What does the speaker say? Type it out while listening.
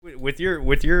with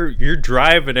your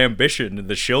drive and ambition in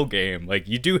the shill game, like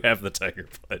you do have the tiger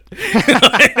blood.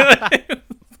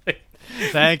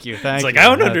 Thank you. It's like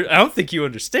I don't think you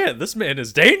understand. This man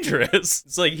is dangerous.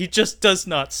 It's like he just does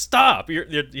not stop.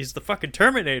 He's the fucking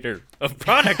Terminator of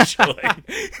product shilling.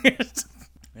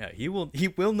 Yeah, he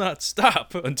will not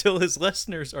stop until his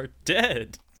listeners are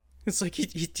dead. It's like he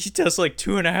does like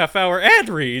 2.5-hour ad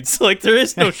reads. Like there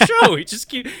is no show.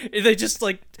 They just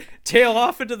like tail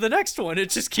off into the next one.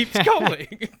 It just keeps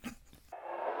going.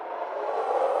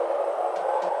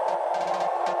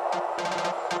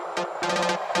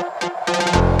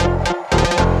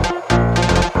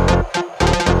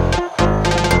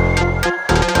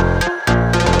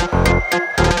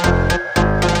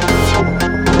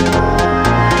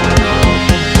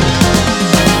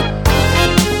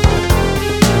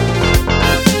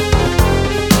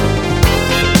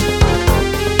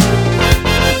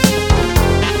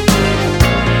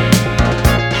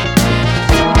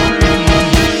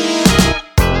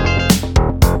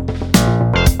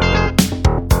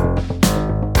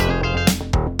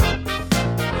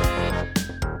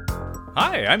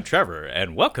 Hi, I'm Trevor,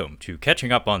 and welcome to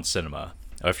Catching Up on Cinema.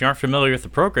 If you aren't familiar with the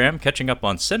program, Catching Up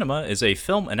on Cinema is a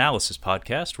film analysis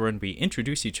podcast wherein we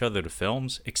introduce each other to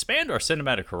films, expand our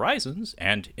cinematic horizons,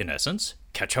 and, in essence,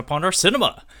 catch up on our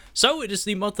cinema. So it is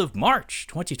the month of March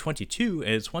 2022,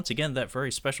 and it's once again that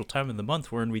very special time in the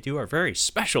month wherein we do our very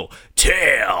special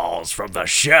Tales from the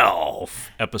Shelf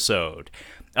episode.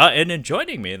 And in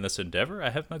joining me in this endeavor, I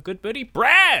have my good buddy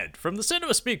Brad from the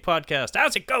Cinema Speak podcast.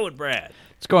 How's it going, Brad?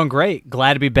 It's going great.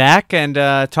 Glad to be back and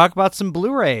talk about some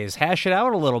Blu-rays, hash it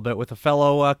out a little bit with a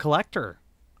fellow collector.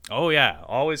 Oh, yeah.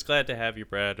 Always glad to have you,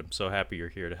 Brad. I'm so happy you're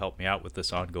here to help me out with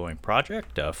this ongoing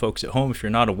project. Folks at home, if you're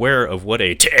not aware of what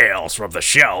a Tales from the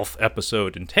Shelf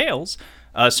episode entails,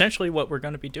 essentially what we're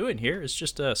going to be doing here is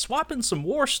just swapping some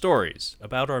war stories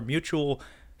about our mutual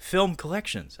film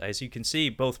collections. As you can see,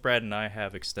 both Brad and I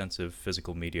have extensive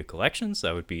physical media collections.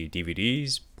 That would be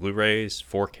DVDs, Blu-rays,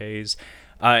 4Ks,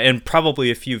 and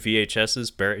probably a few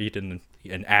VHSs buried in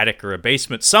an attic or a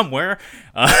basement somewhere.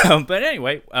 But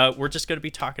anyway, we're just going to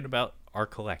be talking about our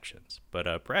collections.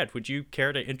 But Brad, would you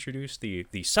care to introduce the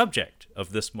subject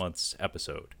of this month's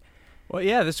episode? Well,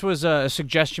 yeah, this was a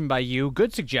suggestion by you.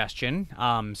 Good suggestion.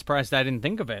 Surprised I didn't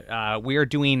think of it. We are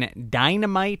doing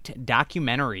Dynamite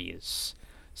documentaries.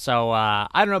 So I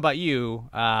don't know about you.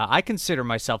 I consider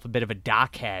myself a bit of a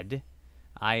doc head.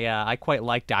 I quite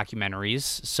like documentaries,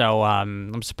 so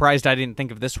I'm surprised I didn't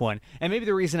think of this one. And maybe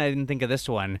the reason I didn't think of this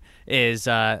one is,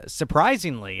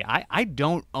 surprisingly, I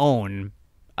don't own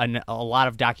a lot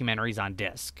of documentaries on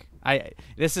disc.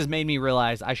 This has made me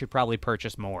realize I should probably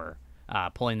purchase more,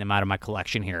 pulling them out of my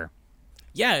collection here.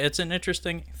 Yeah, it's an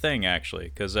interesting thing, actually,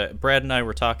 because Brad and I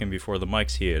were talking before the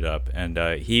mics heated up, and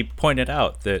he pointed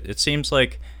out that it seems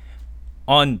like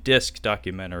on-disc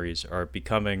documentaries are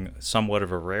becoming somewhat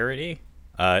of a rarity.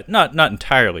 Not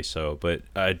entirely so, but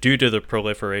due to the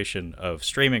proliferation of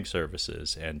streaming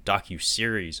services and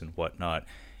docu-series and whatnot,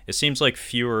 it seems like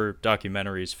fewer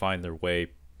documentaries find their way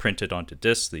printed onto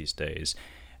discs these days.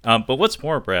 But what's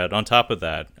more, Brad, on top of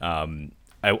that,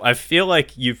 I feel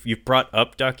like you've brought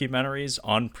up documentaries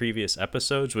on previous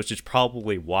episodes, which is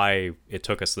probably why it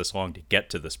took us this long to get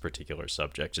to this particular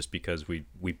subject, just because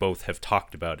we both have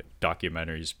talked about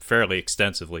documentaries fairly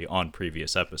extensively on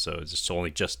previous episodes. It's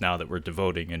only just now that we're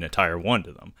devoting an entire one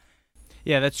to them.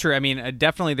 Yeah, that's true. I mean,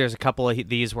 definitely there's a couple of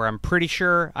these where I'm pretty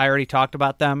sure I already talked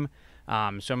about them.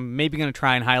 So I'm maybe going to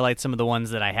try and highlight some of the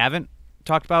ones that I haven't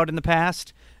talked about in the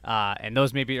past. And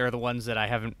those maybe are the ones that I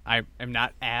am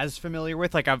not as familiar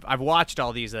with. Like I've watched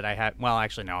all these that I have. Well,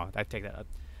 actually, no, I take that up.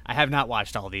 I have not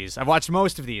watched all these. I've watched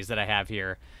most of these that I have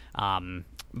here.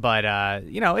 But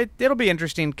it'll be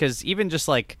interesting because even just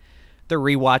like the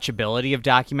rewatchability of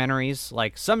documentaries,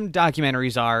 like some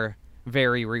documentaries are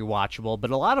very rewatchable, but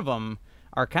a lot of them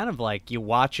are kind of like you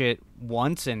watch it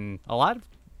once and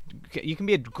you can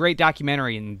be a great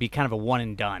documentary and be kind of a one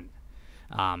and done.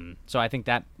 So I think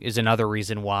that is another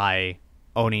reason why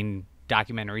owning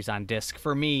documentaries on disc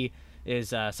for me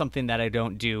is something that I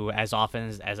don't do as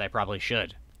often as I probably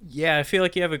should. Yeah, I feel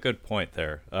like you have a good point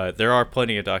there. There are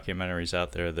plenty of documentaries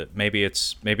out there that maybe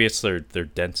it's their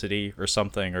density or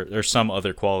something, or there's some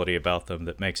other quality about them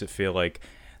that makes it feel like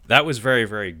that was very,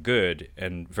 very good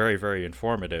and very, very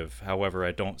informative. However,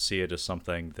 I don't see it as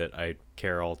something that I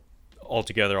care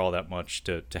altogether all that much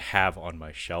to have on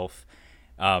my shelf.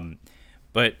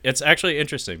 But it's actually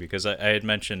interesting because I had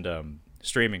mentioned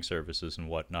streaming services and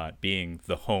whatnot being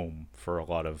the home for a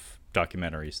lot of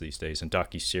documentaries these days, and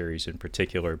docuseries in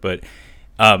particular. But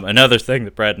Another thing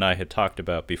that Brad and I had talked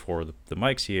about before the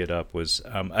mics heated up was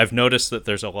I've noticed that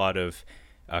there's a lot of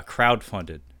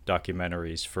crowd-funded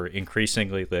documentaries for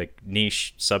increasingly like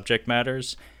niche subject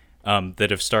matters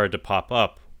that have started to pop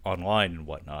up online and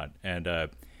whatnot. And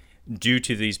due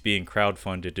to these being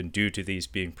crowd-funded and due to these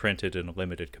being printed in a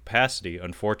limited capacity,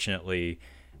 unfortunately,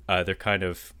 they're kind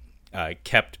of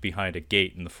kept behind a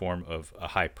gate in the form of a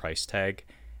high price tag.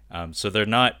 So they're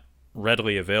not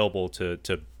readily available to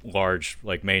large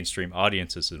like mainstream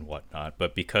audiences and whatnot,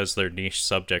 but because they're niche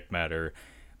subject matter,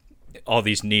 all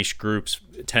these niche groups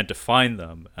tend to find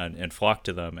them and flock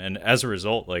to them, and as a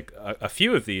result, like a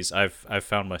few of these I've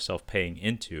found myself paying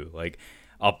into. Like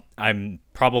I'm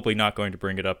probably not going to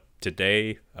bring it up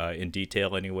today in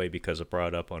detail anyway, because I brought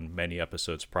it up on many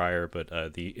episodes prior,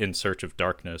 but the In Search of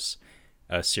Darkness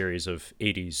series of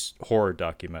 80s horror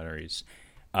documentaries,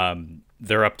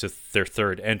 they're up to their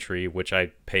third entry, which I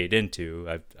paid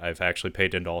into. I've actually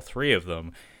paid into all three of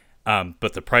them,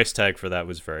 but the price tag for that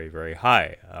was very, very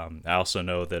high. I also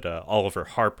know that Oliver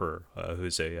Harper,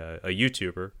 who's a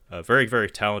YouTuber, a very,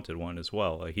 very talented one as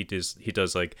well. He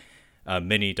does like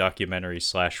mini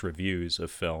documentaries / reviews of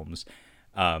films.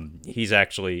 He's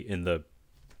actually in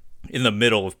the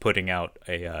middle of putting out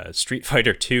a Street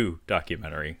Fighter II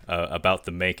documentary about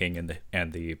the making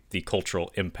and the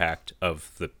cultural impact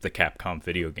of the Capcom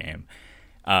video game.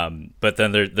 But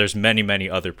then there's many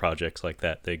other projects like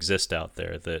that exist out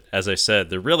there that, as I said,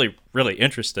 they're really, really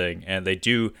interesting, and they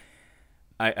do,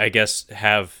 I guess,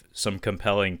 have some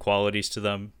compelling qualities to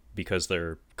them because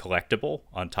they're collectible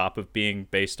on top of being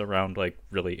based around like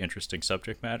really interesting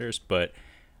subject matters. But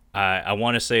I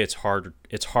want to say it's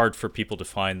hard for people to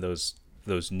find those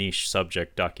niche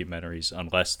subject documentaries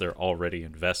unless they're already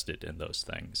invested in those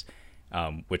things,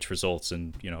 which results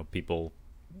in people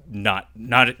not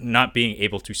being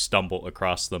able to stumble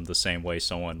across them the same way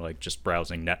someone like just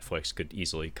browsing Netflix could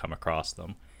easily come across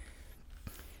them.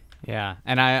 Yeah,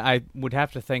 and I would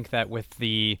have to think that with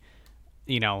the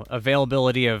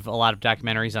availability of a lot of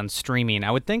documentaries on streaming,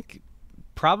 I would think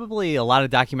probably a lot of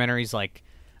documentaries like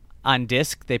on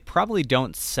disc, they probably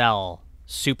don't sell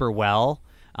super well.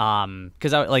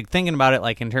 Because I like thinking about it,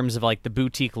 like in terms of like the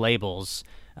boutique labels,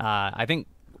 I think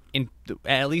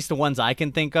at least the ones I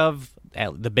can think of,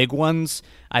 the big ones,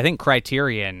 I think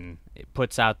Criterion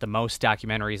puts out the most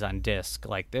documentaries on disc.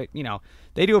 Like they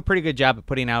do a pretty good job of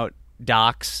putting out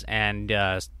docs, and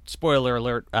spoiler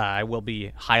alert, I will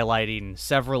be highlighting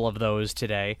several of those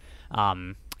today.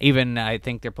 Even I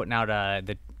think they're putting out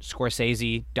the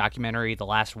Scorsese documentary, The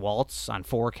Last Waltz, on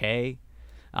 4K.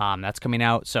 That's coming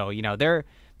out. So,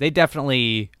 they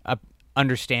definitely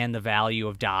understand the value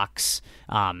of docs.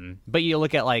 But you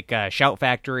look at like Shout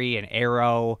Factory and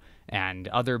Arrow and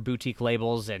other boutique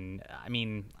labels, and I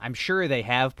mean, I'm sure they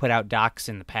have put out docs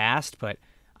in the past, but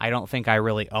I don't think I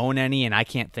really own any, and I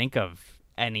can't think of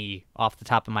any off the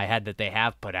top of my head that they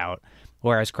have put out.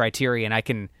 Whereas Criterion, I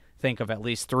can think of at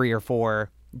least 3 or 4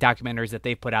 documentaries that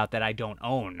they've put out that I don't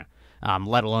own,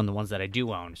 let alone the ones that I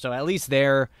do own. So at least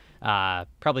they're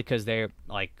probably because they're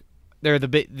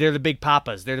the big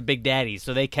papas, they're the big daddies,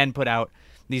 so they can put out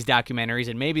these documentaries,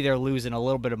 and maybe they're losing a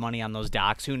little bit of money on those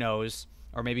docs. Who knows?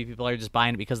 Or maybe people are just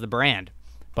buying it because of the brand.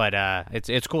 But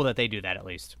it's cool that they do that at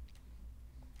least.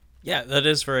 Yeah, that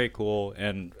is very cool.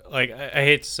 And like I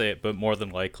hate to say it, but more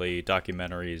than likely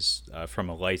documentaries from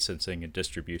a licensing and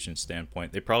distribution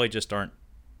standpoint, they probably just aren't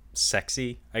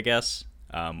sexy, I guess.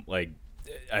 Like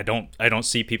I don't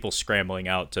see people scrambling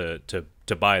out to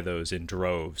buy those in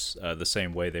droves the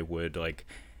same way they would, like,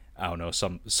 I don't know,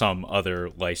 some other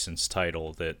licensed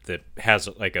title that has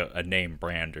like a name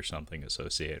brand or something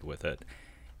associated with it.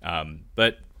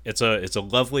 But it's a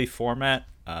lovely format.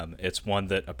 It's one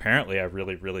that apparently I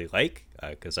really, really like,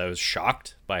 because I was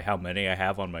shocked by how many I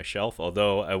have on my shelf.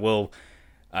 Although I will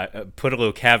put a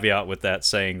little caveat with that,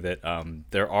 saying that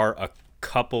there are a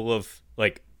couple of,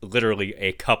 like, literally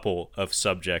a couple of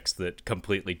subjects that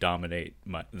completely dominate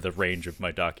the range of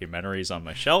my documentaries on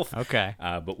my shelf. Okay.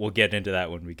 But we'll get into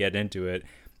that when we get into it.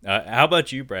 How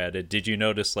about you, Brad? Did you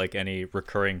notice like any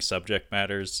recurring subject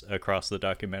matters across the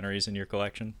documentaries in your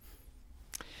collection?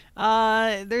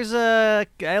 There's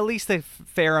at least a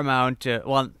fair amount.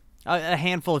 A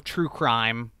handful of true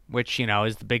crime, which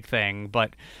is the big thing.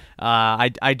 But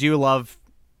I do love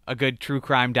a good true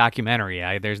crime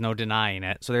documentary. There's no denying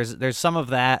it. So there's some of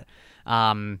that.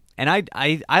 And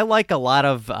I like a lot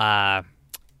of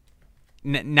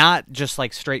not just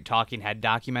like straight talking head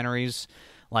documentaries.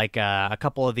 Like a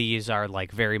couple of these are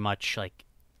like very much like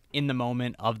in the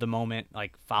moment of the moment,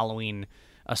 like following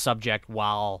a subject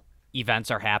while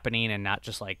events are happening, and not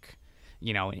just like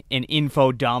an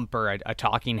info dump or a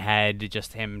talking head,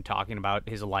 just him talking about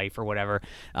his life or whatever.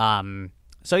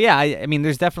 So yeah, I mean,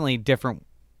 there's definitely different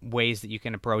ways that you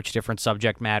can approach different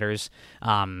subject matters.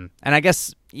 And I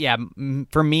guess, yeah,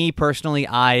 for me personally,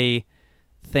 I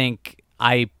think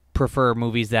I prefer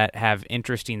movies that have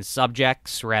interesting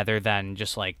subjects rather than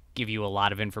just like give you a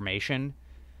lot of information.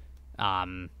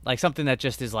 Like something that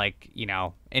just is like,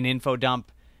 an info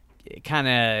dump, it kind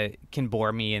of can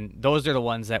bore me. And those are the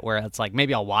ones that where it's like,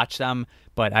 maybe I'll watch them,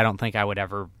 but I don't think I would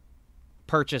ever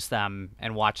purchase them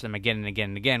and watch them again and again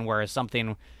and again. Whereas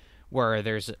something where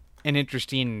there's an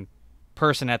interesting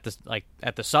person at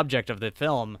the subject of the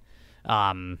film,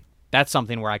 that's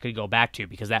something where I could go back to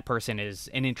because that person is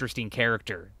an interesting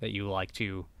character that you like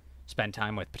to spend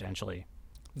time with potentially.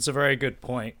 It's a very good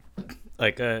point.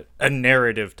 Like a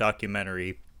narrative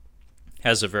documentary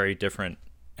has a very different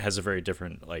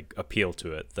like appeal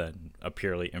to it than a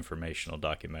purely informational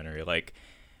documentary. Like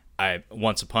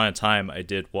once upon a time I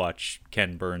did watch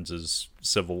Ken Burns's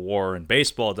Civil War and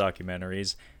baseball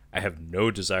documentaries. I have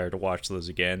no desire to watch those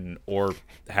again or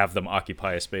have them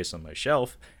occupy a space on my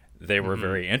shelf. They were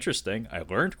very interesting. I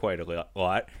learned quite a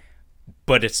lot,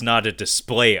 but it's not a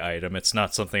display item. It's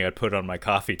not something I'd put on my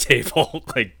coffee table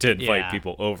like to invite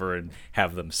people over and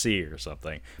have them see or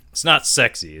something. It's not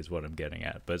sexy is what I'm getting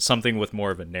at, but something with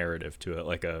more of a narrative to it,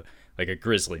 like a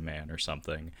Grizzly Man or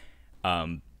something.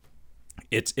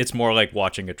 It's more like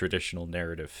watching a traditional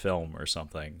narrative film or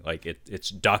something. Like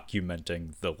it's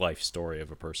documenting the life story of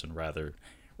a person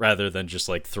rather than just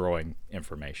like throwing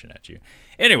information at you.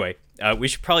 Anyway, we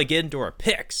should probably get into our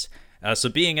picks. So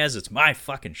being as it's my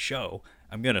fucking show,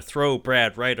 I'm going to throw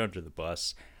Brad right under the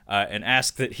bus and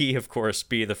ask that he, of course,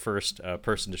 be the first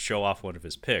person to show off one of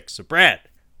his picks. So Brad,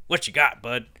 what you got,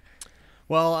 bud?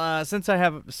 Well, since I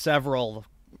have several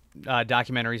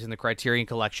documentaries in the Criterion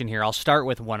Collection here, I'll start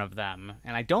with one of them.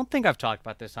 And I don't think I've talked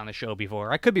about this on the show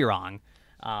before. I could be wrong.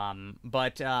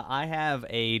 But I have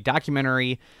a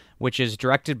documentary which is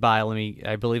directed by,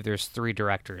 I believe there's 3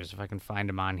 directors, if I can find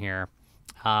them on here.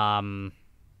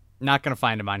 Not going to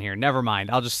find them on here. Never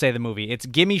mind. I'll just say the movie. It's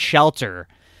Gimme Shelter,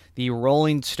 the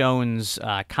Rolling Stones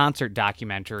concert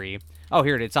documentary. Oh,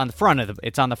 here it is. It's on the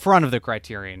front of the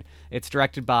Criterion. It's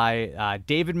directed by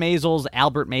David Maysles,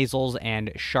 Albert Maysles,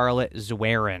 and Charlotte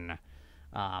Zwerin.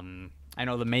 I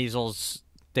know the Maysles,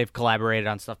 they've collaborated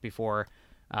on stuff before.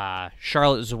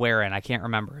 Charlotte Zwerin, I can't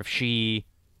remember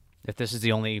if this is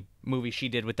the only movie she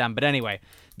did with them. But anyway,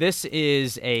 this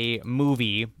is a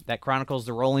movie that chronicles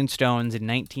the Rolling Stones in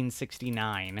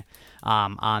 1969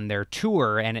 on their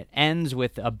tour, and it ends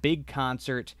with a big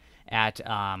concert at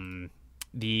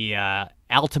the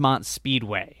Altamont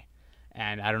Speedway.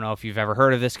 And I don't know if you've ever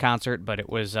heard of this concert, but it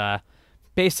was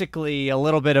basically a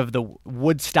little bit of the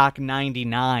Woodstock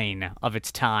 99 of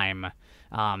its time.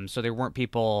 So there weren't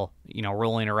people,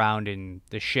 rolling around in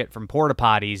the shit from porta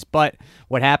potties. But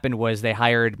what happened was they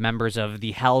hired members of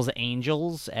the Hells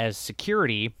Angels as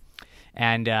security,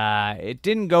 and it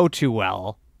didn't go too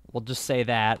well. We'll just say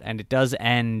that. And it does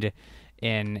end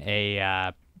in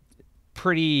a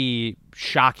pretty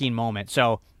shocking moment.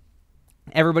 So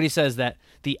everybody says that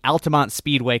the Altamont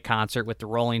Speedway concert with the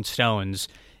Rolling Stones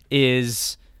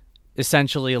is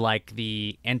essentially like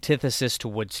the antithesis to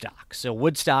Woodstock. So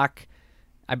Woodstock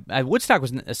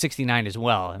was a 69 as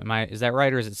well. Is that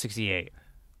right, or is it 68?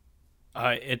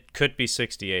 It could be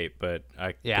 68, but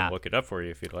I can look it up for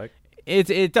you if you'd like.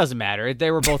 It doesn't matter.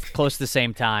 They were both close to the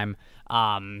same time.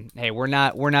 Hey, we're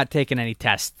not taking any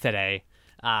tests today.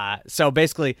 So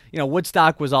basically,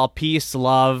 Woodstock was all peace,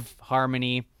 love,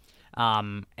 harmony.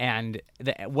 And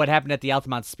what happened at the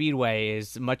Altamont Speedway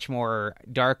is much more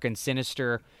dark and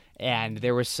sinister, and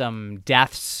there was some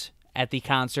deaths at the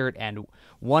concert, and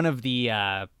one of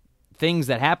the things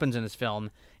that happens in this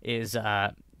film is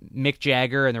Mick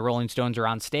Jagger and the Rolling Stones are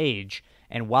on stage,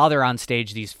 and while they're on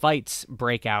stage, these fights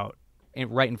break out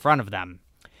right in front of them.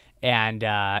 And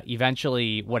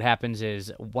eventually what happens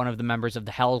is one of the members of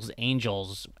the Hells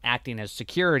Angels, acting as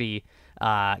security,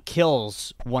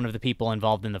 kills one of the people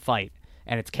involved in the fight,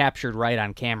 and it's captured right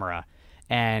on camera.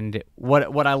 And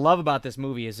what I love about this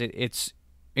movie is it's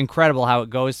incredible how it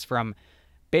goes from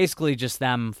basically just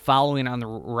them following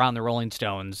around the Rolling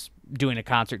Stones, doing a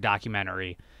concert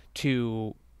documentary,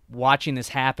 to watching this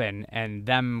happen and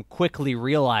them quickly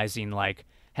realizing, like,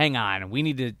 hang on, we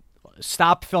need to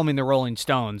stop filming the Rolling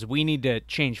Stones. We need to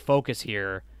change focus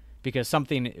here because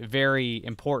something very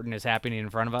important is happening in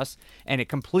front of us, and it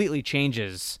completely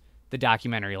changes the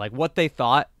documentary. Like, what they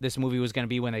thought this movie was going to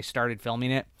be when they started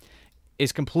filming it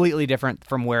is completely different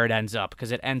from where it ends up,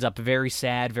 because it ends up very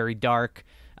sad, very dark.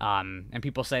 And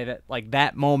people say that, like,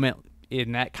 that moment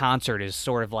in that concert is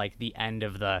sort of like the end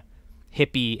of the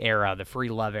hippie era, the free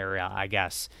love era, I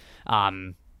guess.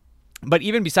 But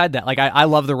even beside that, like I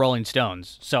love the Rolling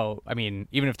Stones. So, I mean,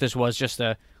 even if this was just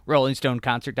a Rolling Stone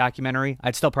concert documentary,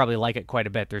 I'd still probably like it quite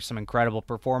a bit. There's some incredible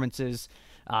performances.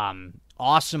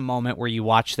 Awesome moment where you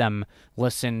watch them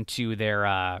listen to their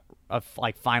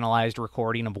finalized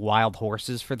recording of Wild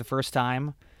Horses for the first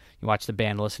time. You watch the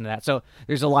band listen to that. So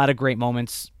there's a lot of great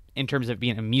moments in terms of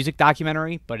being a music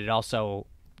documentary, but it also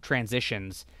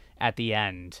transitions at the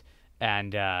end.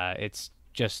 And it's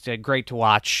just great to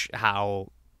watch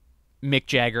how Mick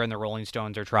Jagger and the Rolling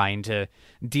Stones are trying to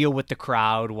deal with the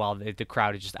crowd while the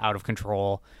crowd is just out of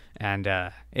control. And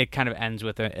it kind of ends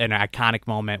with an iconic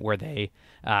moment where they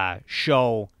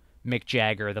show Mick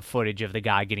Jagger the footage of the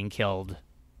guy getting killed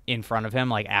in front of him,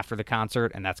 like after the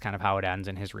concert, and that's kind of how it ends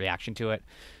and his reaction to it.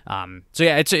 So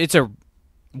yeah, it's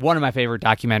one of my favorite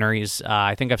documentaries.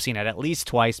 I think I've seen it at least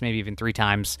twice, maybe even 3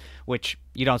 times, which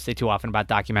you don't say too often about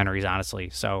documentaries, honestly.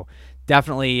 So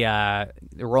definitely the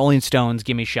Rolling Stones,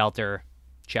 Gimme Shelter,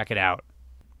 check it out.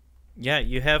 Yeah,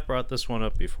 you have brought this one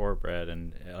up before, Brad,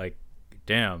 and like,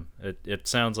 damn, it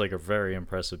sounds like a very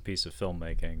impressive piece of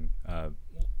filmmaking.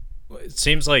 It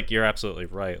seems like you're absolutely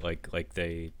right. Like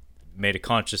they made a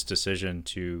conscious decision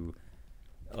to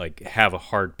like have a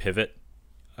hard pivot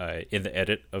in the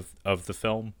edit of the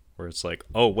film, where it's like,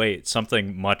 oh wait,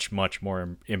 something much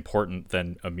more important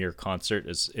than a mere concert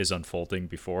is unfolding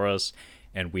before us,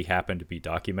 and we happen to be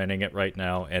documenting it right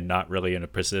now and not really in a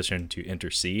position to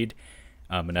intercede.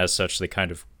 And as such, they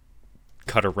kind of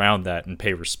cut around that and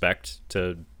pay respect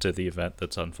to the event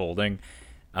that's unfolding.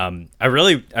 I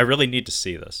really need to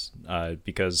see this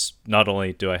because not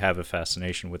only do I have a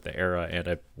fascination with the era, and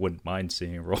I wouldn't mind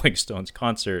seeing a Rolling Stones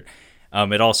concert,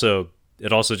 it also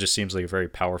just seems like a very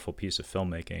powerful piece of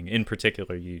filmmaking. In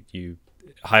particular, you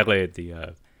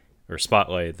highlighted or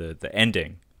spotlighted the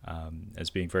ending as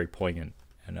being very poignant,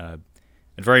 and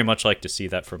I'd very much like to see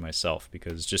that for myself,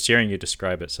 because just hearing you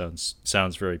describe it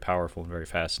sounds very powerful and very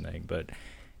fascinating. But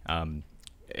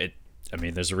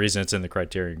there's a reason it's in the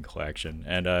Criterion Collection.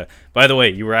 And by the way,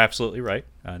 you were absolutely right.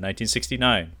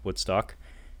 1969 Woodstock.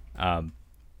 And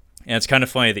it's kind of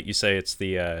funny that you say it's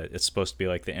supposed to be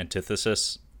like the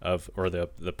antithesis of, or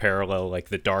the parallel, like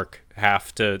the dark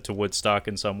half to Woodstock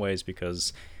in some ways,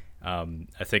 because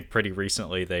I think pretty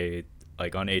recently they,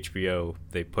 like on HBO,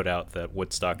 they put out that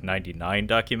Woodstock 99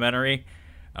 documentary,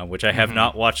 which I have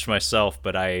not watched myself,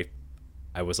 but I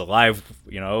was alive,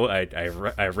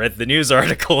 I read the news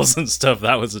articles and stuff.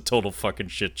 That was a total fucking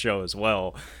shit show as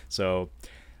well. So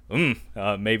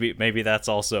maybe that's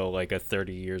also like a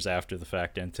 30 years after the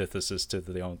fact antithesis to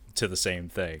the same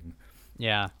thing.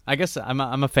 Yeah, I guess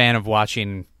I'm a fan of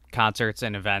watching concerts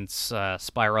and events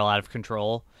spiral out of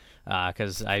control.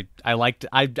 Because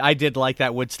I did like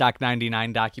that Woodstock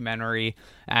 99 documentary,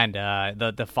 and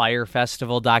the Fire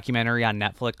Festival documentary on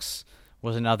Netflix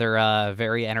was another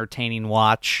very entertaining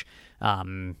watch.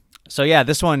 So yeah,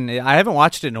 this one I haven't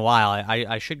watched it in a while.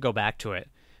 I should go back to it,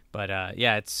 but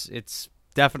yeah, it's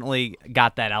definitely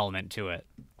got that element to it.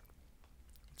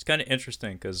 It's kind of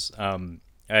interesting because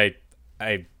I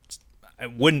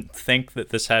wouldn't think that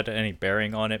this had any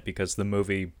bearing on it, because the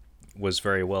movie was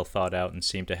very well thought out and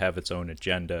seemed to have its own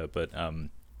agenda, but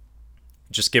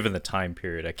just given the time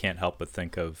period, I can't help but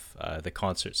think of the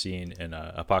concert scene in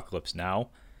Apocalypse Now,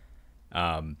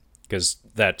 because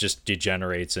that just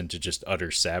degenerates into just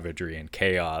utter savagery and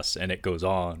chaos, and it goes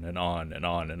on and on and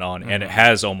on and on, and it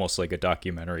has almost like a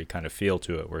documentary kind of feel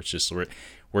to it, where it's just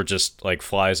we're just like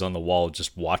flies on the wall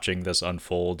just watching this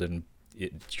unfold, and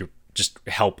you're just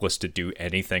helpless to do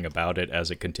anything about it as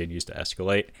it continues to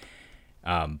escalate.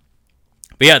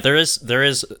 But yeah, there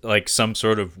is like some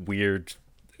sort of weird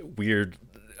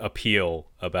appeal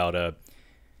about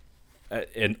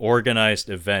an organized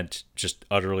event just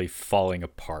utterly falling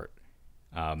apart.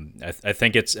 I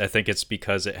think it's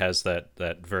because it has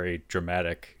that very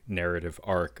dramatic narrative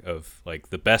arc of like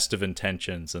the best of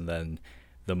intentions and then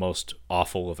the most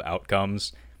awful of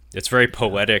outcomes. It's very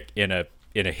poetic in a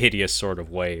hideous sort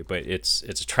of way, but it's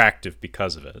attractive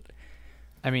because of it.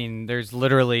 I mean, there's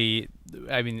literally,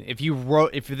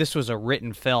 if this was a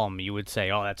written film, you would say,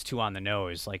 oh, that's too on the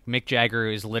nose. Like, Mick Jagger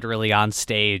is literally on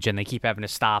stage, and they keep having to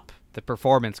stop the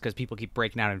performance because people keep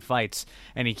breaking out in fights,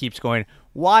 and he keeps going,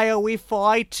 why are we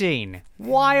fighting?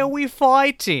 Why are we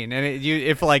fighting? And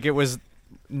if it was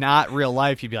not real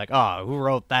life, you'd be like, oh, who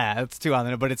wrote that? That's too on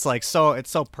the nose. But it's like,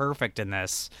 it's so perfect in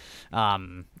this. Yeah,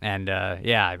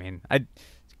 I mean,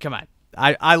 come on.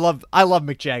 I love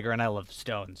Mick Jagger, and I love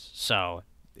Stones, so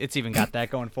it's even got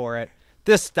that going for it.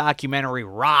 This documentary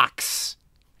rocks.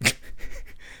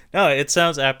 No, it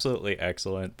sounds absolutely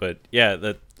excellent, but yeah,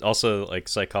 that also like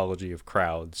psychology of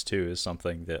crowds too is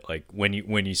something that like when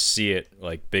you see it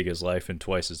like big as life and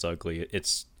twice as ugly,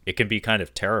 it can be kind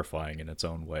of terrifying in its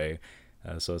own way.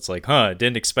 So it's like, I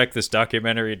didn't expect this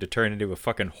documentary to turn into a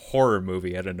fucking horror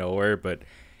movie out of nowhere, but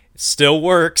it still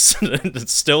works.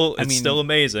 It's still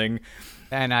amazing.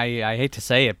 And I hate to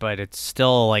say it, but it's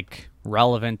still like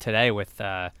relevant today with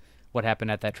what happened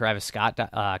at that Travis Scott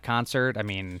concert. I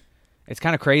mean, it's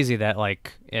kind of crazy that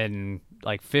like in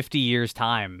like 50 years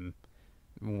time,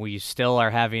 we still are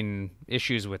having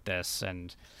issues with this.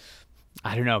 And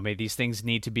I don't know, maybe these things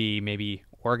need to be maybe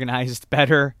organized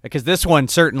better, because this one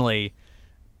certainly,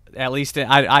 at least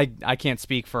I can't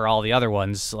speak for all the other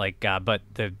ones, like but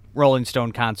the Rolling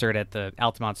Stone concert at the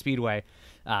Altamont Speedway,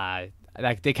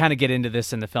 they kind of get into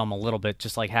this in the film a little bit,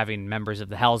 just like having members of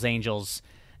the Hells Angels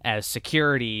as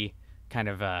security kind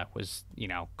of was,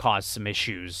 caused some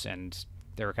issues, and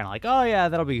they were kind of like, oh yeah,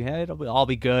 it'll all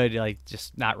be good, like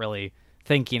just not really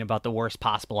thinking about the worst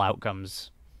possible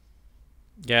outcomes.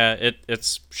 Yeah,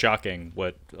 it's shocking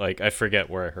what, like, I forget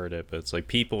where I heard it, but it's like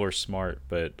people are smart,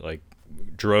 but like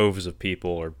droves of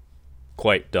people are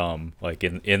quite dumb. Like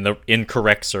in the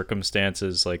incorrect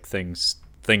circumstances, like things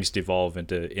devolve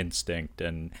into instinct,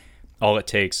 and all it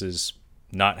takes is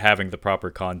not having the proper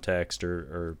context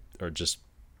or just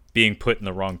being put in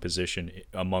the wrong position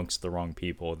amongst the wrong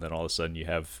people, and then all of a sudden you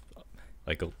have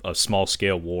like a small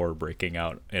scale war breaking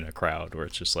out in a crowd where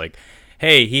it's just like,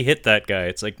 hey, he hit that guy.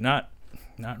 It's like, not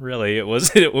really. It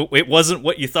wasn't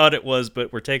what you thought it was,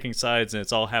 but we're taking sides and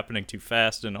it's all happening too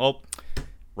fast, and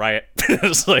riot.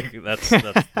 It's like that's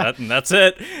that, and that's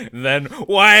it. And then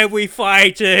why are we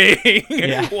fighting?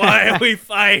 Yeah. Why are we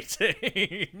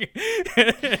fighting?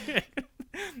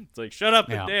 It's like, shut up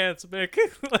and dance, Mick.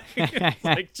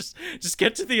 like just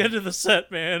get to the end of the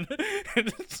set, man.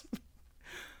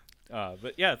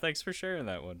 But yeah, thanks for sharing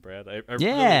that one, Brad. I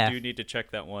really do need to check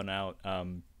that one out.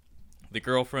 The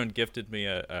girlfriend gifted me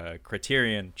a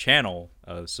Criterion Channel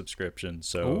subscription,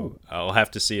 so Ooh. I'll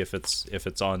have to see if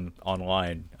it's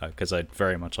online, because I'd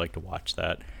very much like to watch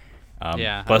that.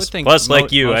 Yeah. Plus,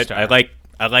 like you, I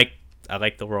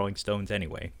like the Rolling Stones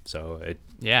anyway, so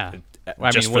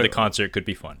for the concert could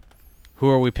be fun. Who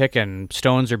are we picking,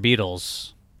 Stones or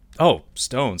Beatles? Oh,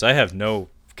 Stones. I have no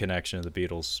connection to the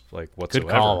Beatles like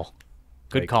whatsoever.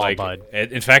 Good call, bud.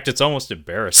 In fact, it's almost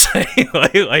embarrassing.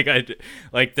 I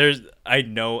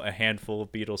know a handful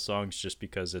of Beatles songs just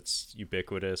because it's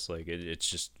ubiquitous. Like it's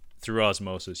just through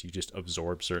osmosis, you just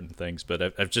absorb certain things.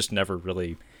 But I've just never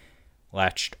really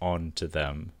latched on to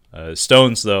them.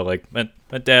 Stones, though, like my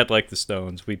dad liked the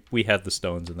Stones. We had the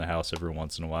Stones in the house every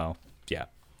once in a while. Yeah,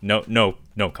 no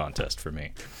contest for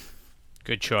me.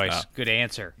 Good choice. Good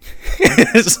answer.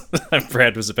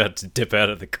 Brad was about to dip out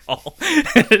of the call.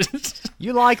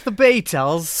 You like the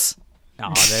Beatles?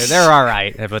 Oh, they're all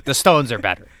right, but the Stones are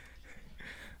better.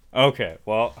 Okay,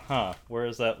 well, where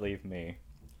does that leave me?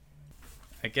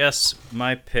 I guess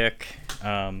my pick,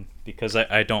 because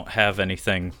I don't have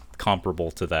anything comparable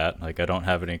to that. Like, I don't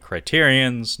have any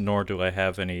Criterions, nor do I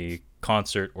have any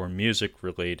concert or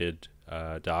music-related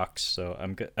docs. So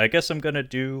I guess I'm going to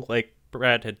do, like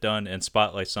Brad had done, and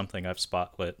spotlight something I've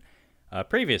spotlit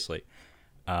previously,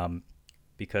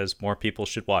 because more people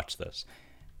should watch this.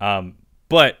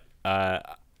 But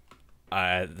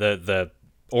the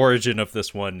origin of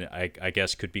this one, I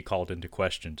guess, could be called into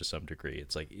question to some degree.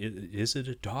 It's like, is it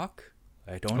a doc?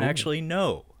 I don't actually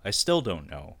know. I still don't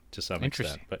know to some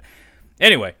extent. But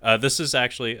anyway, this is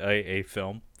actually a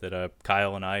film that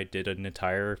Kyle and I did an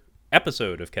entire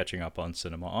episode of Catching Up on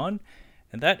Cinema on,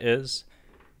 and that is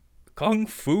Kung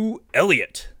Fu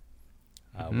Elliot,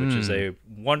 which is a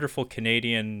wonderful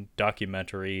Canadian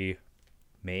documentary,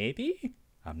 maybe?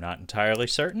 I'm not entirely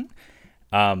certain.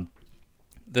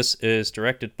 This is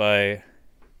directed by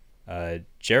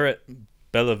Jarrett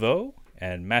Beliveau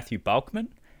and Matthew Balkman,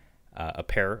 a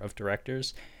pair of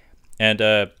directors. And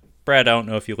Brad, I don't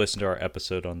know if you listened to our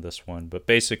episode on this one, but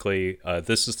basically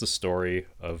this is the story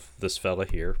of this fella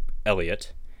here,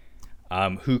 Elliot,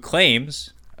 who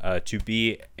claims to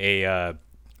be a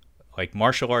like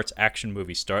martial arts action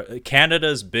movie star,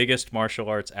 Canada's biggest martial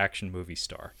arts action movie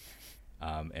star.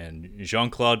 And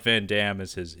Jean-Claude Van Damme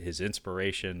is his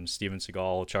inspiration. Steven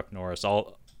Seagal, Chuck Norris,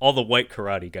 all the white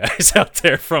karate guys out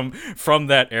there from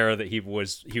that era that he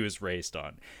was raised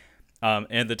on.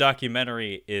 And the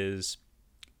documentary is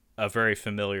a very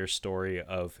familiar story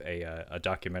of a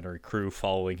documentary crew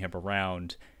following him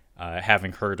around,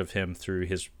 having heard of him through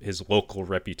his local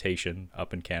reputation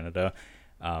up in Canada,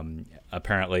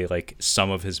 Apparently, like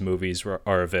some of his movies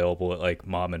are available at like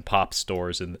mom and pop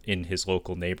stores in his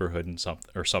local neighborhood and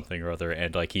something or other.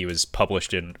 And like he was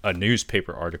published in a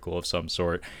newspaper article of some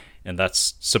sort, and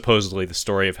that's supposedly the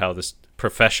story of how this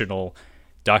professional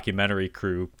documentary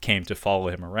crew came to follow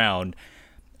him around.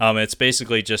 It's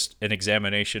basically just an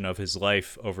examination of his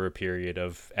life over a period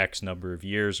of X number of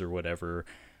years or whatever,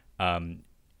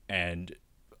 and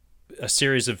a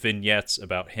series of vignettes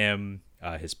about him,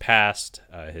 his past,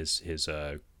 his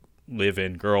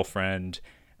live-in girlfriend,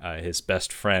 his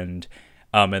best friend,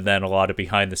 and then a lot of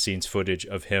behind-the-scenes footage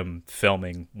of him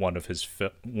filming one of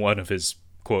his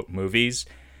quote movies.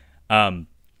 Now,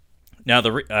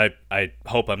 I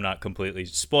hope I'm not completely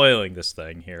spoiling this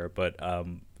thing here, but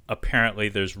apparently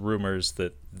there's rumors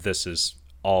that this is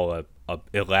all a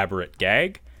elaborate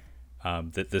gag,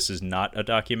 that this is not a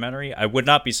documentary. I would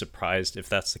not be surprised if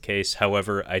that's the case.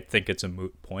 However, I think it's a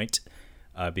moot point,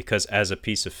 because as a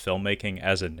piece of filmmaking,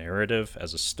 as a narrative,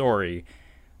 as a story,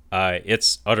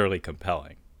 it's utterly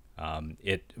compelling.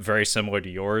 It very similar to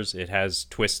yours. It has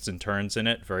twists and turns in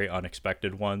it, very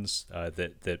unexpected ones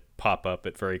that pop up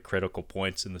at very critical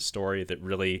points in the story that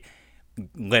really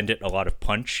lend it a lot of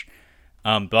punch.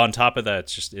 But on top of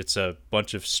that, it's a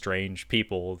bunch of strange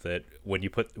people that when you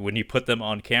put them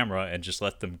on camera and just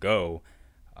let them go,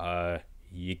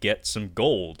 you get some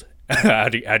gold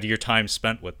out of your time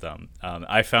spent with them.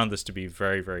 I found this to be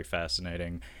very, very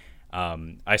fascinating.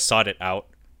 I sought it out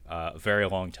a very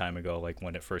long time ago, like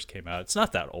when it first came out. It's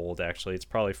not that old, actually. It's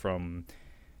probably from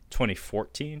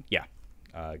 2014. Yeah.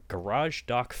 Garage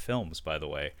Doc Films, by the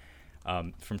way.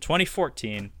 From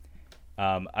 2014.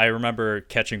 I remember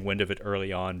catching wind of it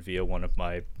early on via one of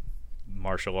my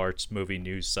martial arts movie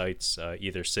news sites,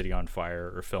 either City on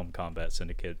Fire or Film Combat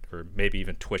Syndicate, or maybe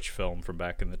even Twitch Film from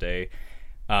back in the day.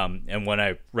 And when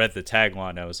I read the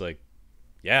tagline, I was like,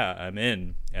 yeah, I'm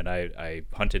in. And I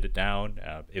hunted it down.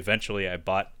 Eventually, I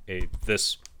bought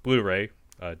this Blu-ray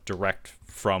direct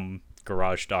from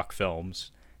Garage Doc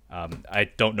Films. I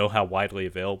don't know how widely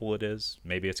available it is.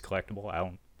 Maybe it's collectible. I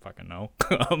don't fucking know.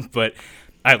 But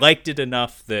I liked it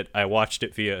enough that I watched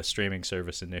it via a streaming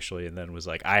service initially, and then was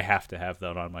like, I have to have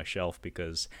that on my shelf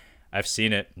because I've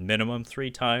seen it minimum 3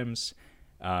 times,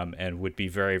 and would be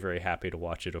very, very happy to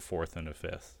watch it a 4th and a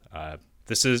 5th.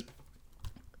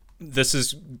 This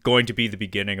is going to be the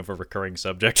beginning of a recurring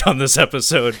subject on this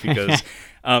episode because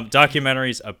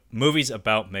documentaries, movies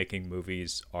about making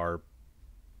movies are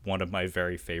one of my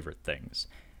very favorite things.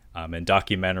 And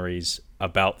documentaries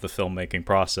about the filmmaking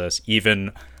process,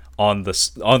 even on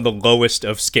the lowest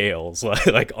of scales,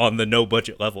 like on the no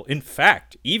budget level. In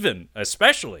fact, even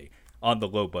especially on the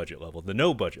low budget level, the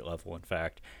no budget level, in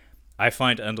fact, I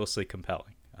find endlessly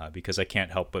compelling because I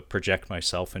can't help but project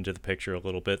myself into the picture a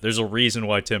little bit. There's a reason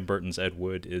why Tim Burton's Ed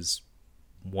Wood is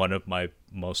one of my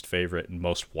most favorite and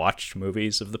most watched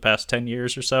movies of the past 10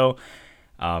 years or so.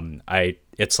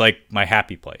 It's like my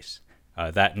happy place.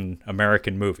 That and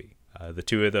American Movie. The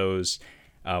two of those,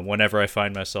 whenever I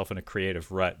find myself in a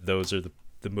creative rut, those are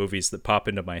the movies that pop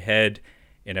into my head.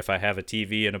 And if I have a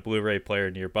TV and a Blu-ray player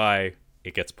nearby,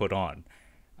 it gets put on.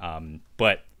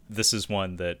 But this is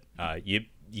one that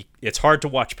it's hard to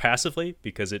watch passively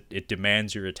because it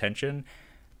demands your attention.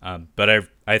 But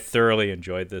I thoroughly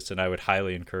enjoyed this, and I would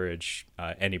highly encourage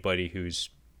anybody who's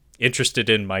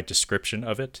interested in my description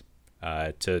of it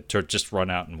to just run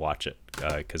out and watch it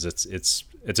because it's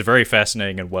a very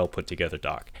fascinating and well put together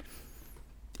doc.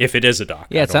 If it is a doc,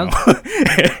 yeah, it sounds.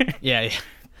 yeah,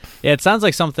 it sounds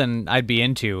like something I'd be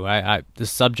into. The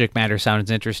subject matter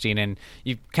sounds interesting, and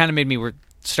you kind of made me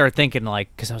start thinking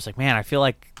because I was like, man, I feel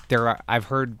like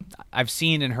I've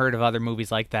seen and heard of other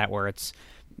movies like that where it's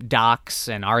docs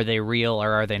and are they real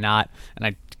or are they not? And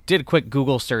I did a quick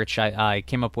Google search. I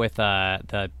came up with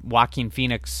the Joaquin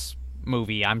Phoenix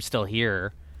movie I'm Still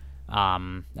Here. I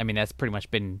mean, that's pretty much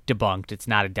been debunked. It's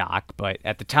not a doc, but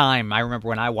at the time, I remember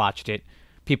when I watched it,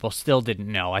 people still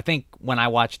didn't know. I think when I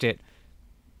watched it,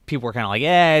 people were kind of like,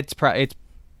 yeah, it's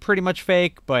pretty much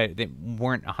fake, but they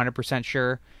weren't 100%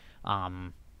 sure.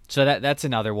 So that's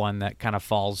another one that kind of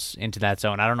falls into that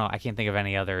zone. I don't know. I can't think of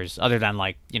any others other than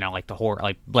like the horror,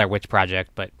 like Blair Witch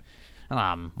Project, but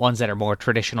ones that are more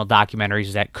traditional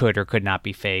documentaries that could or could not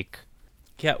be fake.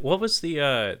 Yeah, what was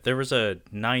the there was a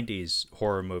 90s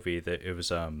horror movie that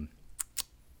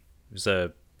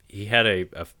he had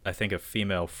I think a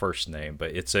female first name,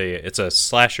 but it's a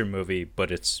slasher movie, but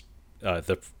it's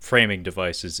the framing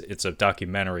device is it's a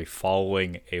documentary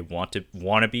following a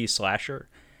wannabe slasher.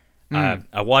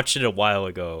 I watched it a while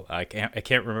ago. I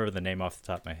can't remember the name off the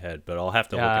top of my head, but I'll have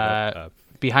to look it up.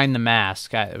 Behind the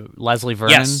Mask, Leslie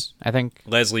Vernon, yes, I think.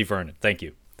 Leslie Vernon. Thank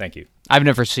you. Thank you. I've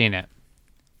never seen it.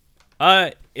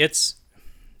 It's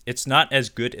not as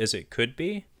good as it could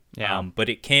be. Yeah. But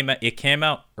it came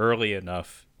out early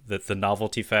enough that the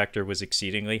novelty factor was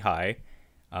exceedingly high.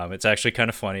 It's actually kind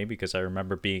of funny because I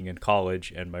remember being in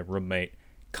college and my roommate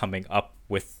coming up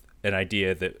with an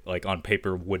idea that, like, on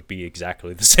paper would be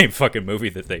exactly the same fucking movie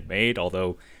that they made,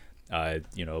 although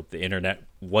the internet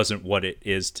wasn't what it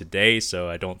is today, so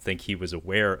I don't think he was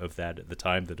aware of that at the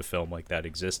time that a film like that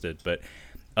existed. But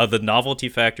the novelty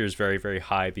factor is very, very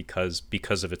high because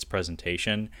of its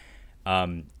presentation.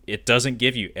 It doesn't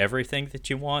give you everything that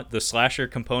you want. The slasher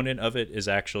component of it is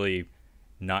actually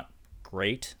not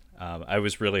great. I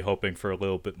was really hoping for a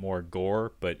little bit more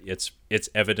gore, but it's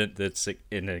evident that it's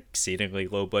an exceedingly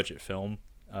low budget film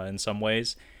in some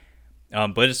ways.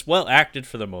 But it's well acted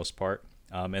for the most part,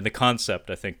 and the concept,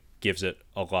 I think, gives it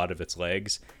a lot of its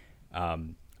legs.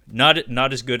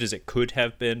 Not as good as it could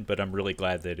have been, but I'm really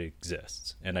glad that it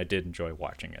exists, and I did enjoy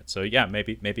watching it. So yeah,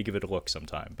 maybe give it a look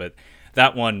sometime. But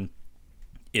that one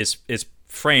is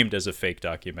framed as a fake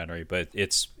documentary, but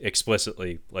it's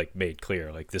explicitly, like, made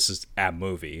clear, like, this is a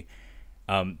movie.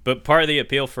 But part of the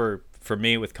appeal for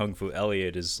me with Kung Fu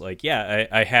Elliot is, like, yeah,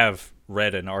 I have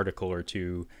read an article or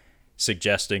two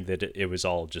suggesting that it was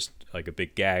all just like a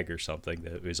big gag or something,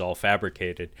 that it was all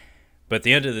fabricated. But at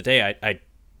the end of the day, I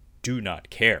do not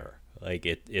care. Like,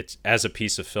 it's as a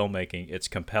piece of filmmaking, it's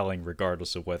compelling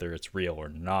regardless of whether it's real or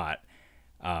not.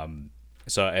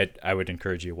 So I would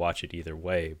encourage you to watch it either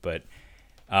way. But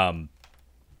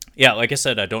yeah, like I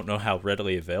said, I don't know how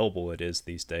readily available it is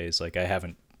these days. Like,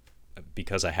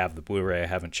 because I have the Blu-ray, I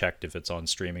haven't checked if it's on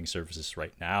streaming services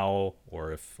right now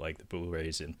or if, like, the Blu-ray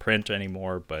is in print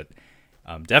anymore. But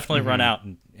definitely run out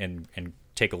and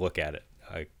take a look at it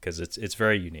because it's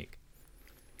very unique.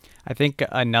 I think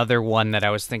another one that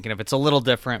I was thinking of, it's a little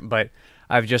different, but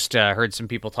I've just heard some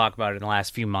people talk about it in the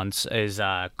last few months, is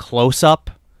Close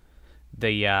Up,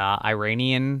 the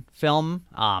Iranian film,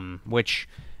 which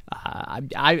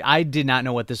I did not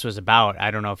know what this was about. I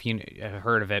don't know if you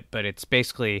heard of it, but it's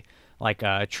basically like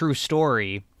a true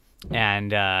story,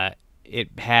 and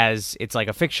it's like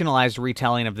a fictionalized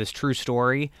retelling of this true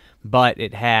story, but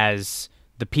it has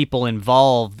the people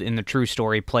involved in the true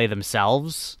story play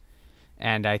themselves.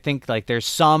 And I think, like, there's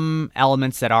some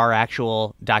elements that are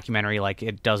actual documentary, like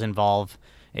it does involve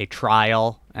a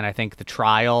trial, and I think the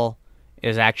trial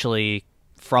is actually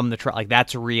from the trial, like,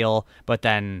 that's real, but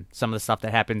then some of the stuff that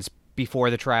happens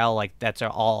before the trial, like, that's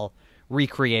all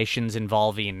recreations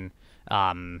involving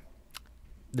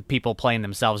the people playing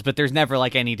themselves. But there's never,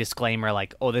 like, any disclaimer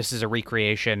like, oh, this is a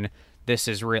recreation, this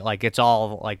is real. Like, it's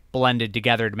all, like, blended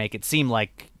together to make it seem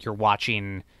like you're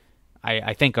watching,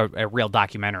 I think, a real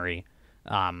documentary.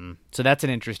 So that's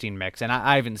an interesting mix, and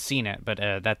I haven't seen it, but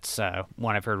that's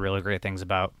one I've heard really great things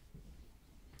about.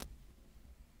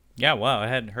 Yeah, wow, I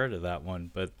hadn't heard of that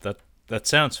one, but that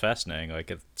sounds fascinating.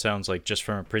 Like, it sounds like, just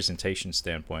from a presentation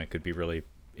standpoint, it could be really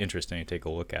interesting to take a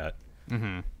look at.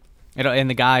 Mm-hmm. And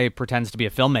the guy pretends to be a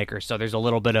filmmaker, so there's a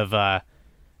little bit of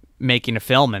making a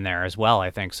film in there as well, I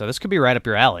think. So this could be right up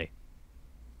your alley.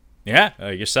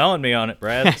 Yeah, you're selling me on it,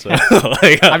 Brad. So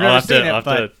like, I've never seen it, I'll have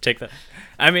to take that.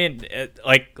 I mean,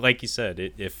 like you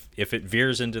said, if it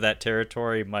veers into that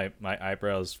territory, my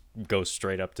eyebrows go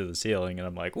straight up to the ceiling, and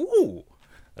I'm like, ooh,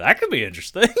 that could be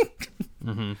interesting.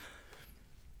 Mm-hmm.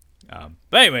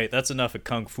 But anyway, that's enough of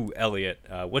Kung Fu Elliot.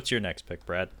 What's your next pick,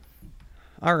 Brad?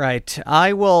 All right,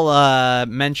 I will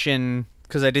mention,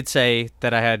 because I did say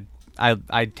that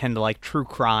I tend to like true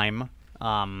crime,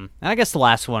 and I guess the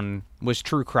last one was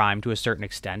true crime to a certain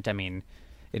extent. I mean,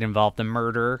 it involved a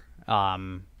murder,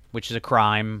 which is a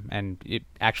crime, and it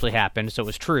actually happened, so it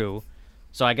was true.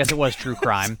 So I guess it was true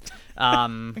crime.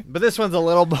 But this one's a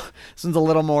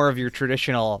little more of your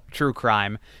traditional true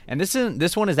crime, and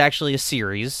this one is actually a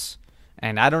series.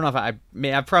 And I don't know if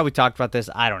I've probably talked about this.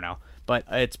 I don't know, but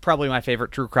it's probably my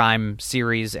favorite true crime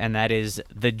series, and that is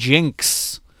The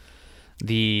Jinx,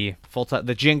 The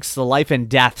Jinx, the life and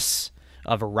deaths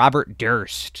of Robert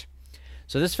Durst.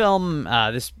 So this film,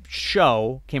 this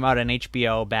show came out on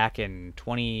HBO back in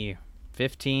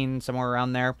 2015, somewhere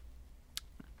around there.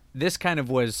 This kind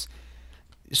of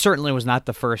certainly was not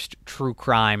the first true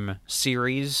crime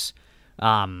series.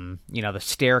 The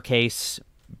Staircase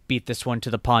beat this one to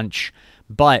the punch.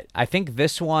 But I think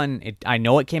this one, I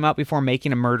know it came out before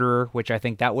Making a Murderer, which I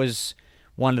think that was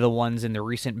one of the ones in the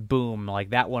recent boom. Like,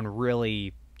 that one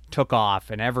really took off,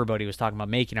 and everybody was talking about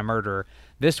Making a Murderer.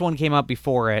 This one came out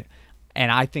before it, and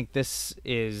I think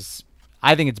it's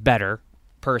better,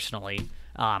 personally.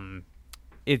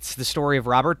 It's the story of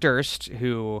Robert Durst,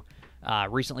 who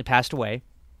recently passed away.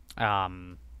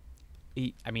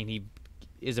 He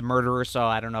is a murderer, so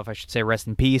I don't know if I should say rest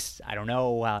in peace. I don't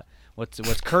know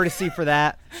what's courtesy for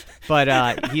that,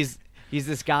 but he's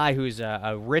this guy who's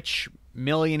a rich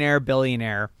millionaire,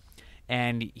 billionaire,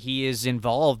 and he is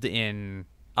involved in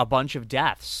a bunch of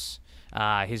deaths.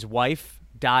 His wife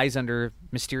dies under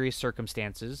mysterious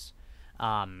circumstances.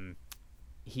 One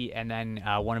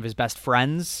of his best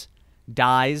friends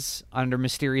dies under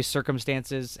mysterious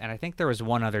circumstances, and I think there was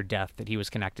one other death that he was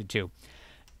connected to.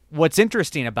 What's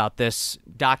interesting about this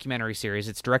documentary series,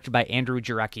 it's directed by Andrew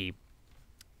Jarecki,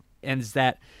 and is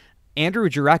that Andrew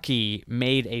Jarecki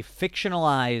made a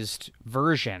fictionalized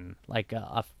version, like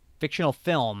a fictional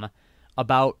film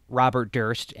about Robert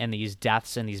Durst and these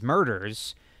deaths and these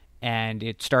murders, and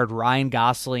it starred Ryan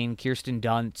Gosling, Kirsten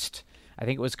Dunst. I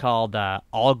think it was called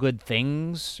All Good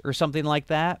Things or something like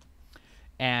that.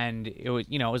 And it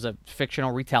was a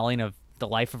fictional retelling of the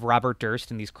life of Robert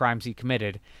Durst and these crimes he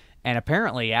committed. And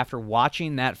apparently, after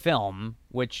watching that film,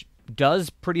 which does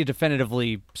pretty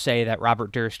definitively say that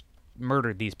Robert Durst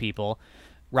murdered these people,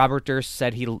 Robert Durst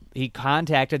said he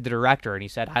contacted the director and he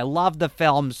said, "I love the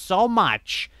film so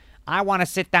much, I want to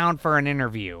sit down for an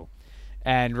interview."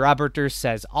 And Robert Durst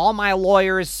says, "All my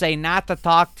lawyers say not to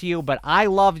talk to you, but I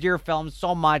loved your film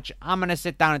so much, I'm going to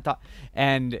sit down and talk."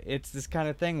 And it's this kind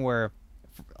of thing where,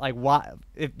 like, why,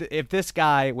 if this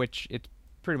guy, which it's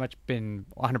pretty much been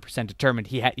 100% determined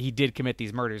he did commit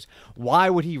these murders, why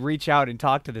would he reach out and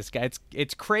talk to this guy?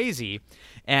 It's crazy.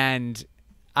 And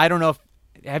I don't know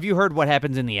have you heard what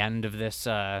happens in the end of this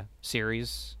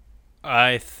series?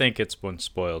 I think it's been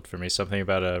spoiled for me. Something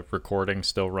about a recording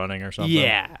still running or something.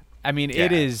 Yeah. I mean, yeah.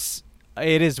 It is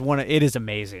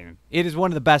amazing. It is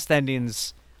one of the best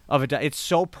endings of it. It's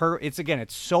so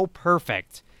it's so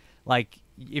perfect. Like,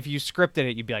 if you scripted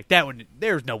it, you'd be like,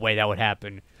 there's no way that would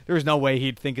happen. There's no way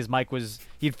he'd forget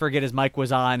his mic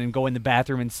was on and go in the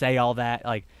bathroom and say all that.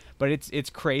 Like, but it's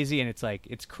crazy, and it's like,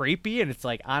 it's creepy, and it's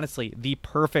like, honestly, the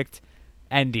perfect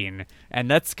ending. And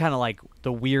that's kind of like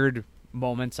the weird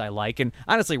moments I like. And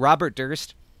honestly, Robert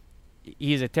Durst,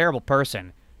 he's a terrible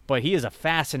person, but he is a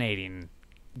fascinating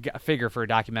figure for a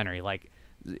documentary. Like,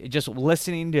 just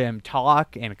listening to him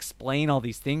talk and explain all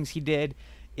these things he did,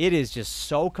 it is just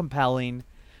so compelling.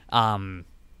 I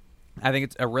think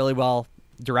it's a really well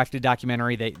directed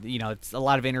documentary. That, it's a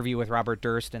lot of interview with Robert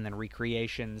Durst and then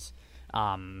recreations.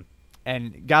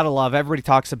 And gotta love, everybody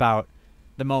talks about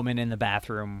the moment in the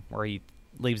bathroom where he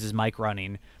leaves his mic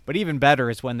running, but even better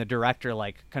is when the director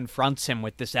confronts him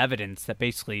with this evidence that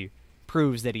basically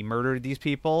proves that he murdered these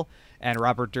people, and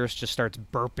Robert Durst just starts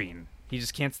burping. He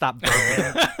just can't stop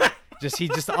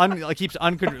burping. Keeps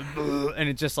uncontrolled, and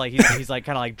it's just like he's like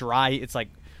kind of like dry. It's like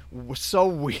so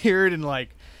weird, and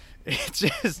like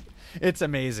it's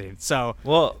amazing. So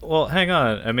well, hang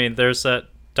on. I mean, there's that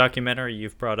documentary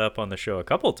you've brought up on the show a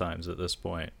couple times at this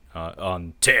point,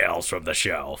 on Tales from the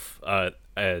Shelf.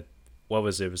 What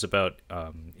was it? It was about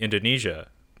Indonesia,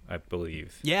 I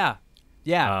believe. Yeah.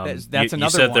 That's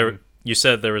another one. You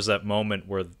said there was that moment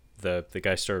where the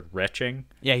guy started retching.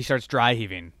 Yeah, he starts dry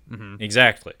heaving. Mm-hmm.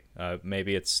 Exactly.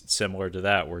 Maybe it's similar to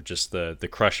that, where just the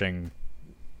crushing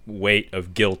weight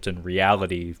of guilt and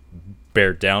reality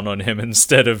bear down on him.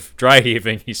 Instead of dry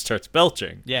heaving, he starts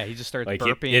belching. Yeah, he just starts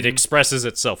burping. It expresses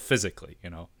itself physically,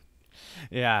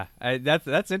 Yeah,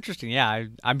 that's interesting. Yeah,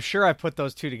 I'm sure I put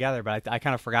those two together, but I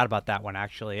kind of forgot about that one,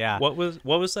 actually. Yeah. What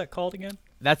was that called again?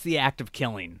 That's The Act of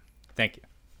Killing. Thank you.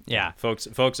 Yeah, folks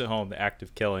at home, The Act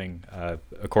of Killing,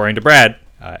 according to Brad,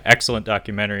 excellent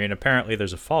documentary, and apparently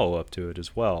there's a follow-up to it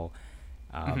as well.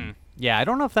 Yeah, I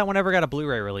don't know if that one ever got a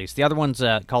Blu-ray release. The other one's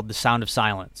called The Sound of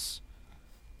Silence,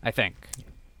 I think.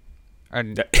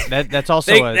 And that's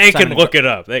also they can look it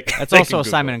up. That's also a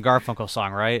Simon and Garfunkel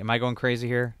song, right? Am I going crazy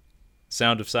here?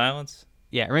 Sound of Silence?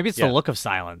 Yeah, or maybe it's The Look of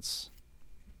Silence.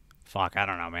 Fuck, I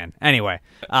don't know, man. Anyway,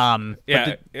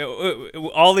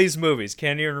 all these movies.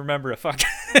 Can't even remember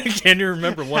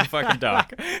one fucking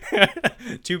doc.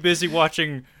 Too busy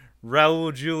watching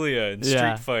Raul Julia and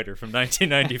Street Fighter from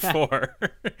 1994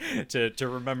 to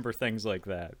remember things like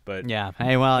that. But yeah,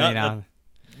 hey, well, a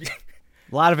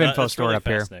lot of info stored up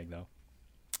here. Though.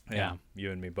 Yeah,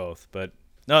 you and me both. But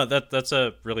no, that's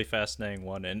a really fascinating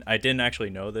one, and I didn't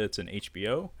actually know that it's an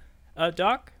HBO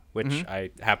doc, which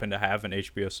I happen to have an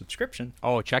HBO subscription.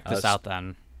 Oh, check this out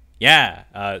then. Yeah,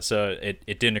 so it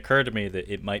didn't occur to me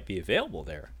that it might be available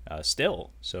there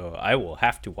still. So I will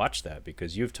have to watch that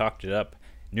because you've talked it up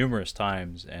numerous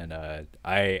times, and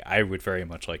I would very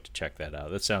much like to check that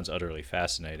out. That sounds utterly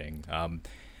fascinating.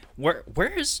 where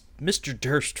is Mr.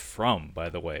 Durst from, by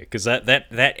the way? Because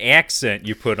that accent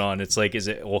you put on, it's like, is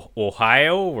it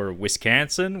Ohio or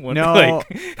Wisconsin? No,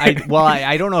 like...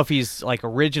 I don't know if he's like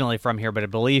originally from here, but I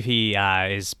believe he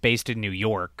is based in New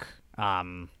York.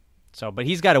 But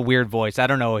he's got a weird voice. I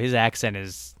don't know. His accent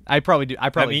is. I probably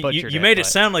butchered it. You made it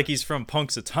sound like he's from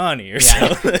Punxsutawney or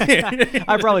something.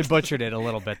 I probably butchered it a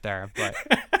little bit there, but.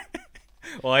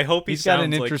 Well, I hope he's got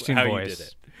an interesting like how voice. You did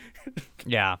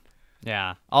it.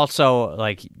 Yeah. Also,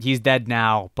 like, he's dead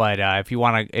now, but if you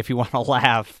wanna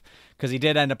laugh, because he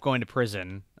did end up going to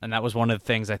prison, and that was one of the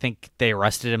things. I think they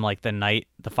arrested him like the night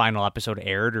the final episode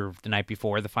aired, or the night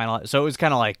before the final. So it was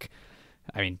kind of like,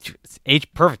 I mean,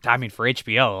 perfect timing for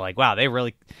HBO. Like, wow, they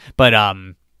really. But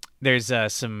there's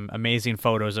some amazing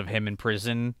photos of him in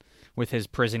prison with his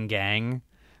prison gang.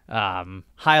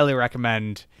 Highly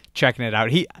recommend checking it out.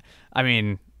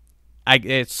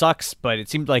 It sucks, but it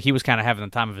seemed like he was kind of having the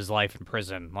time of his life in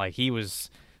prison. Like, these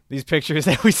pictures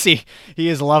that we see, he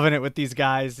is loving it with these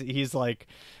guys. He's like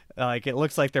it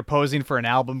looks like they're posing for an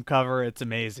album cover. It's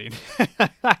amazing.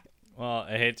 Well,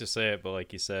 I hate to say it, but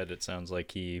like you said, it sounds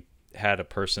like he had a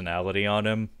personality on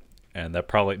him, and that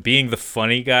probably being the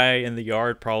funny guy in the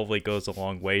yard probably goes a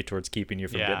long way towards keeping you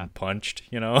from getting punched,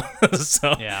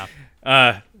 So yeah.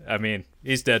 I mean,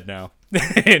 he's dead now,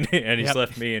 and he's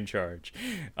left me in charge.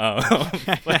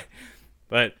 But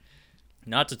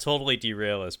not to totally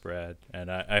derail us, Brad,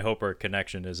 and I hope our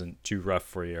connection isn't too rough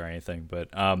for you or anything, but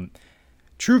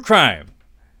true crime.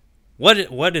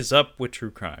 What is up with true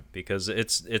crime? Because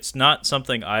it's not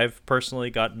something I've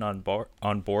personally gotten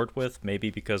on board with,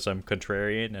 maybe because I'm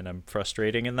contrarian and I'm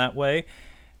frustrating in that way.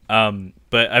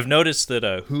 But I've noticed that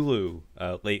Hulu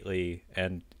lately,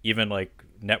 and even like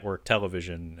network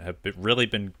television, have really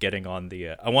been getting on the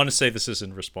I want to say this is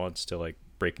in response to like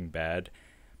Breaking Bad,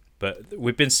 but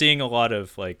we've been seeing a lot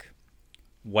of like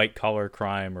white collar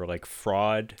crime or like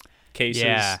fraud cases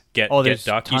get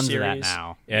docuseries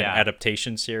now. And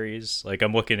adaptation series. Like,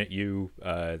 I'm looking at you,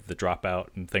 The Dropout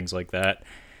and things like that.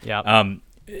 Yeah.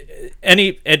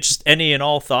 Any and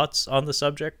all thoughts on the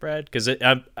subject, Brad? Because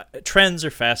trends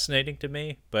are fascinating to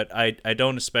me, but I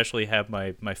don't especially have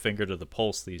my finger to the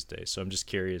pulse these days. So I'm just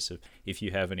curious if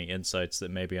you have any insights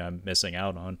that maybe I'm missing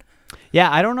out on.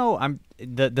 Yeah, I don't know.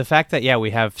 The fact that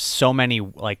we have so many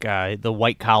like the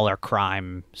white collar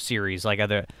crime series. Like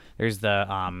there's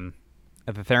the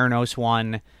Theranos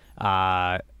one,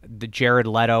 the Jared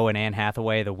Leto and Anne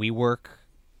Hathaway, the WeWork.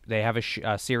 They have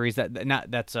a series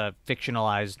that's a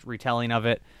fictionalized retelling of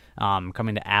it,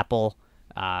 coming to Apple.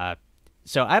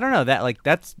 So I don't know,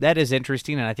 that is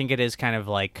interesting, and I think it is kind of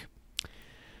like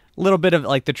a little bit of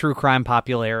like the true crime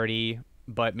popularity,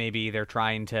 but maybe they're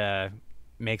trying to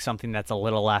make something that's a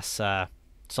little less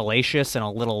salacious and a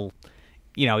little,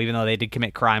 even though they did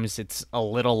commit crimes, it's a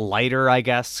little lighter, I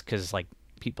guess, because like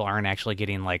people aren't actually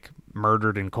getting like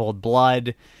murdered in cold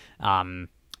blood, and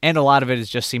a lot of it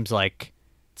just seems like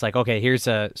it's like, okay, here's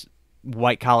a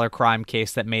white collar crime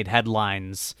case that made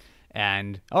headlines,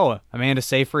 and Amanda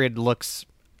Seyfried looks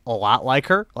a lot like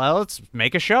her. Well, let's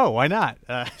make a show. Why not?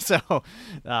 But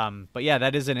yeah,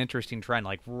 that is an interesting trend.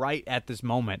 Like right at this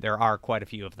moment, there are quite a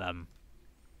few of them.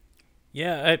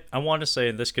 Yeah, I want to say,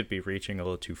 and this could be reaching a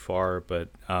little too far,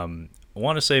 but I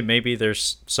want to say maybe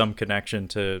there's some connection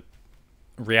to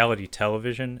reality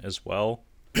television as well.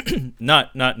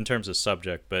 not in terms of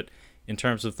subject, but in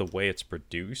terms of the way it's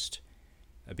produced,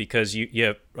 because you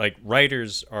have like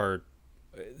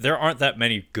there aren't that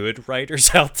many good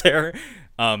writers out there,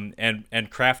 and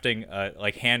crafting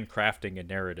handcrafting a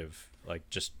narrative like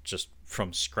just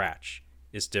from scratch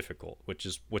is difficult, which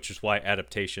is why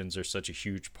adaptations are such a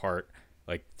huge part.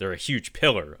 Like, they're a huge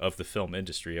pillar of the film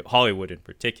industry, of Hollywood in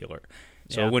particular.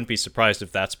 So I wouldn't be surprised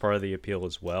if that's part of the appeal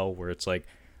as well, where it's like,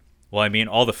 well, I mean,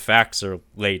 all the facts are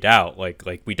laid out. Like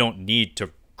we don't need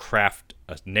to craft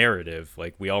a narrative.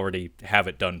 Like, we already have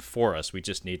it done for us. We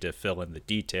just need to fill in the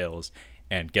details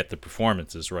and get the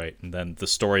performances right, and then the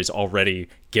story's already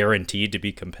guaranteed to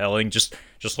be compelling. Just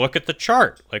look at the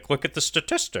chart. Like, look at the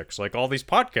statistics. Like, all these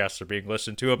podcasts are being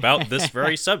listened to about this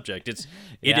very subject. It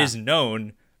is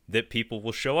known that people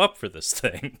will show up for this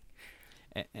thing.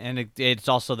 And it's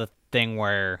also the thing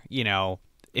where,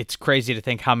 it's crazy to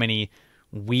think how many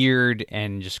weird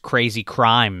and just crazy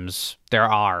crimes there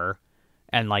are,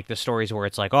 and like the stories where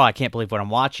it's like, oh, I can't believe what I'm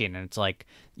watching, and it's like,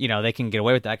 they can get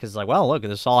away with that because it's like, well, look,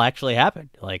 this all actually happened.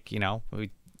 Like,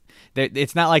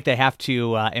 it's not like they have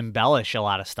to embellish a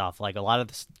lot of stuff. Like, a lot of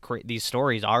these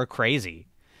stories are crazy,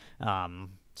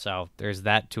 so there's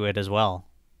that to it as well.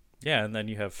 Yeah, and then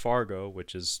you have Fargo,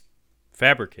 which is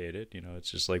fabricated. You know,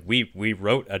 it's just like we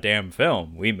wrote a damn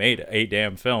film, we made a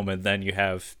damn film, and then you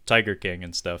have Tiger King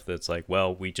and stuff that's like,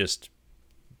 well, we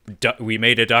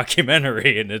made a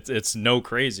documentary, and it's no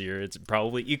crazier. It's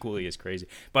probably equally as crazy.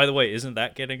 By the way, isn't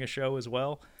that getting a show as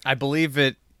well? I believe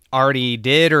it already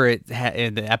did, or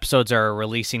the episodes are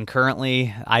releasing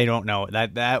currently. I don't know.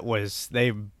 That was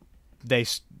they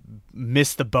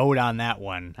missed the boat on that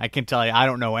one. I can tell you, I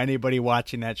don't know anybody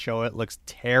watching that show. It looks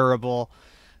terrible.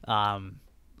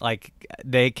 Like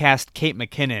they cast Kate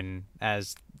McKinnon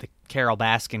as the Carol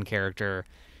Baskin character,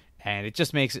 and it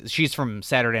just makes it, she's from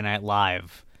Saturday Night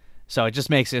Live, so it just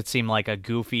makes it seem like a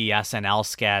goofy SNL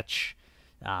sketch.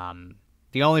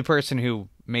 The only person who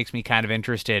makes me kind of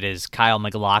interested is Kyle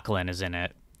MacLachlan is in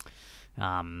it.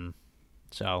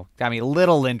 So got me a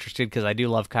little interested because I do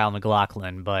love Kyle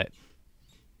MacLachlan, but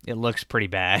it looks pretty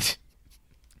bad.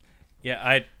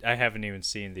 Yeah, I haven't even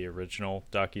seen the original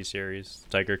docuseries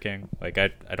Tiger King. Like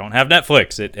I don't have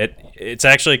Netflix. It's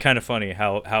actually kind of funny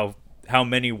how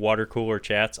many water cooler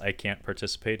chats I can't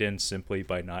participate in simply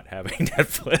by not having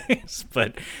Netflix.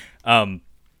 But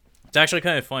it's actually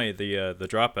kind of funny, the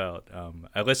Dropout.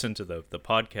 I listened to the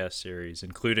podcast series,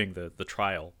 including the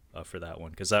trial for that one,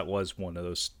 because that was one of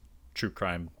those true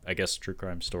crime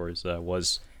stories that I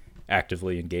was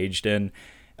actively engaged in.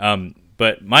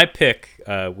 But my pick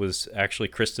was actually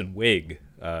Kristen Wiig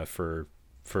for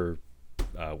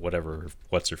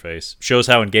what's her face. Shows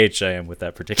how engaged I am with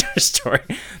that particular story.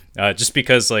 Just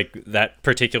because like that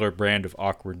particular brand of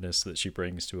awkwardness that she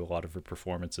brings to a lot of her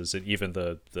performances, and even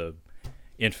the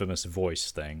infamous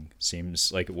voice thing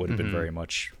seems like it would have been very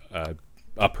much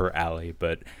up her alley.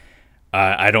 But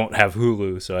I don't have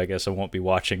Hulu, so I guess I won't be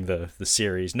watching the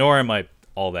series, nor am I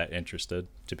all that interested,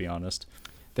 to be honest.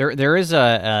 There is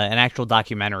an actual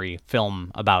documentary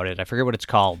film about it. I forget what it's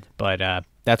called, but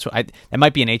that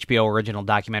might be an HBO original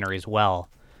documentary as well.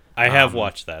 I have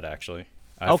watched that, actually.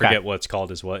 I forget what it's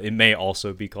called as well. It may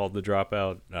also be called The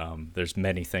Dropout. There's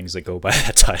many things that go by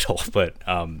that title, but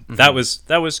that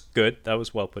was good. That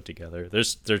was well put together.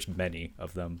 There's many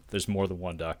of them. There's more than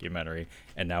one documentary,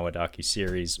 and now a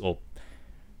docuseries. Well,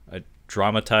 a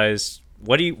dramatized.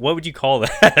 What would you call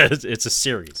that? It's a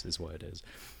series, is what it is.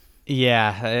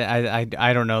 Yeah,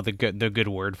 I don't know the good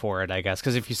word for it, I guess,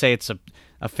 because if you say it's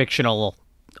a fictional,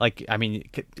 like, I mean,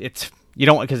 it's, you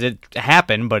don't, because it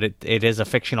happened, but it is a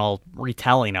fictional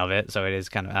retelling of it, so it is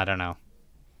kind of, I don't know.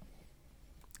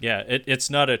 Yeah, it's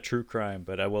not a true crime,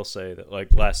 but I will say that,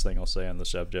 like, last thing I'll say on the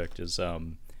subject is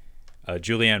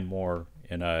Julianne Moore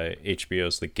in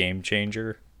HBO's The Game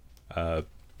Changer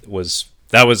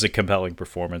That was a compelling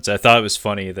performance. I thought it was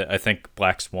funny that I think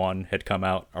Black Swan had come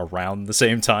out around the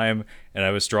same time, and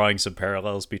I was drawing some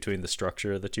parallels between the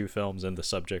structure of the two films and the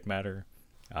subject matter.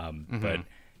 But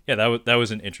yeah, that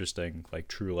was an interesting, like,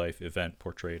 true life event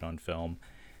portrayed on film.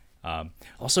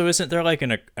 Also, isn't there like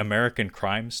an American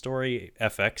Crime Story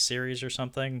FX series or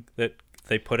something that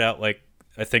they put out, like,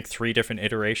 I think 3 different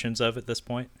iterations of at this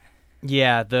point?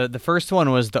 Yeah, the first one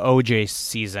was the OJ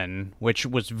season, which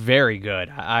was very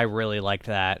good. I really liked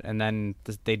that. And then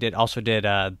they also did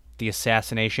the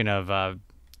assassination of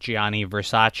Gianni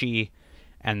Versace,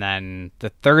 and then the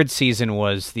third season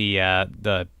was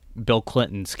the Bill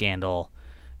Clinton scandal.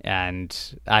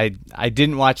 And I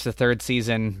didn't watch the third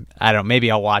season. I don't know,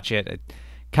 maybe I'll watch it.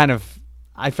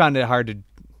 I found it hard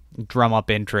to drum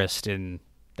up interest in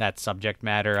that subject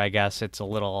matter. I guess it's a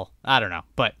little, I don't know,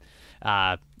 but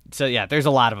so yeah, there's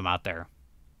a lot of them out there.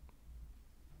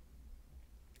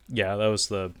 Yeah, that was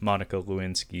the Monica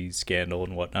Lewinsky scandal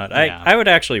and whatnot. Yeah. I would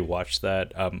actually watch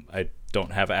that. I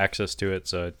don't have access to it,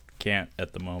 so I can't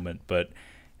at the moment. But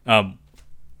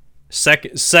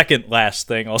second last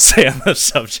thing I'll say on the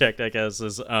subject, I guess,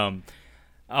 is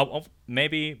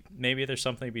maybe there's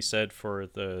something to be said for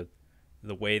the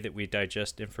way that we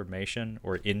digest information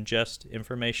or ingest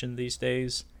information these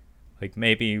days. Like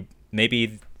maybe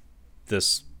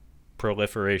this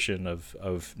proliferation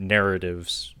of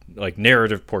narratives, like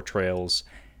narrative portrayals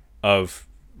of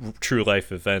true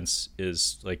life events,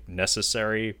 is like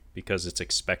necessary because it's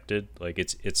expected. Like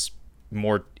it's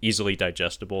more easily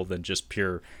digestible than just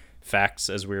pure facts,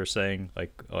 as we were saying,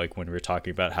 like when we were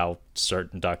talking about how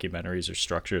certain documentaries are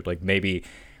structured. Like maybe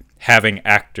having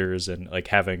actors and like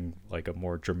having like a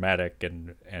more dramatic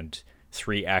and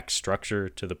 3-act structure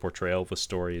to the portrayal of a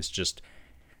story is just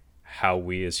how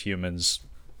we as humans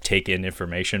take in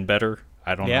information better.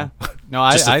 I don't know. No,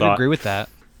 I'd agree with that.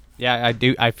 Yeah, I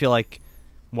do. I feel like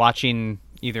watching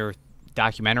either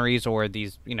documentaries or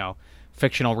these,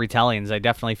 fictional retellings, I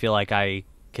definitely feel like I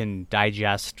can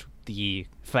digest the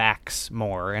facts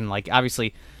more. And like,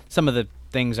 obviously some of the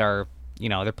things are,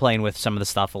 they're playing with some of the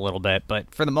stuff a little bit,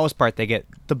 but for the most part, they get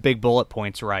the big bullet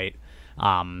points right.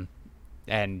 And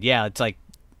yeah, it's like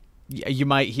you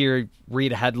might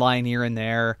read a headline here and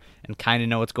there and kind of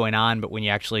know what's going on, but when you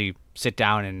actually sit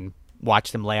down and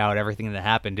watch them lay out everything that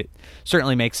happened, it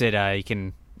certainly makes it you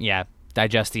can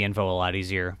digest the info a lot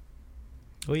easier.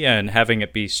 Well, yeah, and having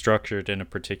it be structured in a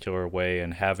particular way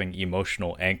and having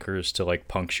emotional anchors to like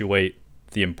punctuate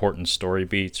the important story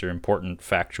beats or important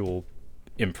factual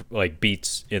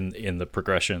beats in the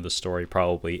progression of the story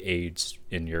probably aids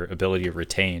in your ability to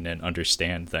retain and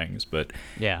understand things. But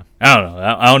yeah, I don't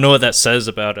know. I don't know what that says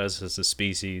about us as a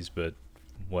species, but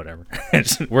whatever.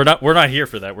 We're not here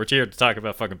for that. We're here to talk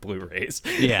about fucking Blu-rays.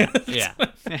 Yeah.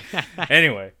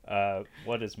 Anyway,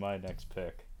 what is my next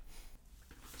pick?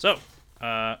 So,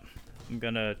 I'm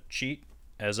gonna cheat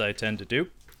as I tend to do,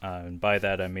 and by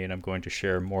that I mean I'm going to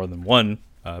share more than one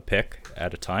pick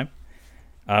at a time.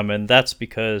 And that's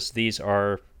because these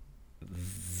are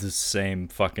the same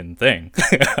fucking thing.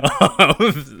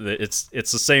 It's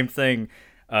the same thing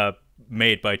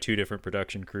made by two different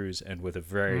production crews and with a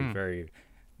very, very,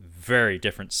 very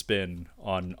different spin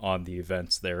on the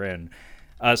events therein.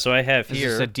 So I have here...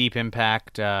 Is this a Deep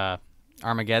Impact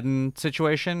Armageddon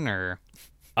situation, or...?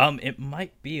 It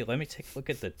might be. Let me take a look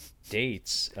at the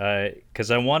dates,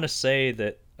 because I want to say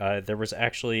that there was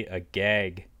actually a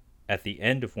gag at the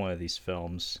end of one of these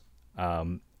films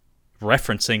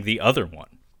referencing the other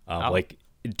one. Like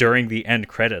during the end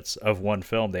credits of one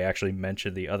film, they actually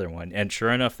mentioned the other one. And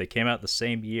sure enough, they came out the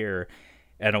same year.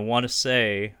 And I want to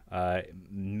say, I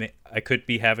could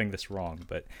be having this wrong,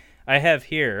 but I have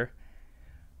here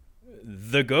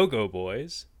The Go-Go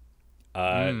Boys,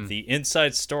 the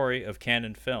inside story of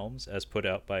Cannon Films as put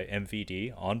out by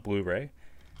MVD on Blu-ray,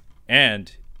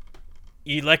 and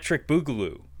Electric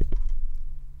Boogaloo,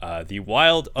 the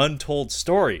wild untold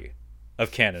story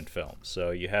of Cannon Films.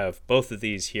 So you have both of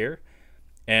these here,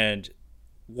 and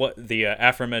what the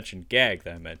aforementioned gag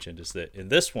that I mentioned is that in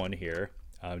this one here,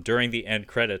 during the end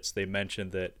credits, they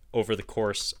mentioned that over the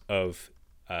course of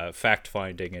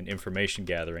fact-finding and information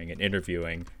gathering and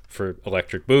interviewing for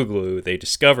Electric Boogaloo, they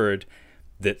discovered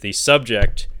that the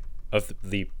subject of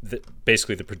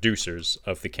basically the producers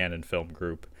of the Cannon Film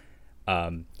Group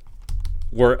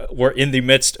were in the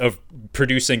midst of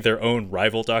producing their own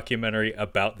rival documentary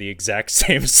about the exact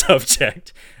same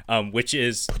subject, which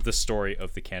is the story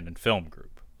of the Cannon Film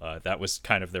Group. That was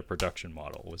kind of their production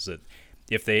model, was that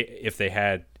if they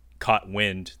had caught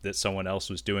wind that someone else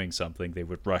was doing something, they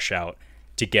would rush out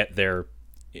to get their,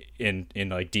 in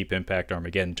like Deep Impact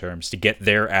Armageddon terms, to get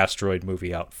their asteroid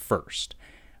movie out first.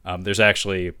 There's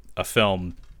actually a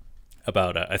film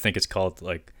about I think it's called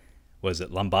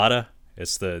Lambada.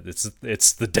 It's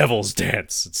the devil's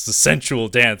dance. It's the sensual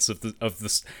dance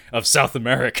of South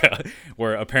America,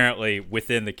 where apparently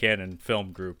within the Cannon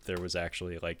Film Group there was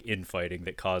actually like infighting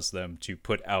that caused them to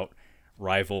put out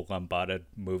rival Lambada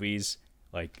movies,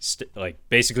 like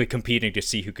basically competing to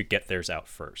see who could get theirs out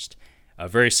first.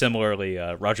 Very similarly,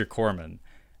 Roger Corman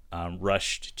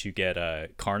rushed to get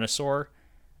Carnosaur,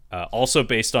 also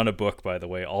based on a book, by the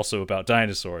way, also about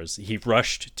dinosaurs. He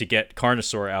rushed to get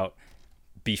Carnosaur out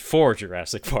before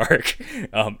Jurassic Park,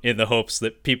 in the hopes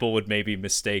that people would maybe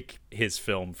mistake his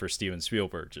film for Steven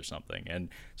Spielberg's or something. And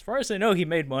as far as I know, he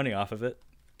made money off of it,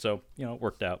 so it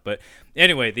worked out. But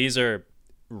anyway, these are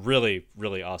really,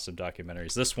 really awesome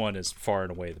documentaries. This one is far and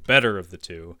away the better of the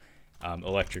two,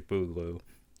 Electric Boogaloo,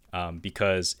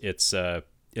 because it's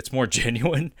more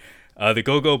genuine. The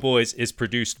Go-Go Boys is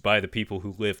produced by the people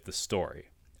who lived the story,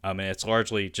 and it's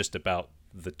largely just about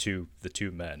the two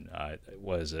men.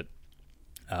 What is it?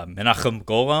 Menachem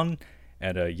Golan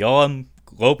and Yoram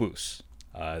Globus.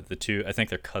 The two, I think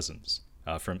they're cousins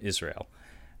from Israel.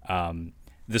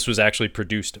 This was actually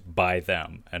produced by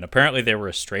them, and apparently they were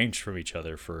estranged from each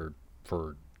other for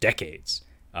decades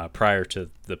prior to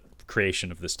the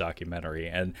creation of this documentary.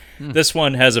 And this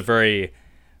one has a very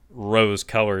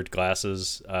rose-colored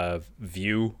glasses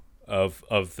view of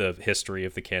the history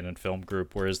of the Cannon Film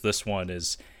Group, whereas this one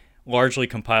is largely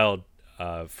compiled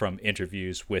from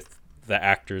interviews with the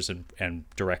actors and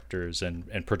directors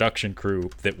and production crew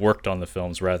that worked on the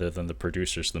films rather than the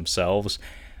producers themselves.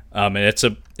 And it's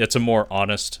a more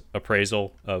honest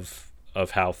appraisal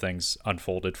of how things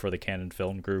unfolded for the Cannon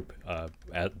Film Group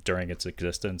during its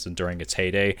existence and during its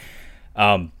heyday.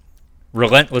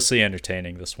 Relentlessly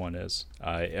entertaining, this one is,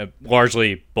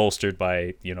 largely bolstered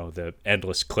by the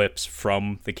endless clips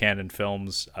from the Cannon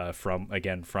films from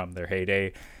their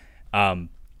heyday. And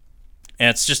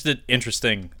it's just an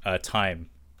interesting time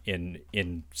in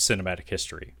cinematic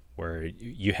history, where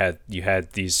you had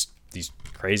these these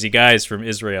crazy guys from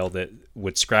Israel that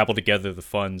would scrabble together the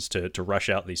funds to rush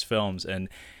out these films, and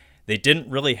they didn't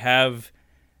really have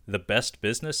the best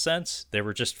business sense. They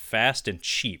were just fast and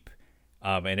cheap,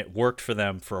 and it worked for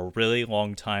them for a really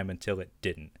long time until it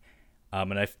didn't.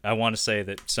 And I want to say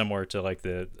that similar to like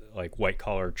the white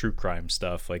collar true crime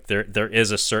stuff, like there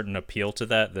is a certain appeal to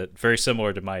that very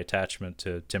similar to my attachment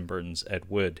to Tim Burton's Ed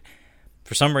Wood.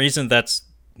 For some reason, that's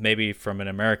maybe from an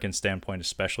American standpoint,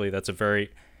 especially,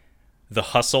 the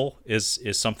hustle is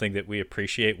something that we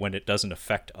appreciate when it doesn't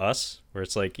affect us. Where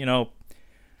it's like,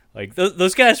 like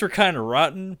those guys were kind of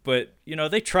rotten, but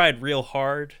they tried real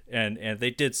hard and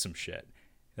they did some shit.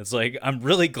 It's like, I'm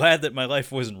really glad that my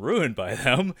life wasn't ruined by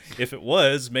them. If it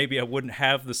was, maybe I wouldn't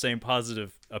have the same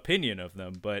positive opinion of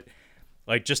them. But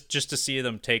like just to see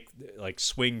them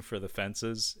swing for the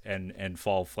fences and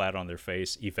fall flat on their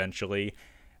face eventually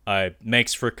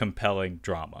makes for compelling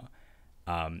drama.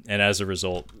 And as a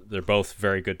result, they're both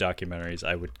very good documentaries.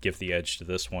 I would give the edge to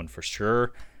this one for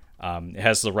sure. It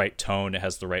has the right tone. It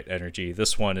has the right energy.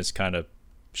 This one is kind of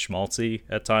schmaltzy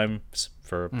at times,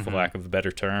 for lack of a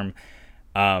better term.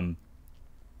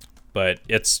 But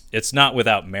it's not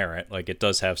without merit. Like, it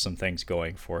does have some things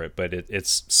going for it, but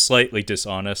it's slightly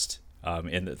dishonest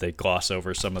in that they gloss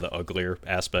over some of the uglier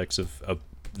aspects of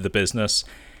the business.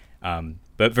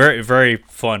 But very, very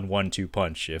fun 1-2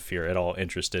 punch if you're at all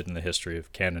interested in the history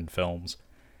of Cannon Films.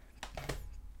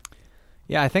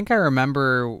 Yeah, I think I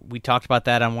remember we talked about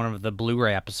that on one of the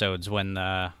Blu-ray episodes when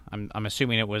I'm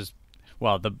assuming it was,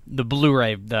 well, the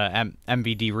Blu-ray, the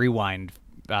MVD Rewind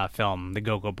film, the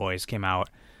Go-Go Boys, came out.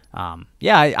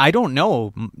 I don't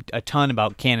know a ton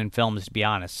about Cannon Films, to be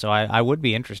honest, so I would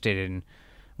be interested in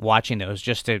watching those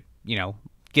just to,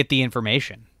 get the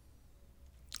information.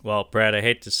 Well, Brad, I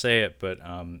hate to say it, but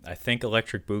I think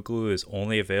Electric Boogaloo is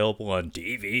only available on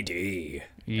DVD.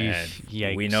 And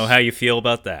yikes. We know how you feel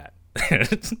about that.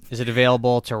 Is it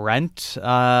available to rent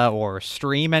or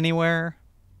stream anywhere?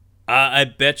 I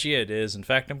bet you it is. In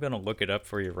fact, I'm going to look it up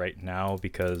for you right now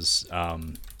because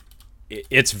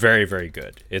it's very, very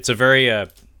good. It's a very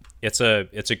it's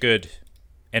a good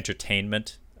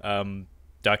entertainment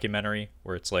documentary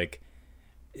where it's like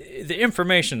the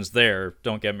information's there,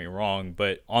 don't get me wrong,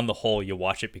 but on the whole, you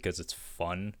watch it because it's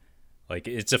fun. Like,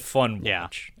 it's a fun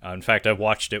watch. Yeah. In fact, I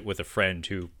watched it with a friend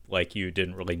who, like you,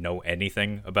 didn't really know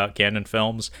anything about Cannon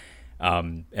Films,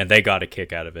 and they got a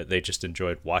kick out of it. They just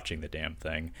enjoyed watching the damn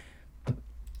thing.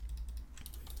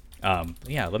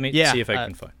 Let me see if I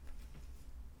can find.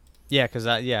 Yeah, because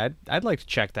I'd like to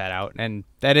check that out, and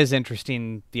that is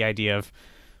interesting. The idea of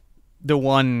the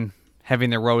one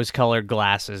having the rose-colored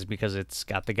glasses because it's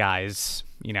got the guys,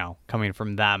 coming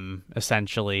from them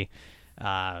essentially.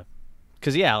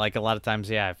 Because like a lot of times,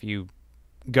 if you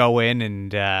go in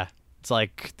and it's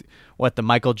like the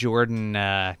Michael Jordan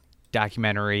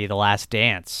documentary, The Last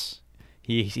Dance.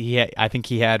 I think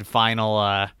he had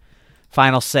final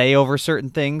say over certain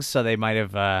things, so they might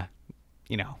have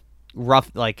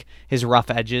rough, like his rough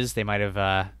edges, they might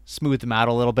have smoothed them out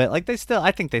a little bit. Like,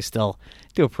 I think they still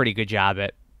do a pretty good job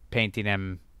at painting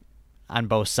him on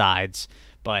both sides.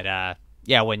 But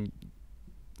when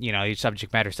your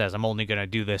subject matter says, I'm only going to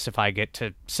do this if I get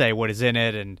to say what is in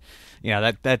it, and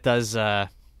that does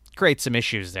create some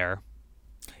issues there.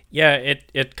 Yeah,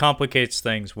 it complicates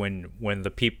things when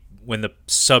the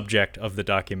subject of the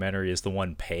documentary is the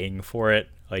one paying for it.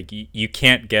 Like, you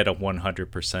can't get a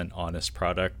 100% honest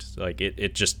product. Like,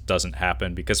 it just doesn't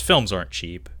happen because films aren't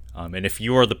cheap. And if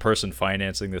you're the person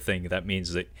financing the thing, that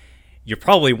means that you're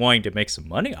probably wanting to make some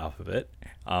money off of it.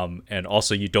 And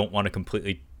also, you don't want to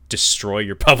completely destroy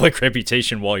your public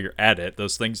reputation while you're at it.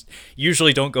 Those things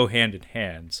usually don't go hand in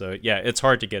hand. So, yeah, it's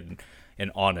hard to get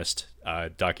an honest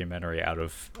documentary out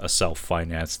of a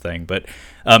self-financed thing. But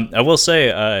I will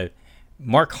say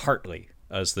Mark Hartley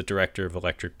is the director of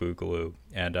Electric Boogaloo.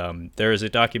 And there is a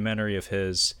documentary of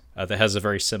his that has a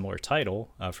very similar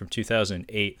title from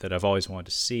 2008 that I've always wanted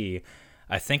to see.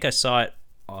 I think I saw it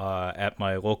at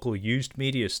my local used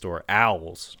media store,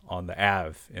 Owls, on the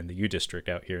Ave in the U District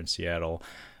out here in Seattle,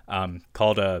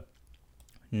 called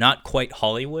Not Quite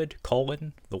Hollywood,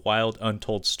 The Wild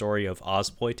Untold Story of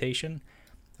Ozploitation.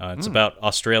 It's about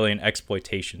Australian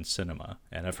exploitation cinema,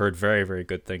 and I've heard very, very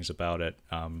good things about it.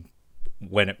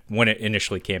 When it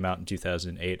initially came out in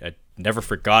 2008, I never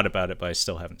forgot about it, but I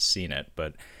still haven't seen it.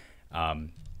 But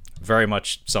very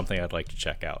much something I'd like to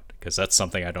check out, because that's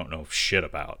something I don't know shit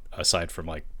about, aside from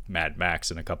like Mad Max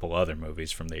and a couple other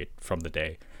movies from the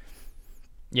day.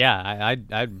 Yeah,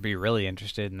 I'd be really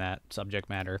interested in that subject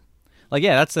matter. Like,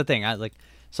 yeah, that's the thing.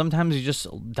 Sometimes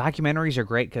documentaries are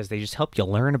great because they just help you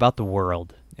learn about the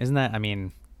world. Isn't that? I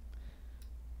mean,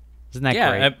 Isn't that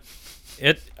Yeah,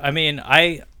 great? I mean,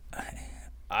 I,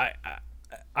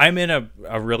 I'm in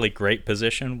a really great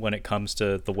position when it comes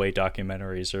to the way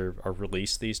documentaries are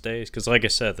released these days. Because, like I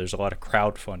said, there's a lot of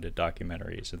crowd-funded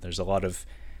documentaries, and there's a lot of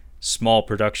small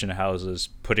production houses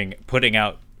putting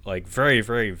out like very,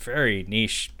 very, very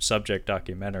niche subject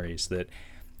documentaries that,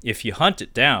 if you hunt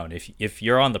it down, if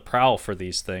you're on the prowl for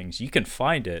these things, you can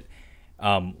find it.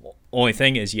 Only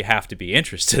thing is, you have to be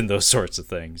interested in those sorts of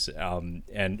things. And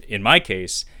in my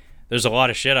case, there's a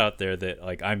lot of shit out there that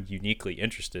like I'm uniquely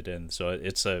interested in. So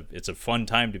it's a fun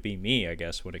time to be me, I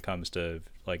guess, when it comes to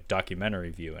like documentary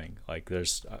viewing. Like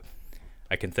there's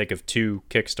I can think of 2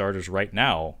 Kickstarters right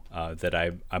now that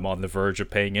I'm on the verge of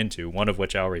paying into. One of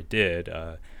which I already did,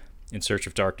 In Search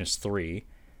of Darkness 3,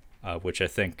 which I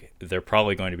think they're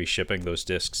probably going to be shipping those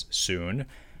discs soon.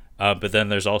 But then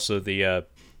there's also the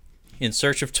In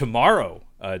Search of Tomorrow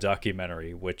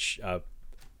documentary, which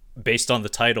based on the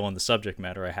title and the subject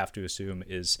matter, I have to assume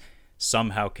is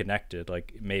somehow connected,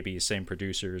 like maybe same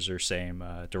producers or same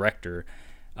director,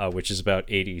 which is about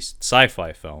 80s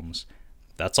sci-fi films.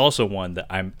 That's also one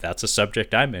that's a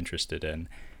subject I'm interested in.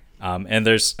 And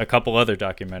there's a couple other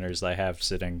documentaries that I have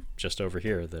sitting just over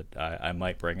here that I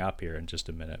might bring up here in just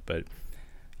a minute. But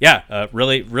yeah,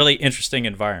 really, really interesting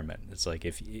environment. It's like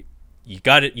if you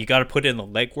got to put in the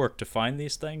legwork to find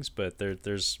these things, but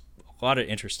there's a lot of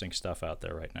interesting stuff out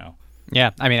there right now.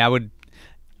 Yeah, I mean,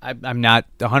 I'm not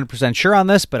 100% sure on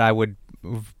this, but I would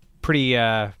pretty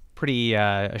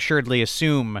assuredly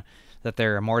assume that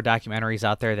there are more documentaries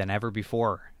out there than ever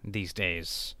before these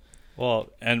days. Well,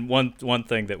 and one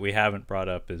thing that we haven't brought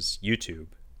up is YouTube,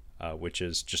 which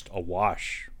is just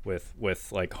awash with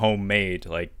like homemade,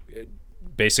 like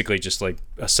basically just like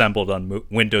assembled on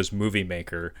Windows Movie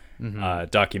Maker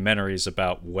documentaries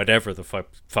about whatever the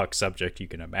fuck subject you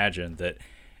can imagine, that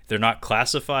they're not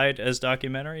classified as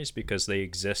documentaries because they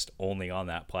exist only on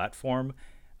that platform,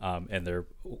 and they're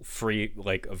free,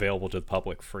 like available to the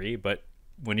public free. But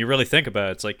when you really think about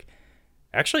it, it's like,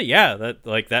 actually, yeah,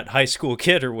 that high school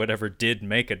kid or whatever did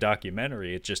make a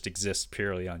documentary. It just exists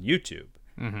purely on YouTube.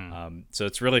 So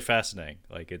it's really fascinating.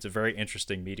 Like, it's a very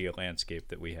interesting media landscape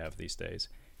that we have these days.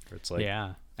 Where it's like,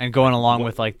 yeah, and going along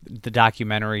with like the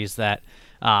documentaries that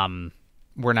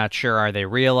we're not sure, are they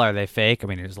real, are they fake? I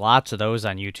mean, there's lots of those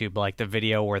on YouTube, like the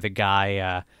video where the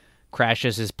guy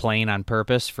crashes his plane on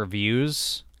purpose for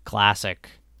views. Classic,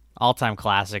 all-time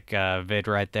classic vid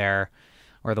right there.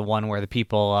 Or the one where the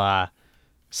people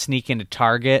sneak into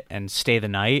Target and stay the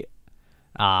night.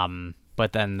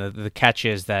 But then the catch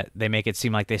is that they make it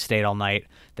seem like they stayed all night.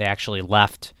 They actually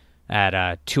left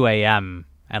at 2 a.m.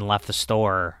 and left the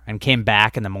store and came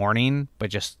back in the morning, but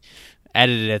just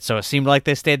edited it so it seemed like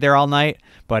they stayed there all night.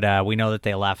 But we know that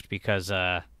they left because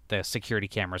the security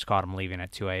cameras caught them leaving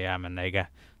at 2 a.m. and they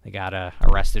got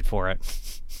arrested for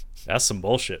it. That's some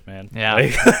bullshit, man. Yeah.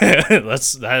 Like,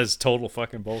 that is total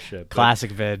fucking bullshit. Classic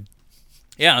vid.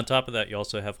 Yeah, on top of that, you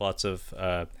also have lots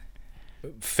of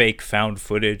fake found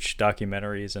footage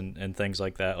documentaries and things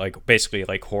like that. Like, basically,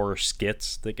 like horror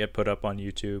skits that get put up on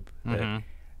YouTube that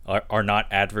are not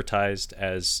advertised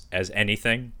as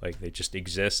anything. Like, they just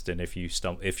exist, and if you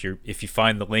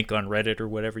find the link on Reddit or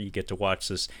whatever, you get to watch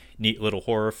this neat little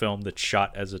horror film that's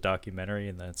shot as a documentary,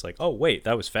 and then it's like, oh, wait,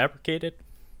 that was fabricated?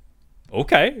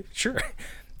 Okay, sure.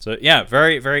 So yeah,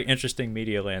 very, very interesting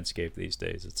media landscape these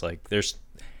days. It's like there's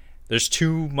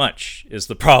too much is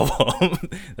the problem.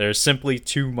 There's simply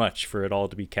too much for it all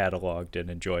to be cataloged and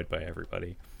enjoyed by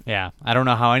everybody. Yeah, I don't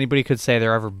know how anybody could say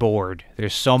they're ever bored.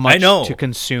 There's so much to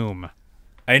consume.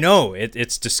 I know,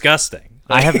 it's disgusting.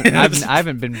 I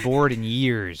haven't been bored in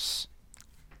years.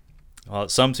 Well,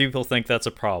 some people think that's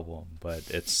a problem, but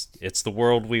it's the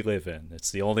world we live in.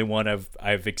 It's the only one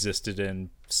I've existed in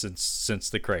since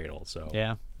the cradle. So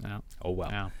yeah. Oh well.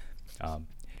 Yeah.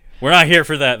 We're not here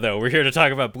for that though. We're here to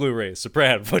talk about Blu-rays. So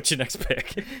Brad, what's your next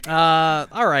pick?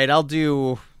 All right, I'll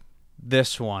do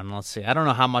this one. Let's see. I don't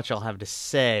know how much I'll have to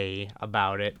say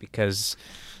about it because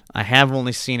I have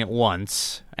only seen it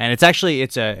once, and it's a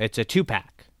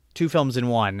 2-pack, 2 films in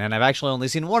one, and I've actually only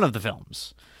seen one of the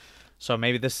films. So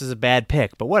maybe this is a bad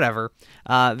pick, but whatever.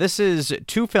 This is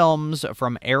 2 films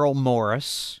from Errol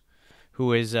Morris,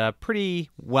 who is a pretty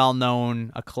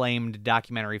well-known, acclaimed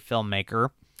documentary filmmaker.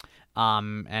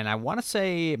 And I want to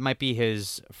say it might be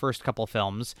his first couple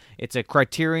films. It's a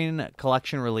Criterion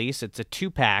Collection release. It's a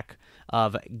 2-pack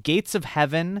of Gates of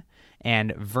Heaven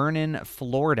and Vernon,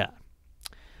 Florida.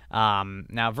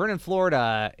 Now, Vernon,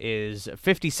 Florida is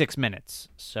 56 minutes,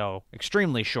 so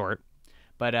extremely short.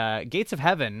 But Gates of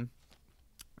Heaven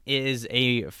is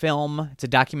a film, it's a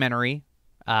documentary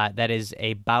that is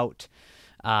about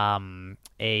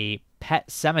a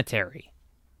pet cemetery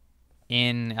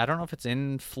in, I don't know if it's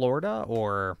in Florida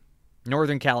or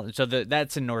Northern Cal. So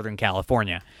that's in Northern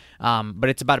California. But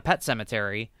it's about a pet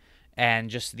cemetery and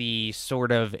just the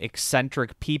sort of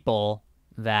eccentric people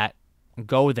that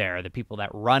go there, the people that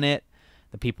run it,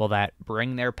 the people that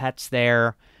bring their pets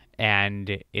there.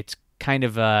 And it's kind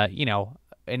of an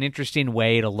interesting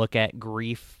way to look at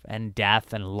grief and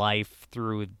death and life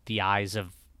through the eyes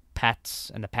of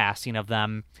pets and the passing of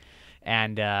them.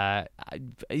 And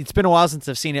it's been a while since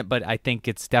I've seen it, but I think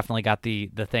it's definitely got the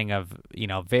thing of,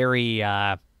 very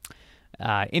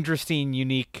interesting,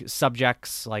 unique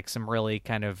subjects, like some really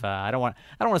kind of I don't want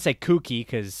to say kooky,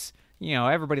 because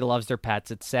everybody loves their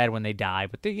pets. It's sad when they die,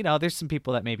 but there's some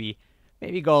people that maybe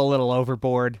go a little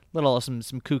overboard, some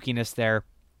kookiness there.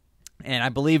 And I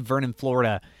believe Vernon,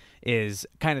 Florida is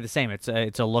kind of the same. It's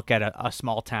a look at a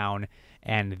small town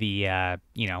and the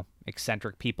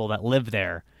eccentric people that live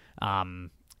there. And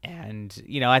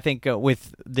I think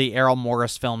with the Errol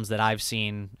Morris films that I've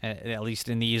seen, at least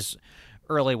in these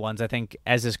early ones, I think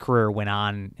as his career went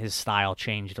on, his style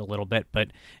changed a little bit. But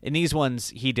in these ones,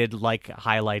 he did like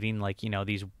highlighting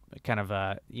these kind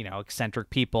of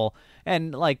eccentric people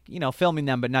and filming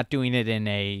them, but not doing it in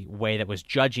a way that was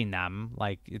judging them.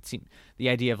 Like it seemed the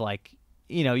idea of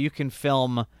you can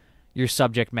film your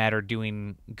subject matter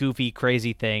doing goofy,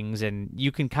 crazy things, and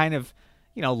you can kind of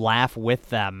laugh with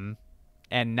them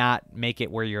and not make it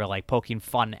where you're poking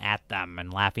fun at them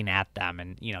and laughing at them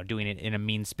and doing it in a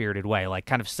mean-spirited way,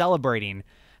 kind of celebrating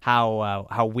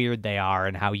how weird they are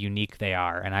and how unique they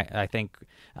are. And I think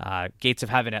Gates of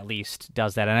Heaven at least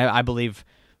does that, and I believe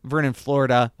Vernon,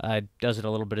 Florida does it a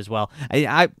little bit as well.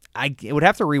 I would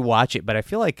have to rewatch it, but I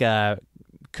feel like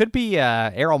could be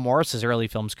Errol Morris's early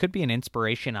films could be an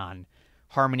inspiration on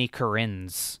Harmony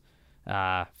Korine's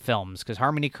films, because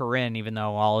Harmony Korine, even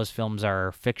though all his films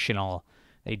are fictional,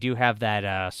 they do have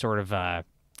that sort of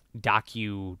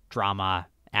docudrama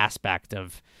aspect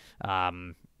of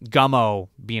Gummo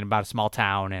being about a small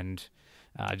town and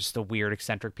just the weird,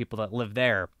 eccentric people that live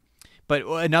there. But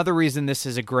another reason this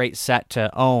is a great set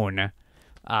to own,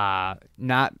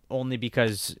 not only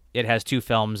because it has two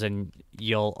films and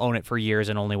you'll own it for years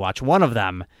and only watch one of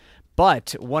them,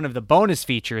 but one of the bonus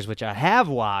features, which I have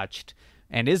watched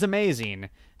and is amazing,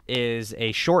 is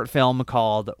a short film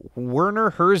called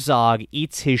Werner Herzog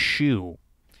Eats His Shoe,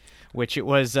 which it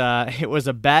was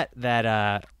a bet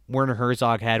that Werner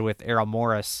Herzog had with Errol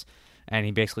Morris, and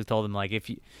he basically told him,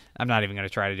 I'm not even going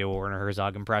to try to do a Werner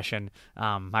Herzog impression.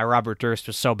 My Robert Durst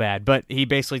was so bad, but he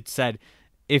basically said,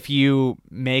 if you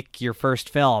make your first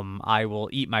film, I will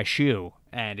eat my shoe.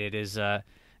 And it's a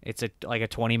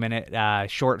 20-minute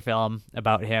short film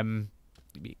about him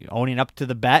owning up to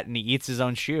the bet, and he eats his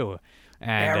own shoe.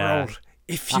 And, Errol,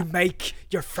 if you make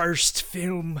your first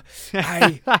film,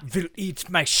 I will eat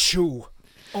my shoe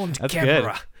on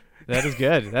camera. Good. That is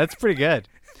good. That's pretty good.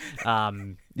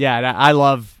 Yeah, I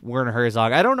love Werner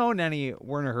Herzog. I don't own any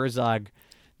Werner Herzog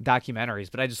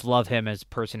documentaries, but I just love him as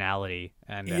personality.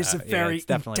 And he's a very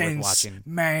intense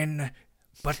man,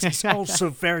 but he's also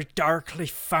very darkly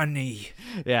funny.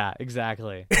 Yeah,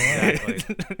 exactly.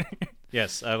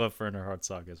 Yes, I love Werner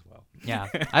Herzog as well. Yeah,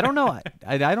 I don't know.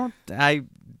 I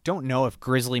don't know if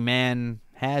Grizzly Man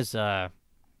has a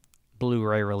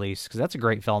Blu-ray release, because that's a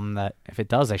great film that if it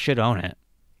does, I should own it.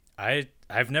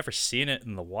 I've never seen it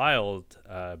in the wild.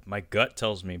 My gut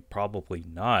tells me probably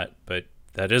not, but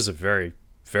that is a very,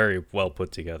 very well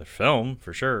put together film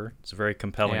for sure. It's a very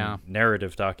compelling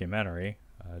narrative documentary.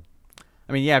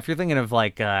 I mean, yeah, if you're thinking of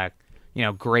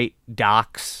great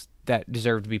docs that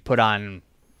deserve to be put on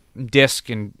disc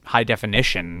in high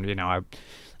definition, I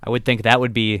would think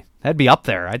that'd be up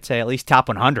there. I'd say at least top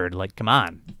 100. Come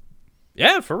on.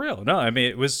 Yeah, for real. No, I mean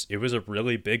it was a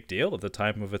really big deal at the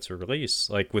time of its release,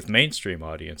 with mainstream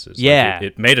audiences. Yeah,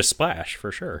 it made a splash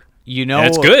for sure. And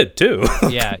it's good too.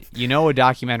 Yeah, a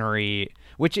documentary.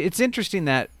 Which it's interesting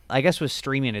that I guess with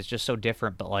streaming it's just so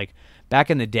different. But back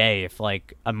in the day, if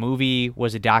a movie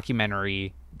was a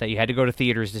documentary that you had to go to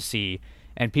theaters to see,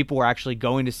 and people were actually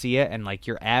going to see it, and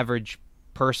your average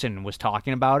person was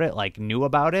talking about it, knew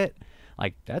about it,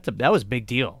 that was a big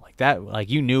deal.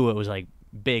 You knew it was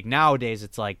big. Nowadays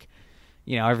it's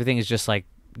everything is just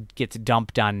gets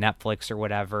dumped on Netflix or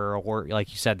whatever, or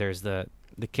like you said, there's the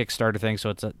Kickstarter thing, so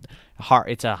it's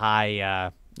a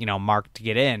high mark to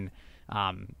get in.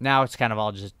 Now it's kind of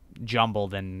all just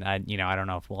jumbled, and I don't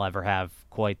know if we'll ever have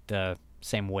quite the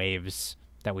same waves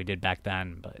that we did back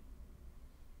then, but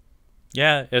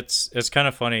yeah, it's kind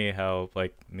of funny how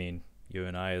you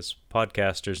and I as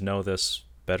podcasters know this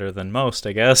better than most,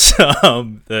 I guess.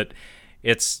 That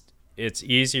it's it's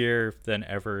easier than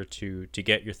ever to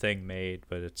get your thing made,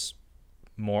 but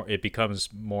it becomes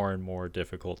more and more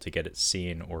difficult to get it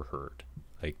seen or heard,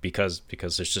 like because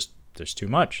there's too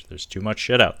much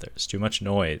shit out there, there's too much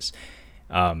noise.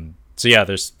 So yeah,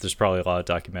 there's probably a lot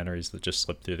of documentaries that just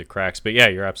slip through the cracks. But yeah,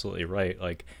 you're absolutely right.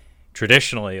 Like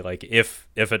traditionally, like if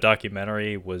a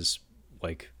documentary was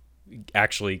like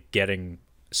actually getting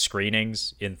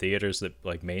screenings in theaters that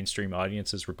like mainstream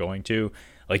audiences were going to,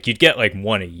 like you'd get like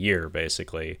one a year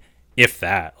basically, if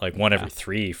that, like one every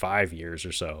 3-5 years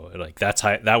or so. Like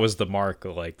that was the mark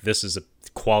of like, this is a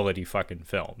quality fucking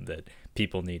film that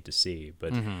people need to see.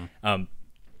 But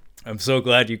I'm so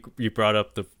glad you brought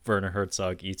up the Werner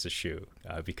Herzog Eats a Shoe,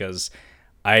 because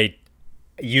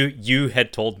you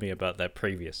had told me about that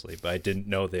previously, but I didn't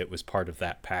know that it was part of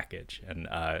that package. And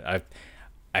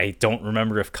I don't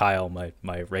remember if Kyle,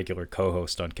 my regular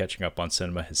co-host on Catching Up on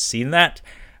Cinema, has seen that,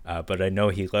 but I know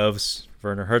he loves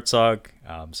Werner Herzog,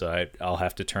 so I'll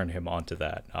have to turn him onto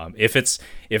that. If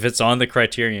it's on the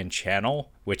Criterion channel,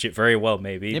 which it very well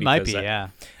may be. It might be, yeah.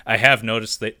 I have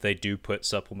noticed that they do put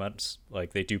supplements,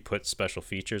 like they do put special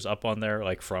features up on there,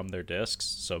 like from their discs.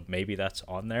 So maybe that's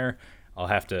on there. I'll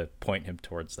have to point him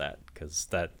towards that, because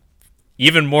that,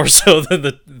 even more so than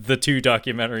the two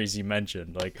documentaries you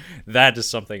mentioned, like that is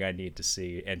something I need to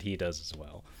see, and he does as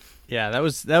well. Yeah, that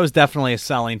was definitely a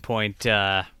selling point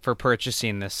for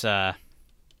purchasing this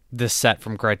this set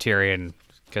from Criterion,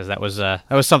 because that was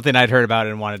something I'd heard about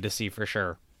and wanted to see for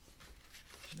sure.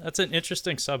 That's an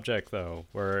interesting subject, though,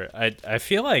 where I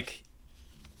feel like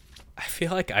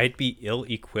I'd be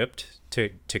ill-equipped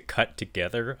to cut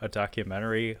together a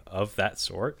documentary of that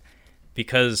sort,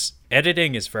 because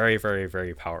editing is very, very,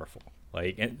 very powerful.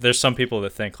 Like, there's some people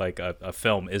that think like a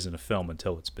film isn't a film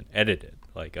until it's been edited,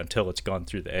 like until it's gone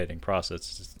through the editing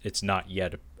process. It's not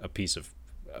yet a piece of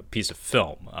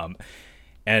film,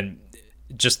 and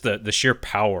just the sheer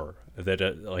power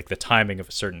that like the timing of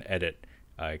a certain edit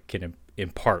can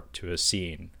impart to a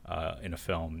scene in a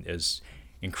film is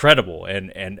incredible.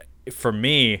 And for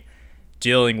me,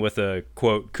 dealing with a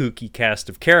quote kooky cast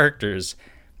of characters,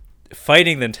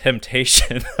 fighting the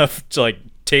temptation of like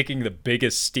taking the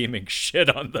biggest steaming shit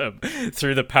on them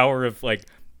through the power of like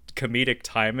comedic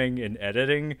timing and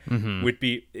editing would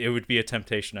be a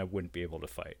temptation I wouldn't be able to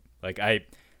fight. Like I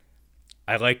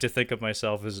like to think of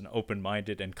myself as an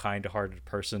open-minded and kind-hearted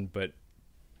person, but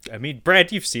I mean,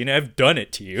 Brad, you've seen it. I've done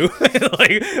it to you.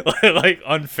 like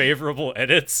unfavorable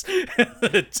edits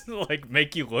that like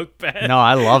make you look bad. No,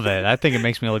 I love it. I think it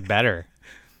makes me look better.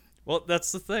 Well,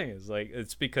 that's the thing. Is like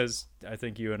it's because I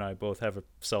think you and I both have a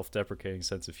self-deprecating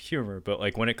sense of humor, but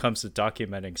like when it comes to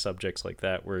documenting subjects like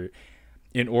that, where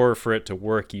in order for it to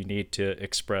work, you need to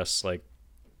express like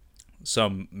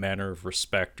some manner of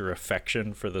respect or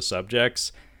affection for the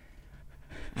subjects.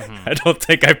 I don't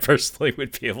think I personally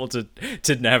would be able to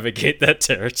navigate that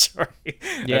territory.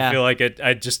 Yeah. I feel like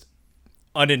I'd just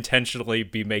unintentionally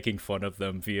be making fun of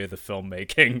them via the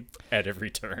filmmaking at every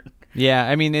turn. Yeah,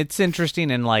 I mean, it's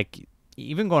interesting, and like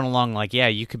even going along, like, yeah,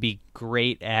 you could be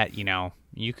great at,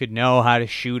 you could know how to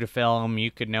shoot a film,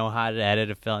 you could know how to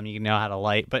edit a film, you could know how to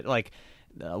light, but like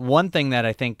one thing that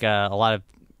I think a lot of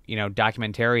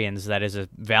documentarians, that is a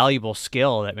valuable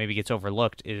skill that maybe gets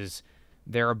overlooked, is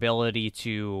their ability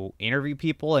to interview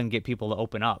people and get people to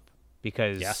open up.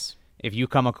 Because if you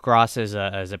come across as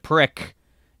a prick,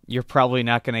 you're probably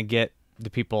not going to get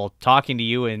the people talking to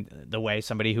you in the way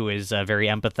somebody who is very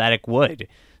empathetic would.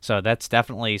 So that's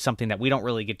definitely something that we don't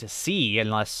really get to see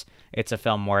unless it's a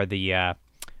film where the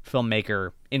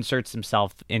filmmaker inserts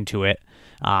himself into it.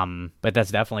 But that's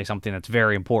definitely something that's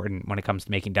very important when it comes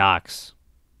to making docs.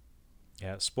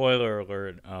 Yeah, spoiler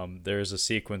alert, there's a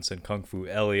sequence in Kung Fu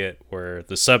Elliot where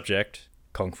the subject,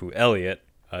 Kung Fu Elliot,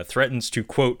 threatens to,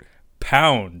 quote,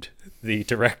 pound the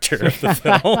director of the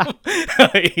film.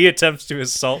 He attempts to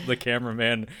assault the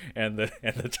cameraman and the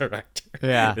director.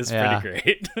 Yeah, it's pretty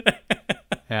great.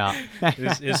 Yeah.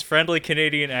 his friendly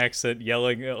Canadian accent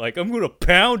yelling like, I'm going to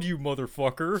pound you,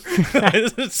 motherfucker.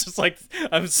 It's just like,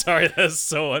 I'm sorry, that's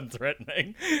so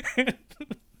unthreatening.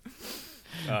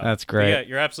 That's great. Yeah,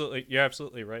 you're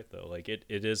absolutely right though. Like it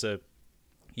is a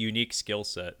unique skill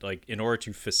set. Like in order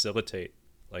to facilitate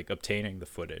like obtaining the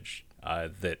footage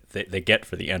that they get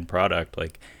for the end product,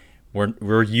 like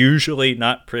we're usually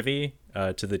not privy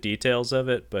to the details of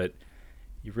it, but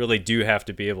you really do have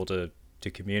to be able to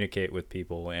communicate with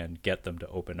people and get them to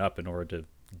open up in order to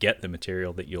get the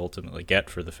material that you ultimately get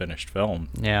for the finished film.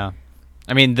 Yeah,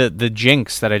 I mean the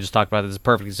Jinx that I just talked about is a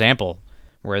perfect example.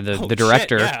 Where the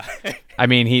director, shit, yeah. I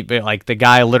mean, he like the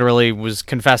guy literally was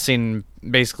confessing,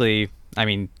 basically. I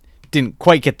mean, didn't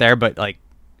quite get there, but like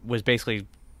was basically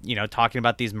talking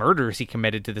about these murders he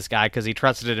committed to this guy because he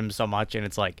trusted him so much. And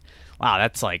it's like, wow,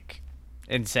 that's like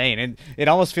insane. And it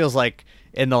almost feels like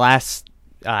in the last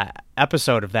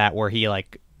episode of that where he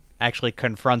like actually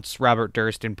confronts Robert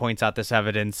Durst and points out this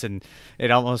evidence, and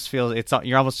it almost feels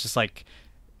you're almost just like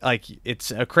it's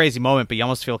a crazy moment, but you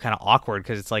almost feel kind of awkward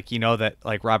because it's like that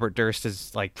like Robert Durst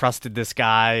has like trusted this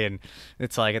guy, and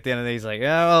it's like at the end of the day he's like,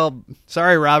 yeah, well,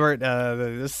 sorry Robert,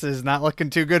 this is not looking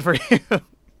too good for you.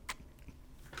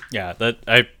 Yeah, that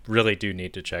I really do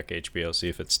need to check HBO, see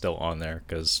if it's still on there,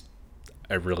 because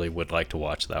I really would like to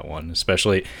watch that one,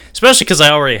 especially because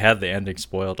I already had the ending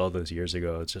spoiled all those years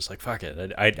ago. It's just like, fuck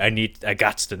it, I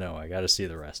gots to know, I got to see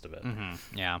the rest of it.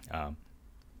 Mm-hmm. Yeah.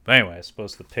 But anyway, I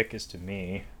suppose the pick is to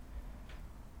me.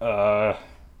 Okay.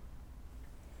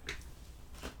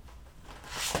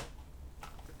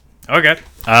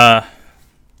 I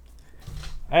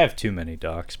have too many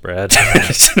docs, Brad.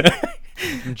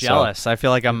 I'm jealous. I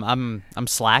feel like I'm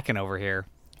slacking over here.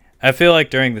 I feel like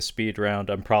during the speed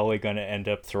round, I'm probably going to end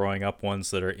up throwing up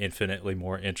ones that are infinitely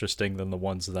more interesting than the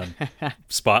ones that I'm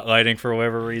spotlighting for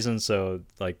whatever reason. So,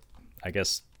 like, I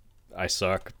guess I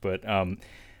suck. But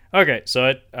okay,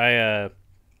 so I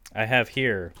have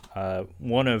here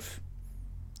one of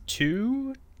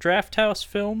 2 Draft House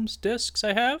Films discs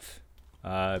I have.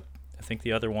 I think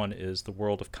the other one is The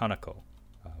World of Kaneko,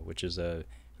 which is a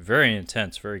very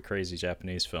intense, very crazy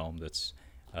Japanese film that's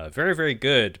very, very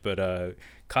good, but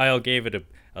Kyle gave it a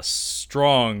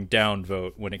strong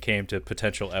downvote when it came to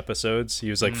potential episodes. He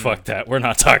was like, fuck that, we're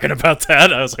not talking about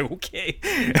that. I was like, okay.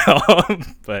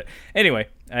 But anyway,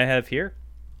 I have here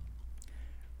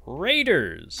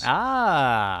Raiders.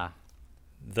 The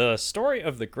story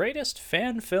of the greatest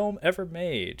fan film ever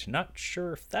made. Not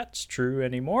sure if that's true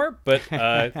anymore, but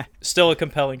still a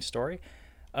compelling story.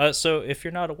 So if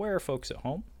you're not aware, folks at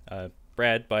home,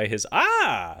 Brad, by his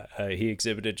he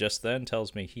exhibited just then,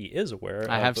 tells me he is aware.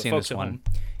 I have seen this one. Home,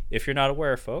 if you're not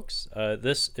aware, folks,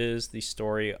 this is the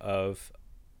story of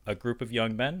a group of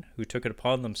young men who took it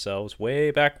upon themselves way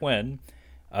back when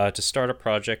to start a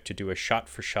project to do a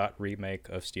shot-for-shot remake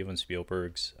of Steven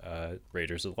Spielberg's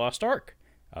Raiders of the Lost Ark,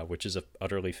 which is an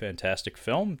utterly fantastic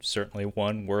film, certainly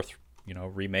one worth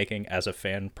remaking as a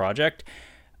fan project.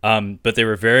 But they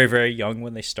were very, very young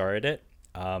when they started it.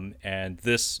 And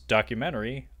this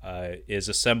documentary is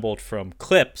assembled from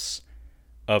clips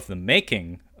of the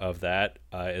making of that,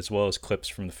 as well as clips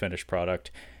from the finished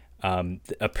product.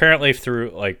 Apparently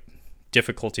through like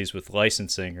difficulties with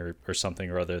licensing or something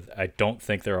or other, I don't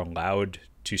think they're allowed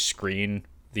to screen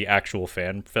the actual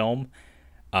fan film.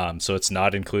 So it's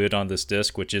not included on this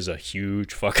disc, which is a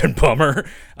huge fucking bummer,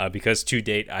 because to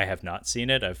date I have not seen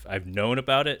it. I've known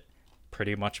about it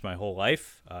pretty much my whole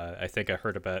life. I think I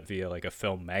heard about it via like a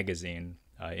film magazine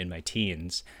in my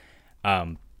teens.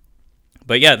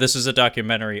 But yeah, this is a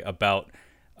documentary about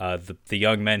the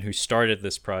young men who started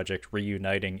this project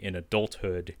reuniting in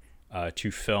adulthood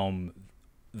to film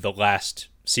the last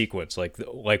sequence,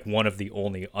 like one of the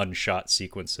only unshot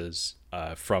sequences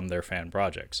from their fan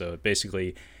project. So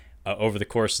basically, over the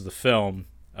course of the film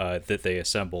that they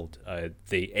assembled,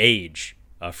 they age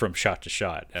from shot to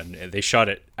shot, and they shot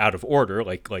it out of order,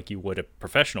 like you would a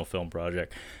professional film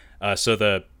project. So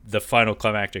the final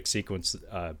climactic sequence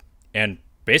and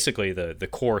basically the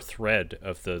core thread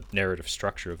of the narrative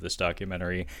structure of this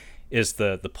documentary is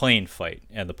the plane fight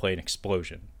and the plane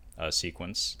explosion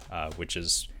sequence, which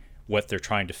is what they're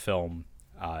trying to film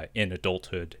in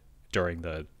adulthood during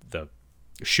the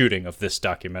shooting of this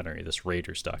documentary, this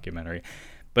Raiders documentary.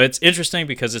 But it's interesting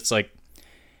because it's like,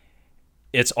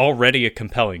 it's already a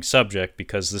compelling subject,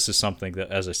 because this is something that,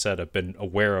 as I said, I've been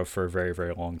aware of for a very,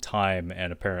 very long time,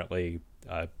 and apparently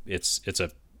it's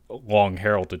a long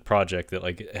heralded project that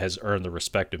like has earned the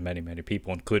respect of many, many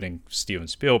people, including Steven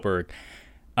Spielberg.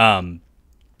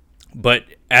 But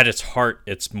at its heart,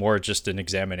 it's more just an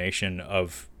examination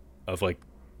of like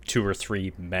 2 or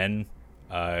 3 men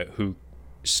who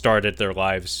started their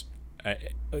lives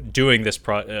doing this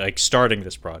starting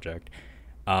this project,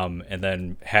 and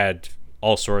then had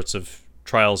all sorts of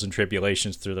trials and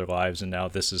tribulations through their lives, and now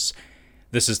this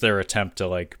is their attempt to,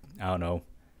 like, I don't know,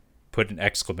 put an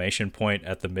exclamation point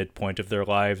at the midpoint of their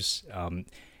lives.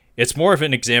 It's more of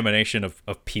an examination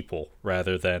of people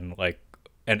rather than like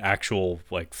an actual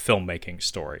like filmmaking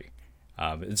story.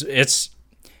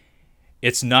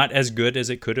 It's not as good as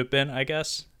it could have been, I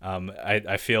guess.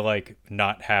 I feel like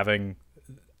not having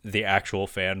the actual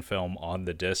fan film on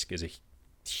the disc is a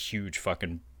huge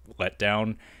fucking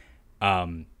letdown.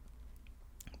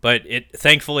 But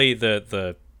thankfully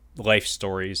the life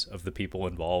stories of the people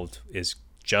involved is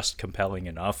just compelling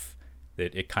enough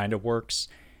that it kind of works.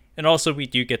 And also we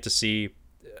do get to see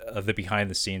the behind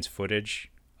the scenes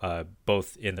footage,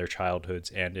 both in their childhoods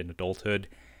and in adulthood,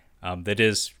 that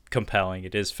is compelling.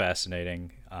 It is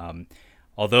fascinating.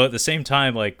 Although at the same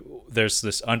time, like, there's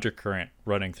this undercurrent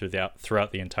running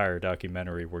throughout the entire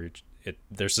documentary where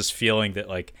there's this feeling that,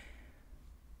 like,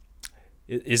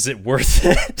 is it worth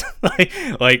it?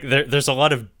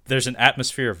 there's an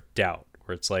atmosphere of doubt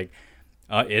where it's like,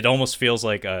 it almost feels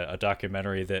like a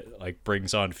documentary that, like,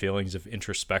 brings on feelings of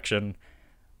introspection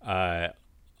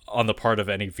on the part of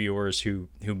any viewers who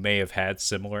may have had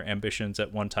similar ambitions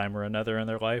at one time or another in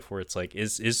their life, where it's like,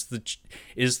 is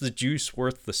the juice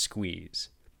worth the squeeze?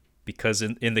 Because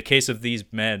in the case of these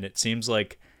men, it seems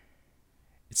like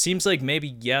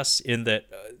maybe yes, in that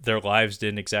their lives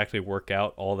didn't exactly work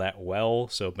out all that well,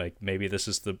 so like maybe this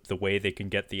is the way they can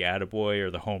get the attaboy or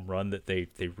the home run that they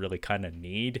really kind of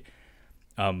need.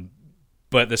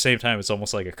 But at the same time, it's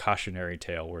almost like a cautionary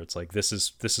tale where it's like, this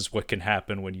is what can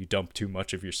happen when you dump too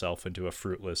much of yourself into a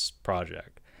fruitless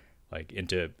project, like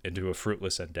into a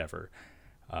fruitless endeavor.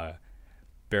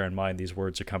 Bear in mind, these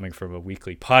words are coming from a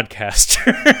weekly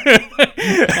podcaster.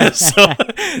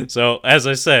 so as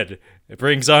I said, it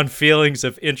brings on feelings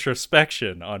of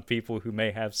introspection on people who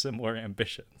may have similar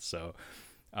ambitions. So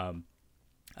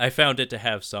I found it to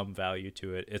have some value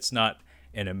to it. It's not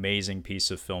an amazing piece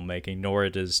of filmmaking,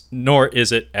 nor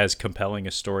is it as compelling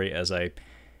a story as I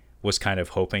was kind of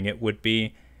hoping it would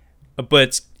be.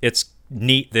 But it's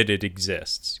neat that it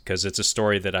exists, because it's a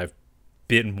story that I've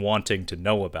been wanting to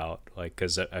know about, like,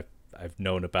 because I've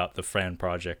known about the Fran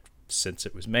project since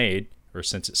it was made, or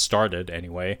since it started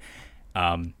anyway.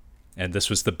 And this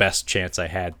was the best chance I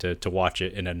had to watch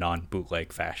it in a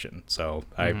non-bootleg fashion. So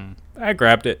I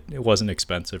grabbed it. It wasn't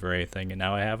expensive or anything, and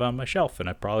now I have it on my shelf, and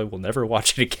I probably will never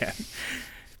watch it again.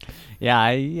 Yeah,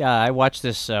 I watched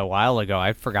this a while ago.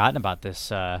 I'd forgotten about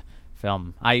this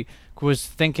film. I was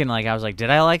thinking, like, I was like, did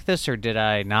I like this or did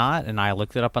I not? And I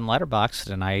looked it up on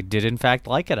Letterboxd, and I did in fact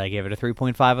like it. I gave it a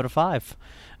 3.5 out of 5.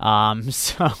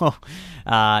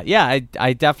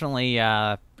 I definitely,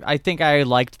 I think I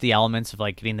liked the elements of,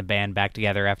 like, getting the band back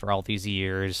together after all these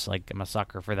years. Like, I'm a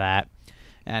sucker for that.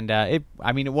 And it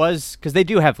was, because they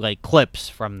do have, like, clips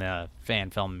from the fan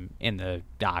film in the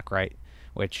doc, right?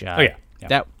 Which, that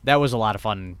was a lot of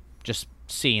fun, just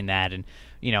seeing that, and,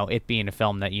 you know, it being a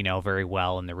film that you know very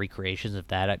well, and the recreations of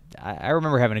that. I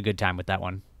remember having a good time with that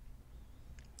one.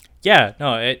 Yeah,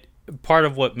 no, part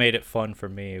of what made it fun for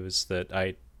me was that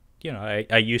I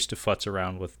used to futz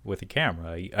around with a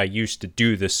camera. I used to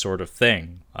do this sort of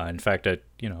thing. In fact,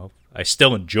 I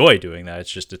still enjoy doing that.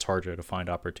 It's harder to find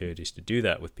opportunities to do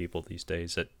that with people these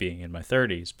days, at being in my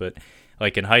 30s. But,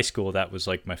 like, in high school, that was,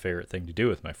 like, my favorite thing to do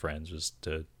with my friends, was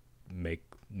to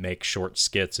make short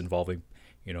skits involving,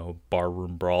 you know,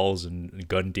 barroom brawls and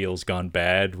gun deals gone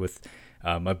bad. With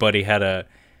my buddy had a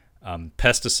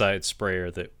pesticide sprayer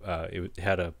that it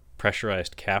had a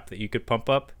pressurized cap that you could pump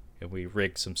up, and we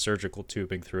rigged some surgical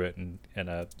tubing through it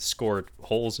and scored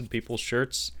holes in people's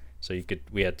shirts, so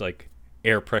we had, like,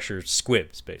 air pressure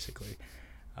squibs, basically.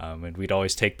 And we'd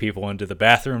always take people into the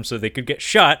bathroom so they could get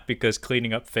shot, because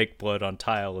cleaning up fake blood on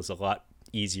tile is a lot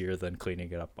easier than cleaning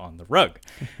it up on the rug.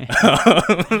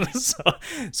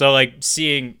 So like,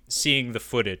 seeing the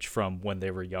footage from when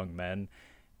they were young men,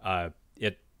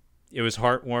 it was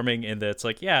heartwarming in that it's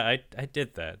like, yeah, I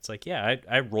did that. It's like, yeah,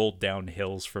 I rolled down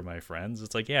hills for my friends.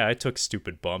 It's like, yeah, I took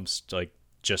stupid bumps, like,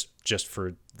 just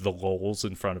for the lols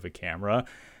in front of a camera.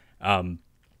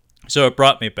 So it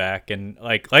brought me back, and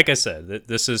like I said,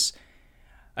 this is,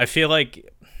 I feel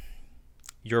like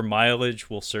your mileage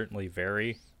will certainly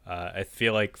vary. I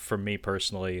feel like, for me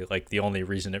personally, like, the only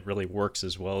reason it really works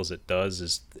as well as it does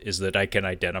is that I can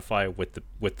identify with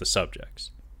the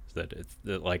subjects. That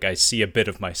like, I see a bit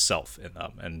of myself in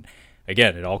them, and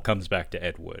again, it all comes back to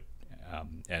Ed Wood,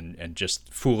 and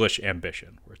just foolish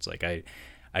ambition, where it's like,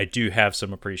 I do have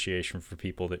some appreciation for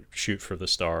people that shoot for the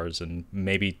stars and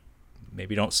maybe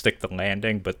don't stick the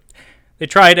landing, but they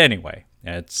try it anyway.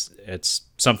 And it's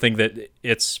something that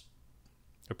it's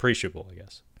appreciable, I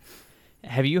guess.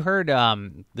 Have you heard,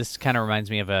 this kind of reminds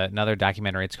me of another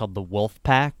documentary. It's called The Wolf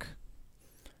Pack.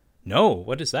 No,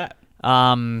 what is that?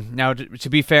 Now, to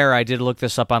be fair, I did look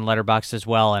this up on Letterboxd as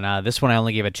well, and this one I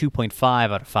only gave a 2.5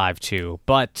 out of 5 to,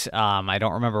 but I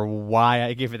don't remember why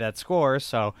I gave it that score,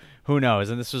 so who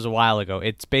knows, and this was a while ago.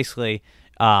 It's basically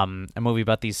a movie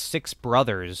about these 6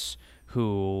 brothers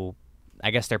who,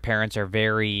 I guess their parents are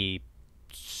very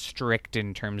strict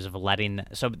in terms of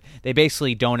so they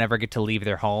basically don't ever get to leave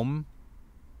their home.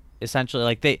 Essentially,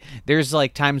 like, there's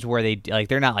like times where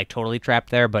they're not like totally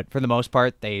trapped there, but for the most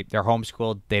part they're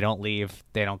homeschooled. They don't leave,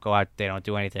 they don't go out, they don't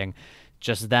do anything,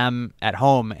 just them at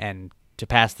home, and to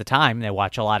pass the time. They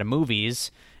watch a lot of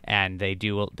movies, and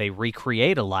they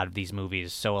recreate a lot of these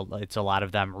movies. So it's a lot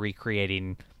of them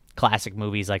recreating classic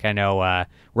movies. Like I know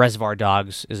Reservoir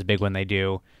Dogs is a big one they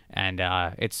do, and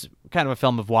it's kind of a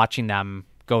film of watching them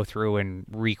go through and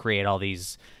recreate all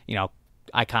these,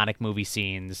 iconic movie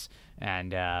scenes.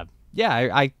 And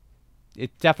I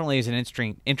it definitely is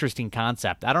an interesting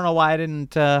concept. I don't know why I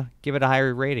didn't give it a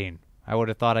higher rating. I would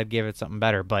have thought I'd give it something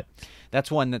better, but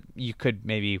that's one that you could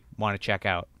maybe want to check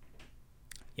out.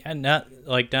 Yeah, now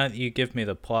that you give me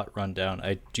the plot rundown,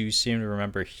 I do seem to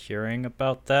remember hearing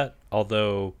about that.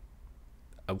 Although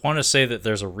I want to say that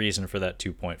there's a reason for that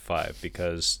 2.5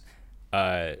 because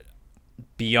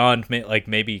beyond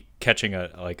maybe catching a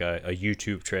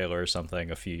YouTube trailer or something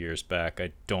a few years back,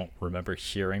 I don't remember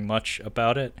hearing much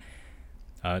about it.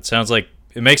 It sounds like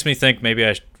it makes me think maybe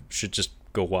I should just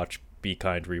go watch Be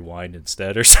Kind Rewind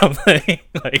instead or something.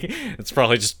 Like it's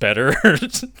probably just better.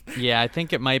 Yeah, I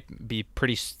think it might be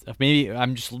pretty. Maybe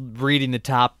I'm just reading the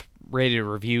top rated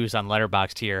reviews on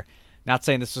Letterboxd here. Not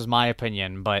saying this is my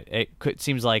opinion, but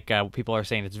seems like people are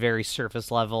saying it's very surface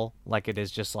level. Like it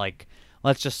is just like,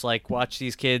 let's just like watch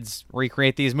these kids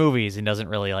recreate these movies, and doesn't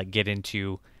really like get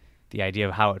into the idea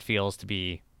of how it feels to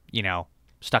be,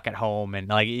 stuck at home,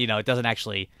 and it doesn't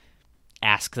actually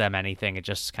ask them anything. It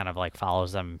just kind of like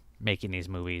follows them making these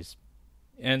movies.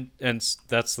 And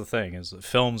that's the thing, is that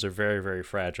films are very, very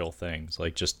fragile things.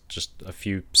 Like just a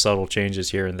few subtle changes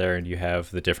here and there, and you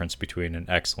have the difference between an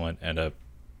excellent and a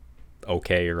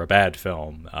okay or a bad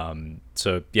film.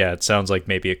 So yeah, it sounds like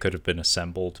maybe it could have been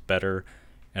assembled better.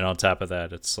 And on top of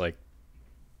that, it's like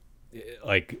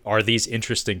are these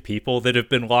interesting people that have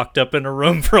been locked up in a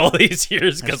room for all these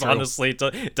years? Because honestly,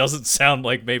 it doesn't sound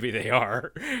like maybe they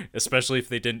are, especially if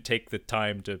they didn't take the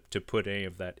time to put any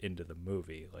of that into the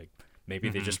movie. Like maybe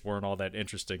they just weren't all that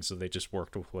interesting, so they just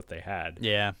worked with what they had.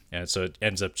 Yeah. And so it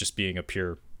ends up just being a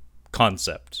pure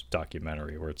concept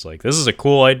documentary where it's like, this is a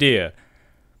cool idea.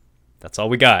 That's all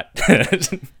we got.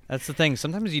 That's the thing.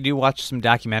 Sometimes you do watch some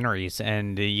documentaries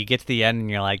and you get to the end and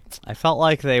you're like, I felt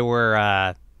like they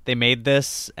were, they made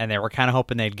this and they were kind of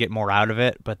hoping they'd get more out of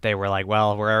it, but they were like,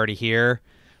 well, we're already here,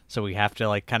 so we have to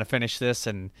like kind of finish this.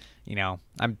 And,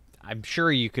 I'm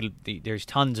sure there's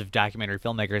tons of documentary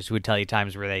filmmakers who would tell you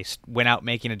times where they went out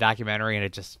making a documentary and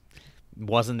it just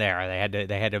wasn't there.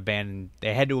 They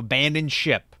had to abandon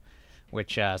ship,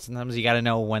 which sometimes you got to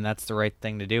know when that's the right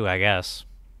thing to do, I guess.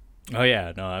 Oh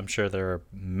yeah, no, I'm sure there are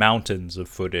mountains of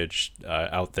footage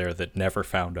out there that never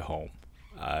found a home,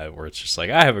 where it's just like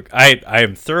I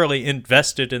am thoroughly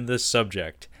invested in this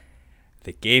subject.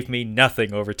 They gave me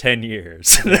nothing over 10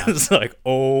 years. Yeah. It's like,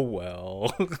 oh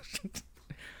well.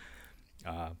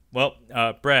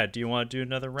 Brad, do you want to do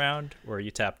another round, or are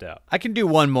you tapped out? I can do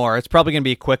one more. It's probably going to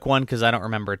be a quick one because I don't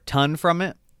remember a ton from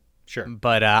it. Sure,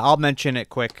 but I'll mention it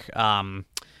quick.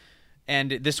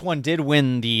 And this one did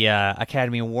win the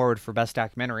Academy Award for Best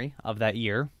Documentary of that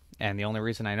year. And the only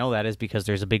reason I know that is because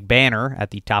there's a big banner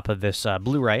at the top of this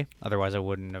Blu-ray. Otherwise, I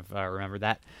wouldn't have remembered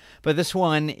that. But this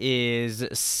one is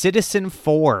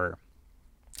Citizen4,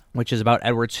 which is about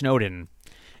Edward Snowden.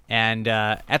 And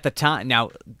at the time,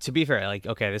 now, to be fair,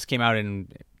 this came out in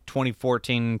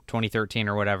 2014, 2013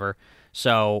 or whatever.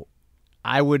 So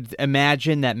I would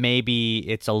imagine that maybe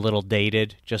it's a little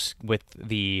dated just with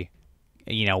the...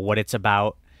 what it's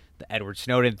about, the Edward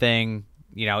Snowden thing.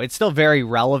 It's still very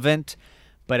relevant,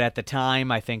 but at the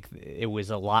time, I think it was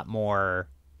a lot more,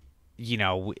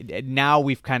 now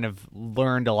we've kind of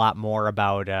learned a lot more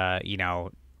about,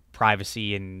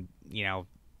 privacy and,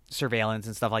 surveillance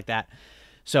and stuff like that.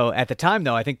 So at the time,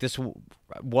 though, I think this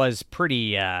was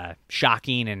pretty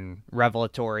shocking and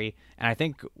revelatory. And I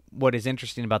think what is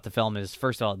interesting about the film is,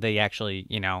 first of all, they actually,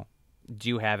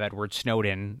 do have Edward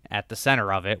Snowden at the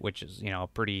center of it, which is, a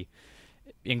pretty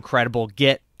incredible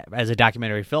get as a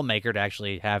documentary filmmaker to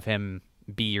actually have him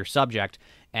be your subject.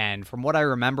 And from what I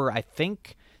remember, I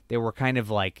think they were kind of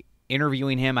like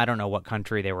interviewing him. I don't know what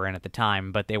country they were in at the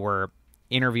time, but they were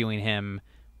interviewing him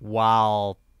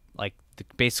while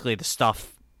basically the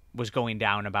stuff was going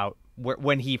down about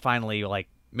when he finally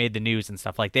made the news and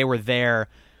stuff. Like they were there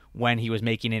when he was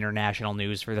making international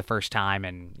news for the first time,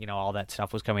 and all that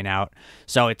stuff was coming out.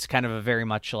 So it's kind of a very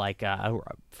much like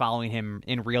following him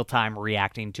in real time,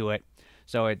 reacting to it.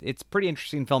 So it's a pretty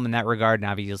interesting film in that regard, and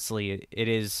obviously it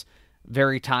is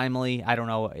very timely. I don't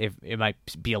know if it might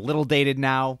be a little dated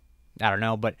now. I don't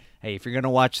know, but hey, if you're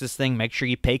gonna watch this thing, make sure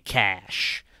you pay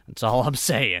cash. That's all I'm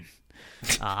saying.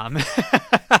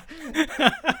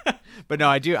 But no,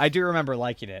 I do remember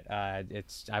liking it.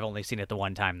 I've only seen it the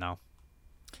one time though.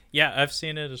 Yeah, I've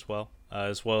seen it as well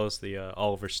as the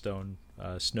Oliver Stone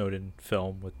Snowden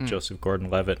film with Joseph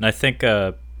Gordon-Levitt, and I think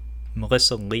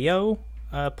Melissa Leo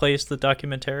plays the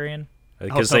documentarian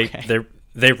because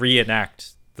they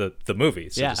reenact the movie.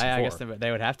 Citizen I 4. guess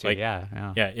they would have to. Like,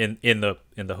 yeah. In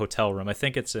the hotel room. I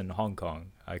think it's in Hong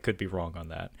Kong. I could be wrong on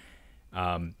that.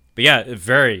 But yeah, a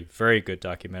very, very good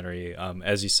documentary.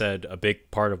 As you said, a big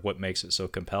part of what makes it so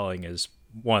compelling is,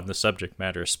 one, the subject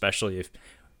matter, especially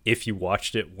if you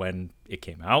watched it when it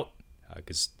came out,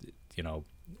 because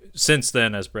since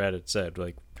then, as Brad had said,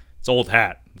 like, it's old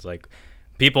hat. It's like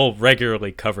people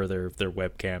regularly cover their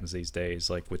webcams these days,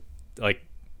 like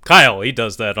Kyle, he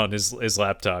does that on his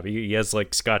laptop. He has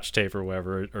like Scotch tape or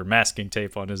whatever, or masking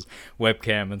tape on his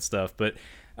webcam and stuff. But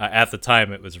at the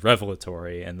time, it was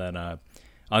revelatory. And then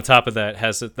on top of that,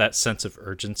 has that sense of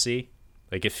urgency.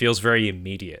 Like, it feels very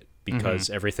immediate because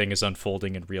everything is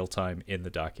unfolding in real time in the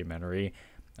documentary.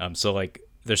 So like,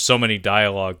 there's so many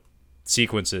dialogue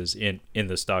sequences in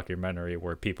this documentary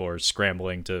where people are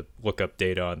scrambling to look up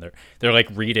data on they're like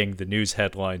reading the news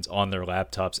headlines on their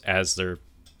laptops as they're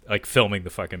like filming the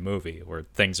fucking movie, where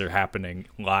things are happening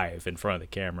live in front of the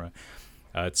camera.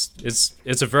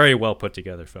 It's a very well put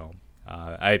together film.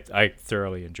 I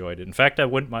thoroughly enjoyed it. In fact, I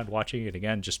wouldn't mind watching it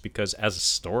again just because, as a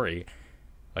story,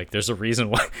 like, there's a reason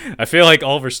why I feel like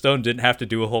Oliver Stone didn't have to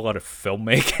do a whole lot of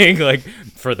filmmaking like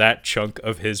for that chunk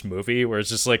of his movie, where it's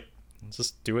just like,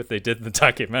 just do what they did in the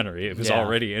documentary. It was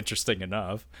already interesting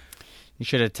enough. You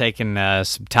should have taken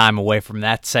some time away from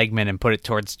that segment and put it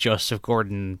towards Joseph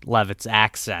Gordon-Levitt's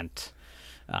accent.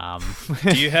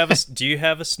 Do you have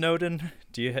a Snowden?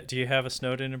 Do you have a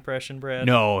Snowden impression, Brad?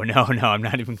 No. I'm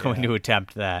not even going to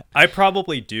attempt that. I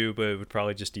probably do, but it would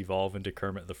probably just evolve into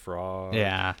Kermit the Frog.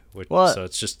 Yeah. So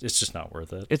it's just not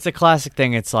worth it. It's a classic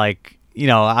thing. It's like,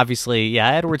 obviously,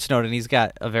 Edward Snowden, he's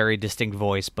got a very distinct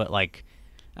voice, but like,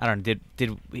 I don't know,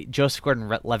 did Joseph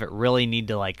Gordon-Levitt really need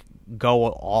to like go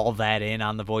all that in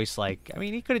on the voice? Like, I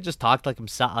mean, he could have just talked like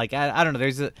himself. Like, I don't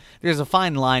know. There's a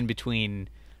fine line between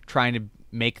trying to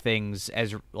make things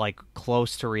as like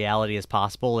close to reality as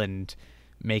possible and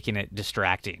making it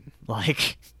distracting.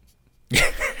 Like,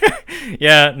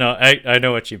 yeah, no, I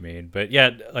know what you mean, but yeah,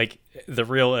 like the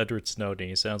real Edward Snowden,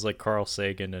 he sounds like Carl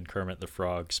Sagan and Kermit the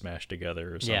Frog smashed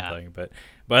together or something. Yeah. But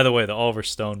by the way, the Oliver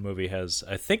Stone movie has,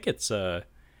 I think it's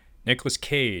Nicolas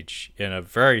Cage in a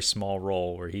very small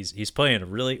role where he's playing a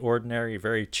really ordinary,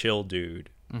 very chill dude.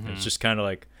 It's just kind of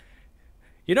like,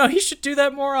 he should do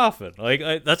that more often.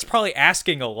 Like, that's probably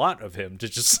asking a lot of him to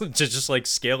just like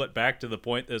scale it back to the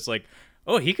point that's like,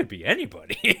 oh, he could be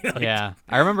anybody. Like, yeah,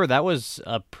 I remember that was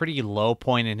a pretty low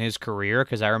point in his career,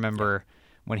 because I remember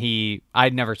when I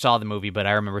never saw the movie, but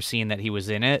I remember seeing that he was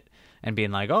in it and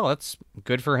being like, oh, that's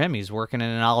good for him. He's working in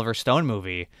an Oliver Stone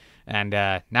movie. And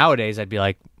nowadays I'd be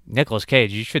like, Nicolas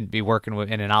Cage, you shouldn't be working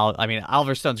in an Oliver. I mean,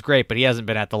 Oliver Stone's great, but he hasn't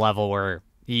been at the level where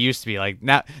he used to be. Like,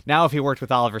 now if he worked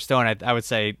with Oliver Stone, I would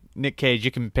say, Nick Cage,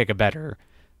 you can pick a better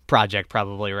project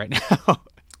probably right now.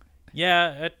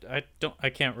 Yeah, I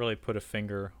can't really put a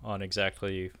finger on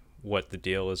exactly what the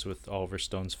deal is with Oliver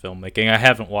Stone's filmmaking. I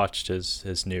haven't watched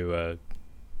his new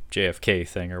JFK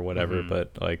thing or whatever,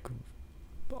 but like,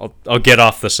 I'll get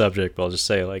off the subject, but I'll just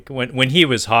say, like, when he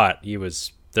was hot,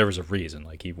 there was a reason.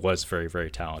 Like, he was very, very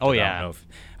talented. Oh yeah.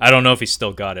 I don't know if he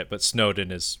still got it, but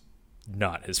Snowden is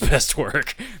not his best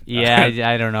work. Yeah,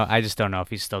 I don't know. I just don't know if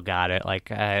he's still got it. Like,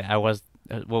 I was,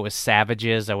 what was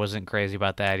Savages? I wasn't crazy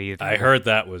about that either. I heard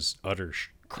that was utter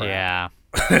crap.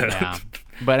 Yeah. Yeah.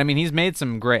 But I mean, he's made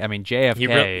some great. I mean,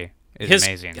 JFK is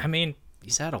amazing. I mean,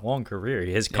 he's had a long career.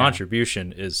 His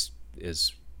contribution is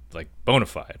like bona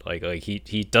fide. Like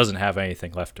he doesn't have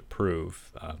anything left to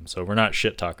prove. So we're not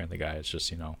shit talking the guy. It's just,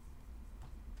 it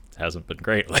hasn't been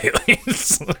great lately.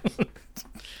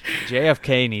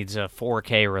 JFK needs a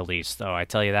 4K release, though. I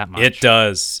tell you that much. It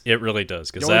does. It really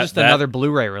does. Because just another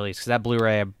Blu-ray release, because that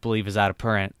Blu-ray, I believe, is out of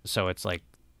print. So it's like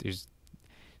there's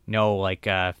no like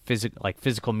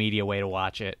physical media way to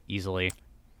watch it easily.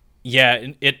 Yeah,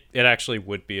 it actually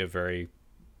would be a very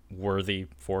worthy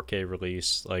 4K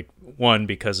release. Like, one,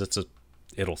 because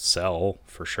it'll sell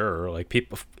for sure. Like,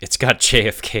 people, it's got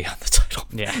JFK on the title.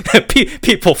 Yeah.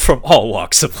 People from all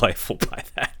walks of life will buy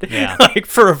that. Yeah. Like,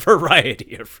 for a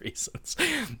variety of reasons.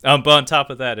 But on top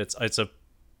of that, it's a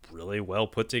really well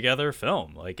put together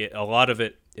film. Like, a lot of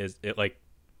it is like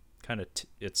kind of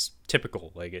it's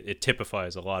typical. Like, it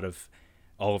typifies a lot of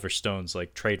Oliver Stone's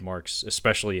like trademarks,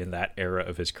 especially in that era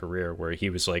of his career where he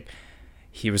was like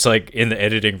in the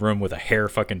editing room with a hair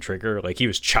fucking trigger. Like, he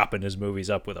was chopping his movies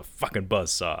up with a fucking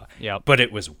buzzsaw. Yep. But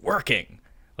it was working.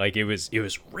 Like, it was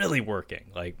really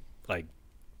working. Like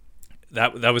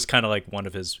that was kind of like one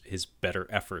of his better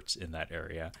efforts in that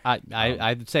area.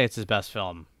 I'd say it's his best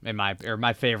film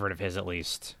my favorite of his at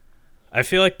least. I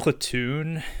feel like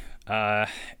Platoon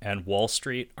and Wall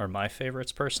Street are my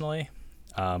favorites personally,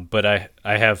 but I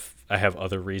have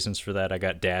other reasons for that. I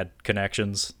got dad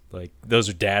connections, like those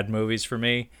are dad movies for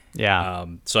me. Yeah.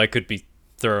 So I could be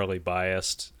thoroughly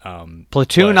biased.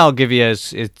 Platoon, I'll give you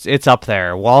it's up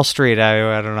there. Wall Street,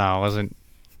 I don't know, wasn't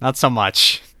not so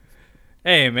much.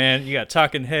 Hey man, you got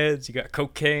talking heads, you got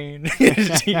cocaine,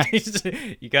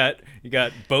 you got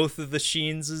both of the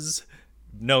Sheenses.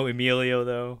 No Emilio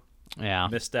though. Yeah,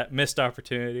 missed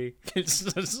opportunity.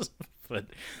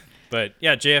 but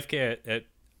yeah, JFK.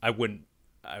 I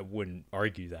wouldn't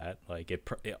argue that. Like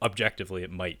objectively,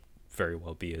 it might very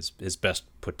well be his best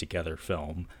put together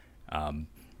film. But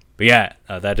yeah,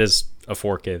 that is a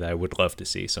 4K that I would love to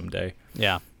see someday.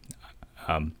 Yeah.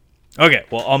 Okay,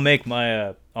 well I'll make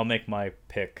my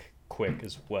pick quick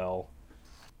as well.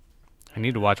 I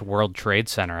need to watch World Trade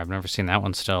Center. I've never seen that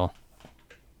one still.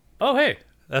 Oh hey,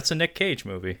 that's a Nick Cage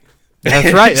movie.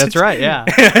 That's right. That's right. Yeah.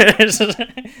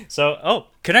 So,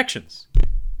 connections,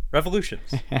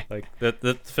 revolutions. Like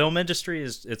the film industry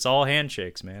it's all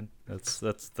handshakes, man. That's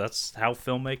how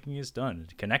filmmaking is done.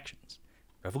 Connections,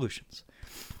 revolutions.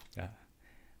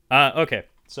 Okay,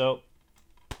 so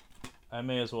I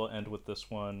may as well end with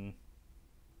this one,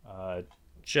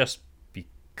 just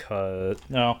because.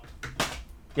 No.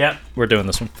 Yeah, we're doing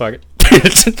this one. Fuck it.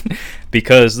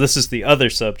 Because this is the other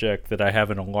subject that I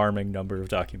have an alarming number of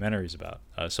documentaries about.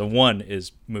 So one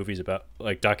is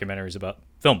documentaries about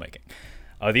filmmaking.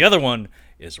 The other one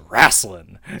is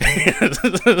wrestling.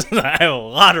 I have a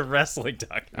lot of wrestling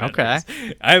documentaries.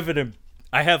 Okay.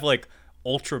 I have like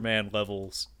Ultraman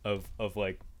levels of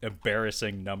like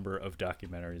embarrassing number of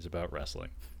documentaries about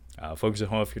wrestling. Folks at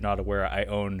home, if you're not aware, I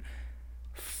own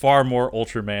far more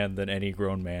Ultraman than any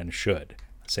grown man should.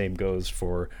 Same goes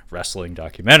for wrestling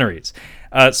documentaries.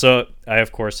 So I,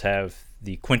 of course, have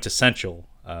the quintessential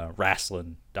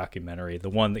wrestling documentary, the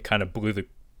one that kind of blew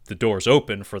the doors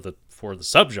open for the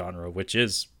subgenre, which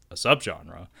is a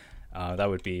subgenre. That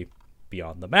would be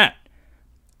Beyond the Mat.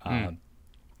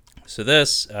 So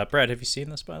this, Brad, have you seen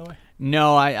this, by the way?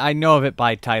 No, I know of it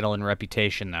by title and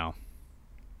reputation, though.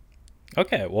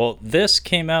 Okay, well, this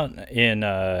came out in,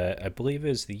 I believe it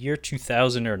was the year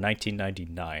 2000 or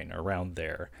 1999, around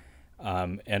there.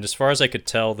 And as far as I could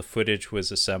tell, the footage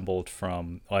was assembled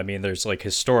from, there's like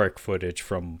historic footage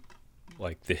from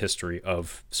like the history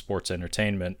of sports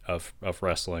entertainment of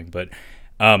wrestling, but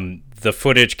the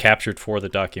footage captured for the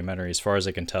documentary, as far as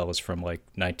I can tell, is from like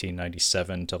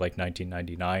 1997 to like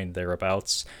 1999,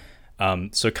 thereabouts.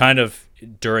 So kind of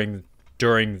during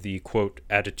the, quote,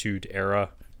 Attitude Era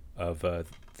of the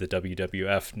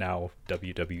WWF, now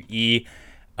WWE.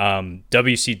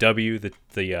 WCW,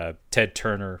 the Ted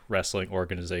Turner wrestling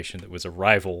organization that was a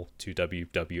rival to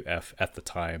WWF at the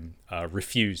time,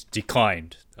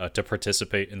 declined to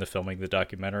participate in the filming of the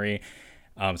documentary.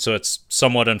 So it's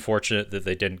somewhat unfortunate that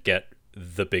they didn't get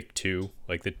the big two,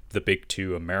 like the big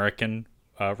two American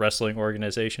wrestling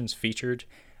organizations featured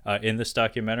in this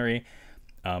documentary.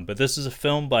 But this is a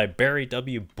film by Barry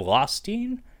W.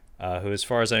 Blostein, who, as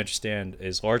far as I understand,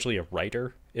 is largely a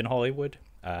writer in Hollywood.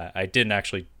 I didn't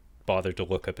actually bother to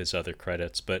look up his other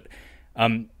credits, but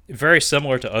very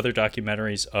similar to other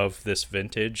documentaries of this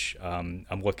vintage.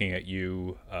 I'm looking at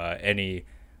you, any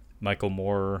Michael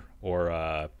Moore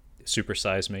or Super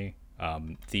Size Me.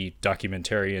 The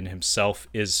documentarian himself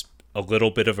is a little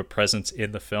bit of a presence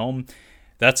in the film.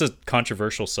 That's a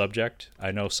controversial subject. I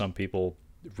know some people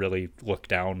really look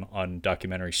down on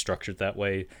documentaries structured that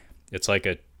way. It's like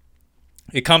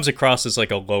it comes across as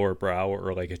like a lower brow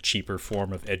or like a cheaper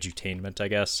form of edutainment, I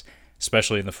guess,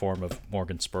 especially in the form of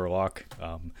Morgan Spurlock.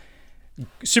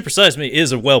 Super Size Me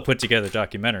is a well put together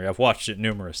documentary. I've watched it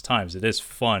numerous times. It is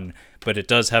fun, but it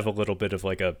does have a little bit of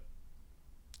like a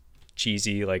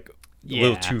cheesy, like a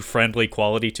little too friendly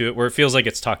quality to it, where it feels like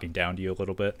it's talking down to you a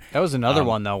little bit. That was another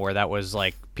one though, where that was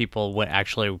like people went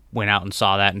out and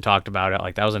saw that and talked about it.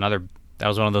 Like that was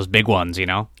one of those big ones, you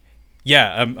know?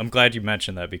 Yeah, I'm glad you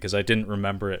mentioned that because I didn't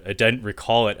remember it. I didn't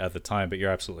recall it at the time, but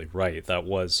you're absolutely right. That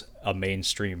was a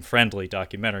mainstream friendly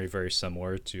documentary, very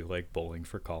similar to like Bowling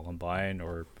for Columbine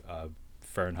or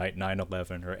Fahrenheit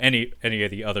 9/11 or any of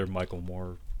the other Michael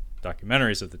Moore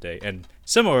documentaries of the day. And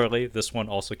similarly, this one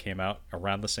also came out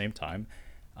around the same time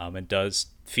and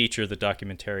does feature the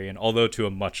documentarian, although to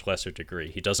a much lesser degree.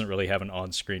 He doesn't really have an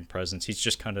on-screen presence. He's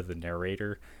just kind of the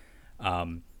narrator.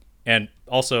 And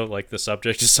also, like, the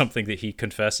subject is something that he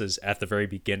confesses at the very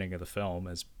beginning of the film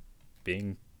as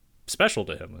being special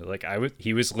to him. Like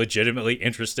he was legitimately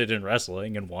interested in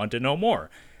wrestling and wanted to know more.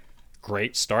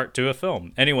 Great start to a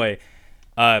film. Anyway,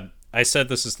 I said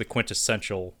this is the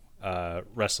quintessential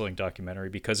wrestling documentary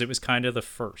because it was kind of the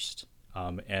first.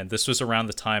 And this was around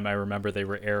the time I remember they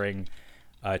were airing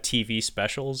TV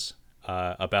specials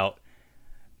about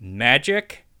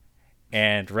magic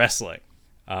and wrestling.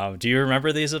 Do you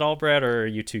remember these at all, Brad, or are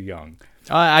you too young?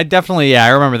 I definitely, I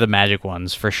remember the magic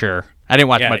ones for sure. I didn't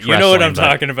watch much wrestling. You know what I'm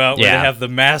talking about, where yeah. they have the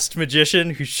masked magician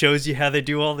who shows you how they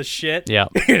do all the shit. Yeah.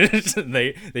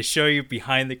 they show you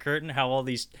behind the curtain how all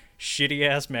these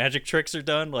shitty-ass magic tricks are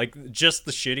done. Like, just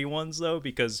the shitty ones, though,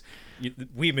 because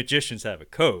we magicians have a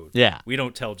code. Yeah. We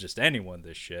don't tell just anyone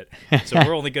this shit. So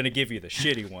we're only going to give you the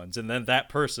shitty ones. And then that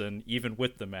person, even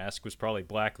with the mask, was probably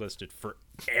blacklisted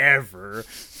forever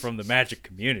from the magic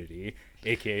community,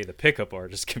 aka the pickup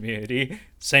artist community.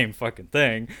 Same fucking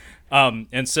thing.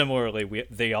 And similarly,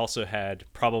 they also had,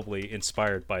 probably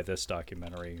inspired by this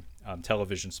documentary,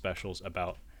 television specials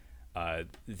about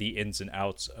the ins and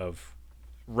outs of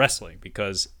wrestling,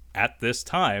 because at this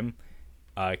time,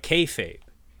 kayfabe.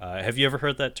 Have you ever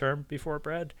heard that term before,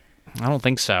 Brad? I don't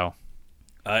think so.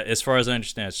 As far as I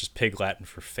understand, it's just pig Latin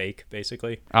for fake,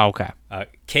 basically. Oh, okay.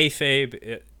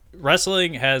 Kayfabe,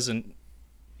 wrestling has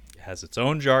its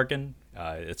own jargon.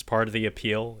 It's part of the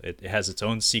appeal. It has its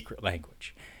own secret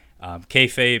language.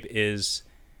 Kayfabe is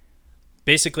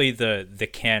basically the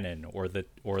canon or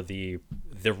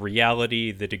the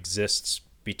reality that exists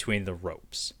between the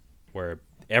ropes, where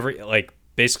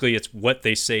basically it's what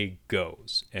they say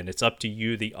goes, and it's up to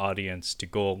you, the audience, to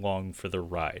go along for the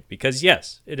ride. Because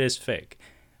yes, it is fake,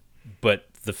 but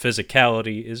the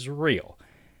physicality is real.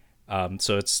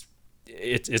 So it's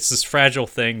this fragile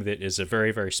thing that is a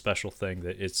very, very special thing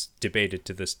that it's debated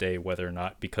to this day whether or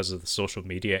not, because of the social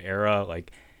media era,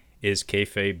 like, is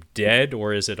kayfabe dead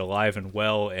or is it alive and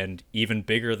well and even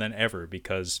bigger than ever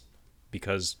because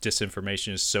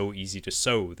disinformation is so easy to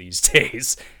sow these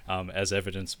days, as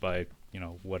evidenced by,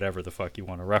 whatever the fuck you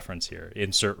want to reference here.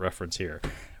 Insert reference here.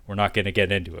 We're not going to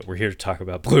get into it. We're here to talk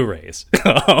about Blu-rays.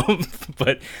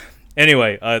 But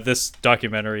anyway, this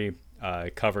documentary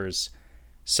covers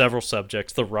several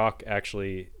subjects. The Rock,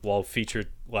 actually, while featured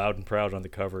loud and proud on the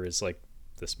cover, is like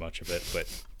this much of it,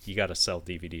 but you got to sell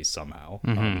DVDs somehow.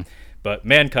 Mm-hmm. But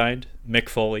Mankind, Mick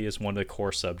Foley is one of the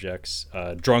core subjects.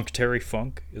 Drunk Terry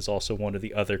Funk is also one of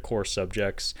the other core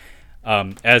subjects,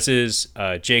 as is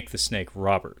Jake the Snake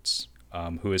Roberts,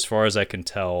 who, as far as I can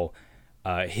tell,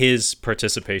 his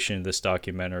participation in this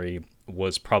documentary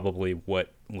was probably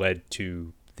what led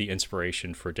to the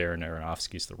inspiration for Darren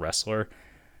Aronofsky's The Wrestler.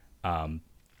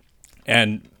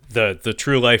 And the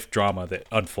true life drama that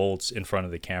unfolds in front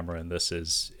of the camera in this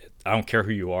is, I don't care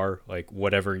who you are, like,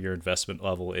 whatever your investment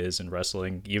level is in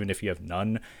wrestling, even if you have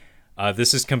none,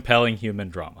 this is compelling human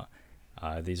drama.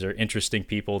 These are interesting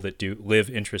people that do live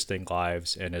interesting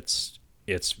lives, and it's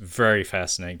very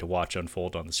fascinating to watch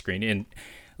unfold on the screen. And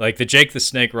like, the Jake the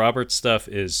Snake Roberts stuff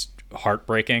is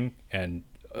heartbreaking and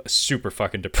super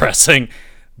fucking depressing.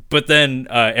 But then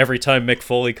every time Mick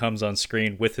Foley comes on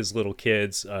screen with his little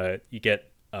kids, you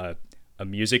get a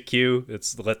music cue.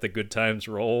 It's Let the Good Times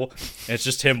Roll. And it's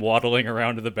just him waddling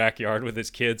around in the backyard with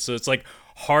his kids. So it's like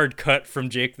hard cut from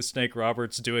Jake the Snake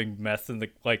Roberts doing meth in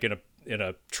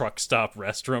a truck stop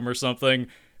restroom or something.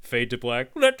 Fade to black.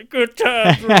 Let the good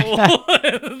times roll.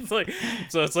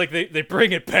 it's like they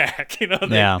bring it back.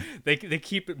 They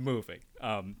keep it moving.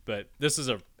 But this is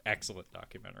an excellent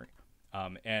documentary.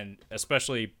 And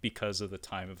especially because of the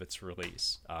time of its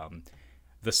release.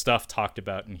 The stuff talked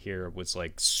about in here was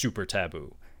like super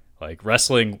taboo. Like,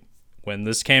 wrestling, when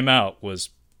this came out,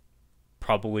 was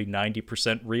probably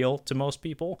 90% real to most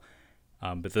people.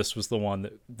 But this was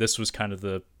this was kind of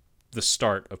the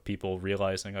start of people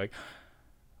realizing, like,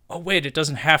 oh wait, it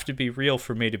doesn't have to be real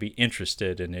for me to be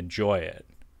interested and enjoy it.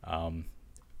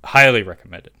 Highly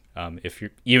recommended. I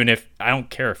don't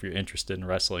care if you're interested in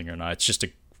wrestling or not, it's just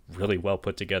a really well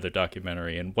put together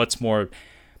documentary. And what's more,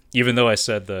 even though I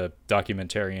said the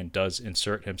documentarian does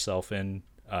insert himself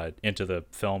into the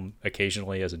film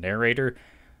occasionally as a narrator,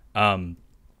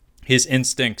 his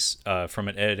instincts from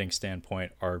an editing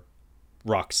standpoint are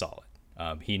rock solid.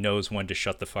 He knows when to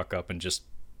shut the fuck up and just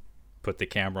put the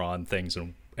camera on things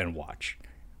and watch.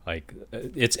 Like,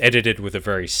 it's edited with a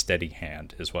very steady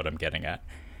hand is what I'm getting at.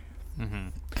 Mm-hmm.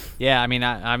 Yeah, I mean,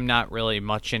 I'm not really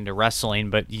much into wrestling,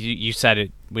 but you said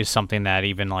it was something that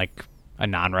even like a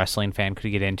non-wrestling fan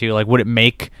could get into. Like, would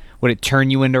it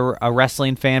turn you into a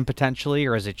wrestling fan potentially,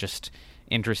 or is it just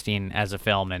interesting as a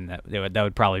film? And that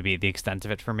would probably be the extent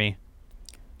of it for me.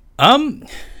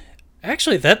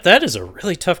 Actually, that is a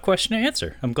really tough question to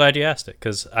answer. I'm glad you asked it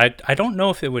because I don't know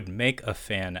if it would make a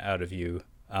fan out of you.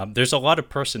 There's a lot of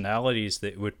personalities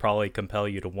that would probably compel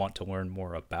you to want to learn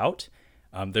more about.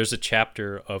 There's a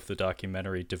chapter of the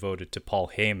documentary devoted to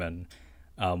Paul Heyman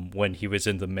when he was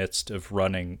in the midst of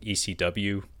running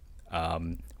ECW,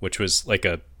 which was like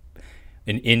an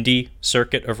indie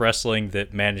circuit of wrestling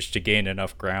that managed to gain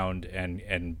enough ground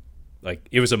and like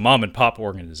it was a mom and pop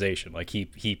organization. Like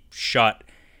he shot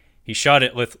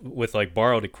it with like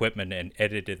borrowed equipment and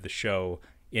edited the show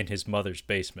in his mother's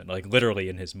basement, like literally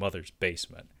in his mother's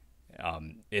basement.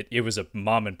 It was a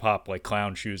mom and pop like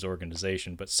clown shoes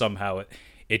organization, but somehow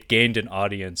it gained an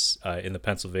audience in the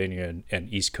Pennsylvania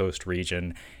and East Coast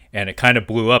region, and it kind of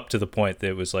blew up to the point that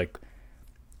it was like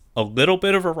a little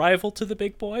bit of a rival to the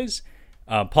big boys.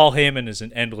 Paul Heyman is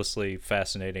an endlessly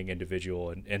fascinating individual,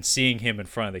 and seeing him in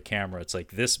front of the camera, it's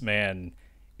like this man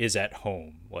is at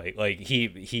home. Like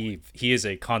he is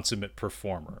a consummate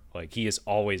performer. Like he is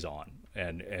always on,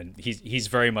 and he's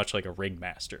very much like a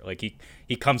ringmaster. Like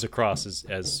he comes across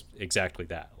as exactly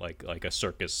that, like a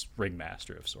circus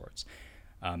ringmaster of sorts.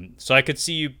 So I could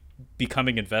see you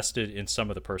becoming invested in some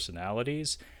of the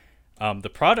personalities. The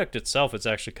product itself is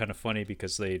actually kind of funny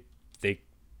because they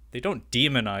don't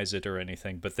demonize it or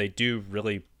anything, but they do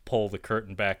really pull the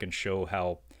curtain back and show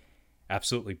how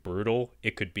absolutely brutal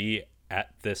it could be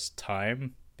at this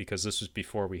time, because this was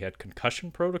before we had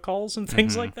concussion protocols and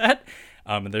things like that.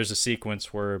 And there's a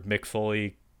sequence where Mick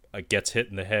Foley gets hit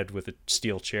in the head with a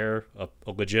steel chair, a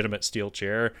legitimate steel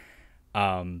chair,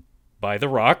 by The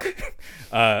Rock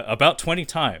about 20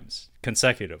 times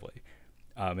consecutively.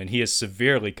 And he is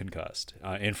severely concussed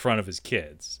in front of his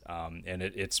kids. And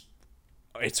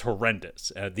it's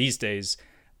horrendous. These days,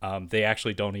 they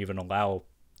actually don't even allow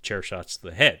chair shots to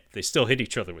the head. They still hit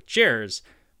each other with chairs,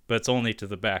 but it's only to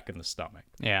the back and the stomach.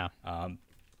 Yeah.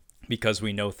 Because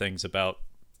we know things about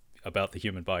the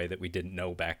human body that we didn't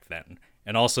know back then.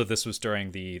 And also this was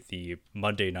during the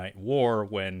Monday Night War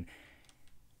when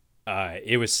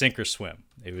it was sink or swim.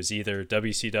 It was either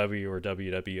WCW or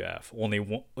WWF. Only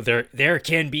one, there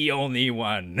can be only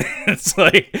one. It's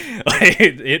like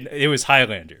it was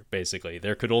Highlander, basically.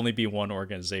 There could only be one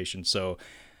organization. So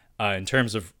in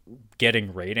terms of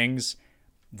getting ratings,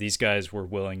 these guys were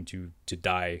willing to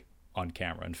die on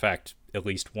camera. In fact, at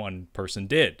least one person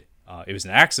did. It was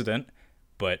an accident,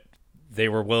 but they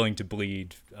were willing to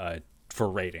bleed for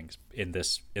ratings in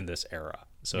this era.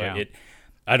 So yeah.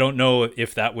 I don't know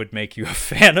if that would make you a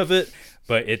fan of it,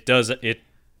 but it does. It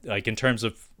like in terms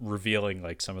of revealing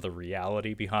like some of the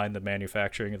reality behind the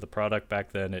manufacturing of the product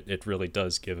back then, it really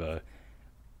does give a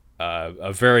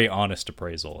very honest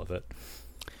appraisal of it.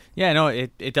 Yeah, no,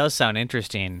 it does sound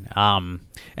interesting. And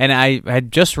I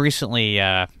had just recently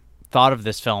thought of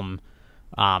this film,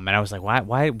 and I was like,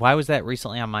 why was that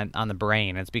recently on the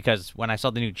brain? It's because when I saw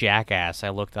the new Jackass, I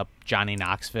looked up Johnny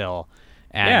Knoxville,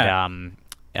 and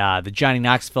the Johnny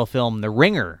Knoxville film The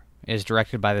Ringer is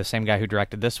directed by the same guy who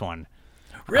directed this one.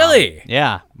 Really?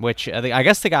 Yeah, which I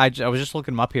guess the guy, I was just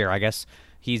looking him up here. I guess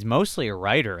he's mostly a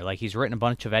writer. Like he's written a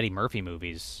bunch of Eddie Murphy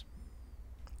movies.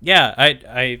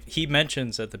 Yeah, he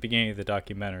mentions at the beginning of the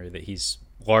documentary that he's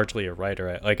largely a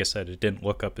writer. Like I said, I didn't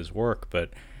look up his work,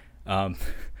 but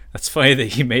that's funny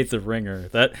that he made The Ringer.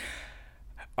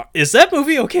 Is that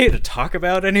movie okay to talk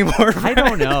about anymore, Brian? I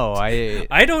don't know.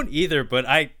 I don't either, but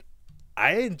I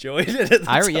enjoyed it at the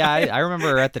time. I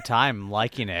remember at the time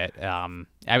liking it.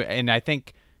 I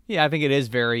think it is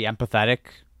very empathetic,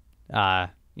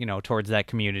 towards that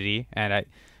community. And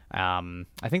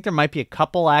I think there might be a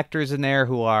couple actors in there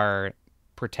who are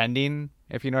pretending,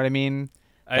 if you know what I mean.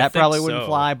 That probably wouldn't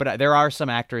fly, but there are some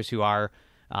actors who are,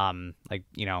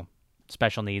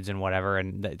 special needs and whatever,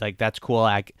 and that's cool.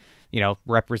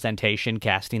 Representation,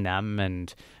 casting them,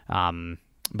 and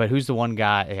but who's the one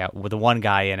guy? Yeah, with the one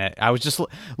guy in it. I was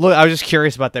just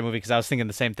curious about that movie because I was thinking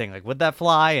the same thing. Like, would that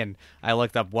fly? And I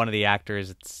looked up one of the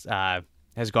actors. It's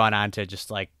has gone on to just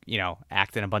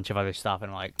act in a bunch of other stuff,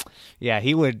 and I'm like, yeah,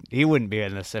 he wouldn't be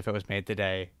in this if it was made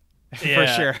today, for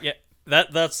sure. Yeah,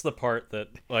 that's the part that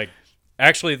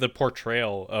actually the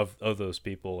portrayal of those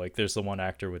people. Like, there's the one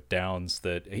actor with Downs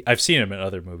that I've seen him in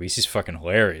other movies. He's fucking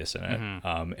hilarious in it.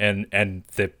 Mm-hmm. And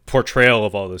the portrayal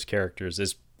of all those characters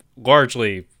is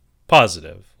largely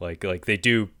positive. Like they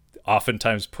do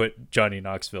oftentimes put Johnny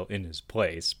Knoxville in his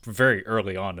place very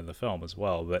early on in the film as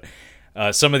well. But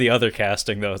some of the other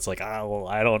casting, though, it's like, I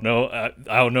don't know. I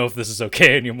don't know if this is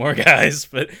okay anymore, guys.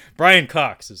 But Brian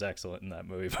Cox is excellent in that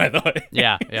movie, by the way.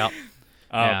 Yeah.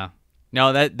 Yeah.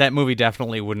 No, that movie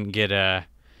definitely wouldn't get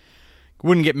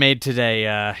Wouldn't get made today.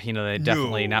 They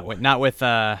definitely not with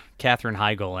Katherine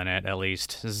Heigl in it, at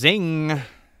least. Zing.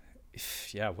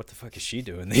 Yeah, what the fuck is she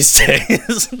doing these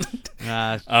days?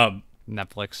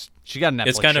 Netflix. She got a Netflix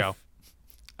it's kind show. of.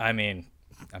 I mean,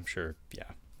 I'm sure. Yeah,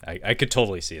 I could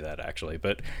totally see that actually.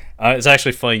 But it's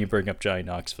actually funny you bring up Johnny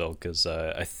Knoxville because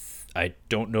I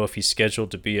don't know if he's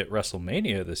scheduled to be at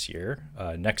WrestleMania this year,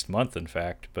 next month, in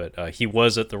fact. But he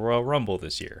was at the Royal Rumble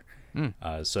this year.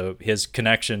 So his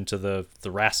connection to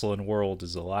the wrestling world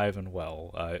is alive and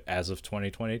well as of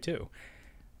 2022.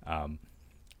 But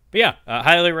yeah,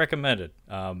 highly recommended.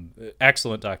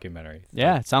 Excellent documentary.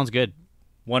 Yeah, it sounds good.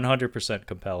 100%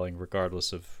 compelling,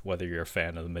 regardless of whether you're a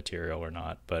fan of the material or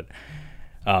not. But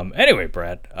anyway,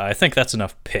 Brad, I think that's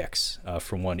enough picks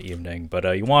from one evening.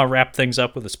 But you want to wrap things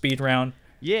up with a speed round?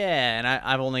 Yeah, and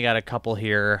I've only got a couple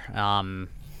here, and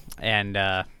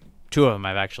two of them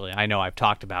I know I've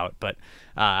talked about. But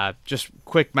just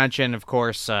quick mention, of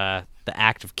course, The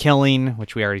Act of Killing,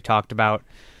 which we already talked about.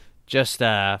 Just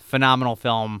a phenomenal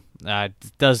film.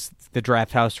 The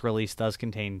Draft House release does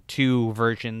contain two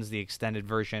versions, the extended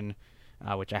version,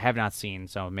 which I have not seen,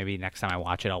 so maybe next time I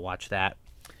watch it, I'll watch that.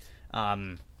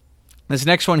 This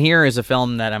next one here is a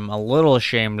film that I'm a little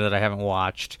ashamed that I haven't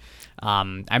watched.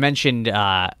 I mentioned,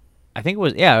 I think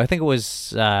it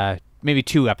was maybe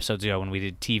 2 episodes ago when we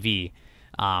did TV.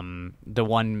 The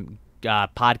one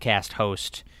podcast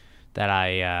host that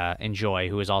I enjoy,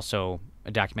 who is also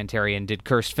a documentarian, did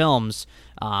Cursed Films.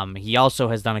 He also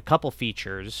has done a couple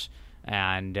features,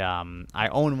 and I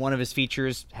own one of his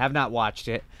features, have not watched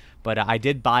it, but I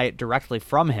did buy it directly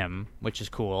from him, which is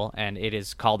cool, and it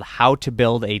is called How to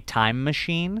Build a Time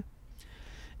Machine,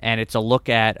 and it's a look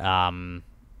at,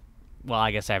 well,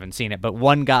 I guess I haven't seen it, but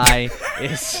one guy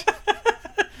is...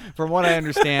 From what I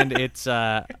understand, it's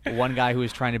one guy who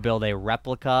is trying to build a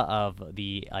replica of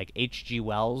the H.G.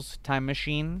 Wells time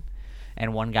machine,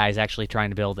 and one guy is actually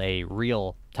trying to build a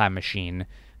real time machine.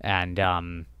 And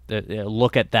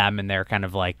look at them, and they're kind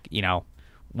of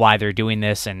why they're doing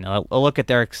this, and look at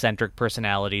their eccentric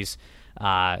personalities.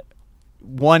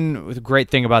 One great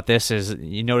thing about this is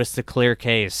you notice the clear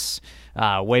case.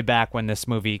 Way back when this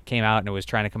movie came out and it was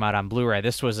trying to come out on Blu-ray,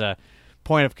 this was a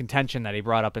point of contention that he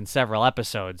brought up in several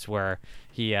episodes, where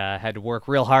he had to work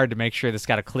real hard to make sure this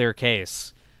got a clear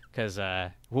case, because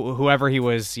whoever he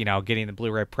was, getting the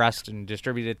Blu-ray pressed and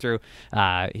distributed through,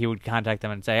 he would contact them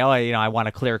and say, I want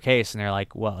a clear case, and they're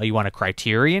like, well, you want a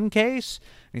Criterion case?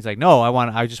 And he's like, no,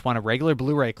 I just want a regular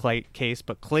Blu-ray case,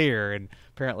 but clear. And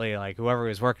apparently, whoever he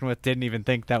was working with didn't even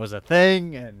think that was a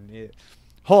thing, and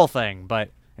whole thing.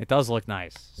 But it does look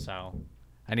nice, so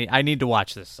I need to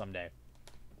watch this someday.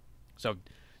 So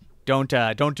don't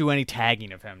do any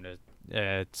tagging of him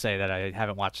to say that I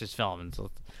haven't watched his film. And so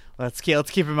let's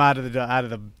keep him out of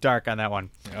the dark on that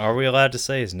one. Are we allowed to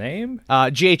say his name?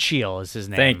 J.H. Shield is his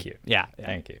name. Thank you. Yeah.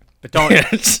 Thank you. But don't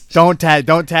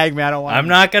tag me. I don't want. I'm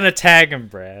not gonna tag him,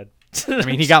 Brad. I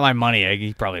mean, he got my money.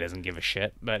 He probably doesn't give a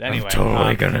shit. But anyway, I'm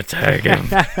totally gonna tag him.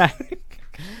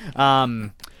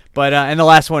 But and the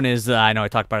last one is I know I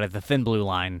talked about it, The Thin Blue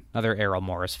Line, another Errol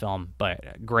Morris film,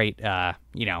 but great,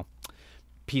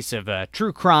 piece of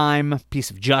true crime,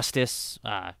 piece of justice,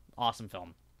 awesome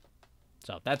film.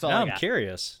 So that's all. Now I I'm got.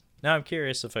 curious. Now I'm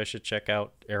curious if I should check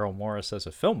out Errol Morris as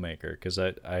a filmmaker, because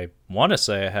I want to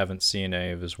say I haven't seen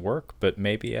any of his work, but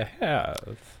maybe I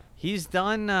have. He's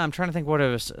done. I'm trying to think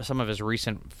what some of his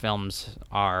recent films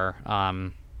are.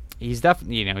 He's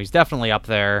definitely up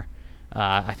there.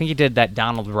 I think he did that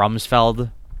Donald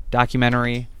Rumsfeld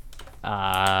documentary.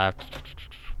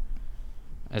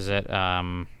 Is it?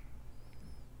 I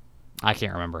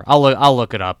can't remember. I'll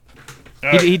look it up.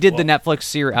 He did the Netflix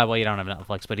series. Well, you don't have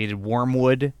Netflix, but he did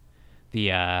Wormwood,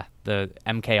 the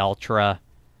MK Ultra,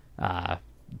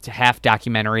 half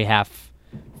documentary, half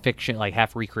fiction,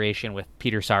 half recreation with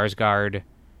Peter Sarsgaard.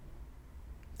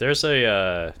 There's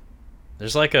a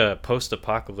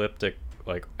post-apocalyptic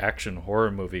action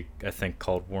horror movie, I think,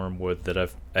 called Wormwood, that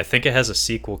I think it has a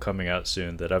sequel coming out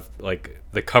soon, that I've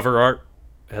the cover art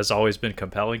has always been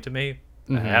compelling to me.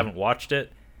 Mm-hmm. I haven't watched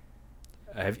it.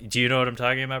 Do you know what I'm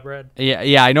talking about, Brad?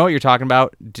 Yeah, I know what you're talking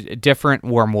about. Different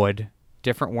Wormwood.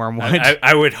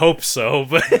 I would hope so,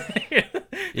 but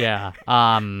yeah.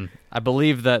 I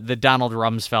believe the Donald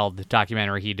Rumsfeld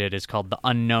documentary he did is called The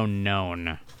Unknown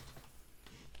Known,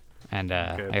 and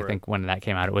I think when that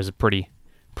came out, it was a pretty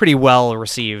well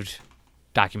received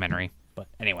documentary. But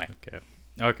anyway.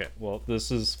 Okay. Well,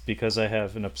 this is because I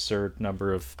have an absurd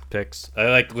number of picks.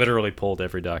 I literally pulled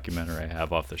every documentary I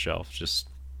have off the shelf. Just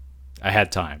I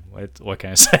had time. What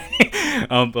can I say?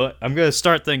 But I'm gonna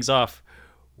start things off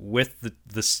with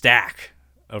the stack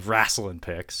of wrestling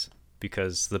picks.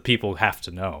 because the people have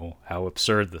to know how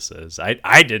absurd this is.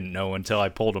 I didn't know until I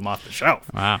pulled them off the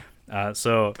shelf. Wow.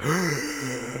 So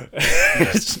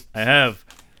I have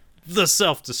The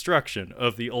Self-Destruction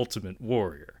of the Ultimate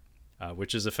Warrior,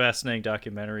 which is a fascinating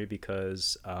documentary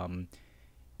because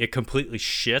it completely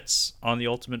shits on the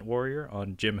Ultimate Warrior,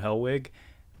 on Jim Hellwig.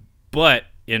 But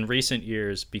in recent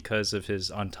years, because of his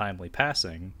untimely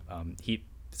passing, he,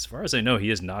 as far as I know, he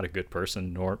is not a good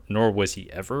person, nor was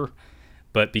he ever.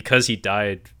 But because he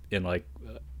died in like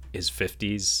his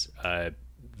 50s,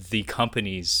 the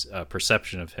company's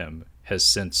perception of him has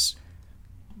since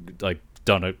like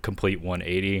done a complete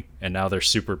 180, and now they're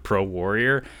super pro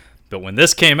Warrior. But when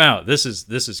this came out, this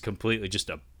is completely just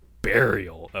a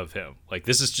burial of him. Like,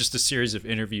 this is just a series of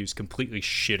interviews completely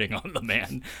shitting on the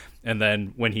man. And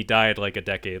then when he died like a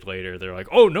decade later, they're like,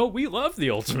 oh no, we love the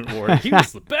Ultimate Warrior, he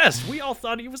was the best, we all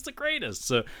thought he was the greatest.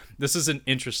 So this is an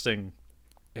interesting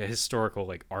historical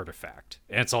like artifact,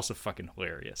 and it's also fucking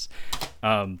hilarious.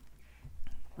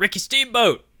 Ricky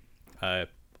Steamboat,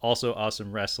 also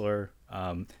awesome wrestler.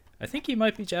 I think he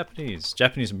might be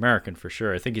Japanese American for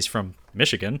sure. I think he's from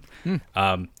Michigan.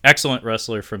 Excellent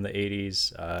wrestler from the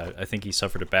 80s. I think he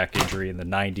suffered a back injury in the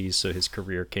 90s, so his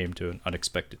career came to an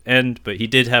unexpected end. But he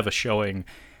did have a showing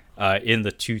in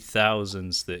the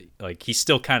 2000s that like he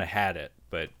still kind of had it,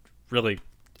 but really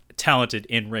talented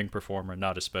in-ring performer,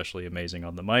 not especially amazing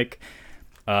on the mic.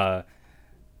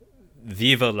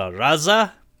 Viva la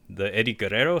Raza, the Eddie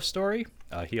Guerrero story.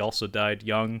 He also died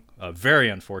young, very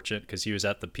unfortunate because he was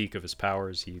at the peak of his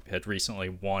powers. He had recently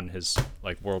won his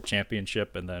like world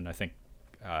championship, and then I think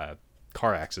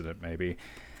car accident maybe.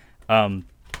 1-2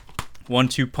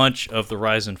 punch of the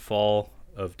rise and fall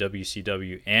of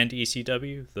WCW and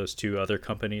ECW, those two other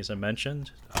companies I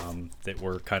mentioned that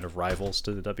were kind of rivals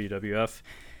to the WWF.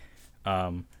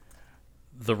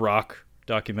 The Rock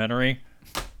documentary,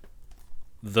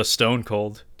 the Stone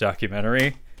Cold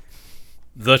documentary,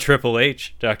 the Triple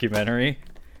H documentary,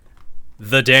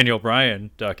 the Daniel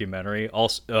Bryan documentary,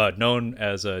 also known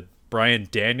as Bryan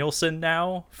Danielson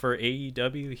now for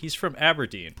AEW. He's from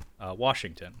Aberdeen,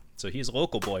 Washington, so he's a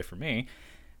local boy for me.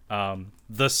 The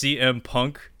CM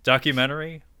Punk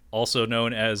documentary, also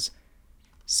known as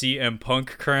CM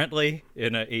Punk currently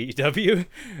in AEW.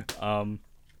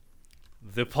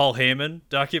 The Paul Heyman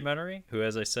documentary, who,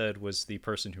 as I said, was the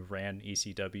person who ran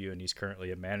ECW, and he's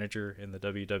currently a manager in the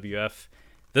WWF.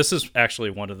 This is actually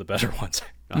one of the better ones,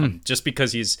 just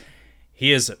because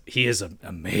he is an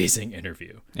amazing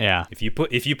interview. Yeah. If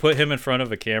you put him in front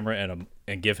of a camera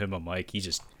and give him a mic, he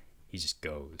just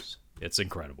goes. It's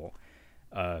incredible.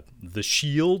 The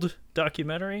Shield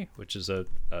documentary, which is a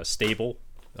stable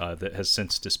that has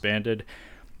since disbanded.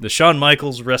 The Shawn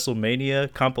Michaels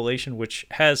WrestleMania compilation, which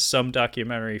has some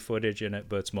documentary footage in it,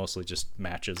 but it's mostly just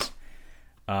matches.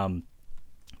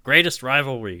 Greatest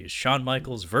rivalries: Shawn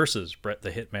Michaels versus Bret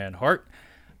the Hitman Hart.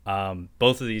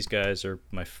 Both of these guys are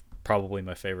probably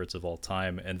my favorites of all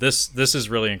time, and this is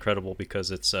really incredible because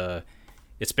it's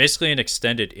basically an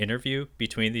extended interview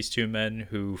between these two men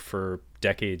who, for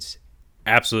decades,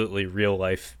 absolutely real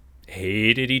life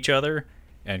hated each other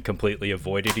and completely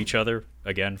avoided each other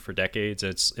again for decades.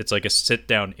 It's like a sit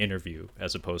down interview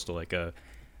as opposed to like a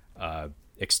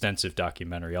extensive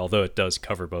documentary, although it does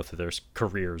cover both of their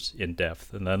careers in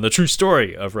depth. And then The True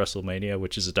Story of WrestleMania,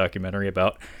 which is a documentary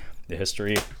about the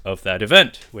history of that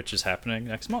event, which is happening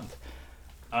next month.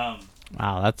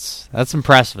 Wow, that's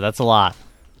impressive. That's a lot.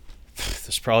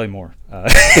 There's probably more.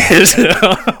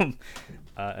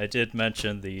 I did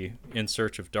mention the In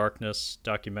Search of Darkness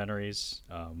documentaries,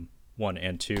 1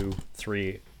 and 2.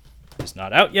 3 is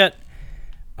not out yet.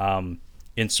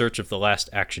 In Search of the Last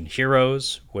Action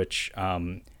Heroes, which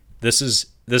this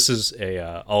is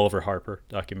a Oliver Harper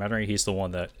documentary. He's the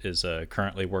one that is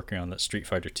currently working on that Street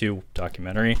Fighter II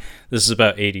documentary. This is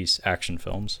about 80s action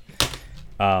films.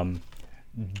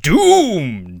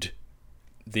 Doomed!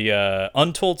 The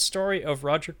untold story of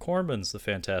Roger Corman's The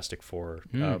Fantastic Four.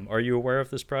 Are you aware of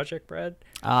this project, Brad?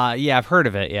 Yeah, I've heard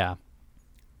of it, yeah.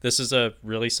 This is a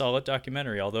really solid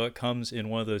documentary, although it comes in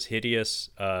one of those hideous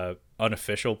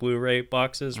unofficial Blu-ray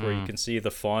boxes where you can see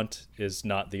the font is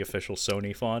not the official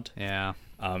Sony font. Yeah.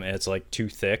 And it's like too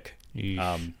thick.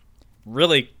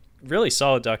 Really, really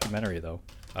solid documentary, though,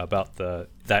 about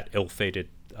that ill-fated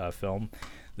film.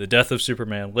 The Death of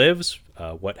Superman Lives,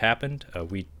 What Happened.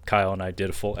 Kyle and I did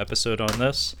a full episode on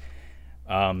this.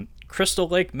 Crystal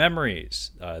Lake Memories,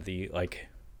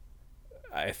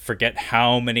 I forget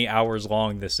how many hours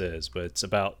long this is, but it's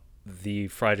about the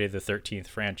Friday the 13th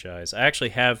franchise. I actually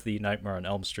have the Nightmare on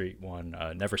Elm Street one,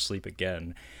 Never Sleep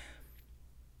Again,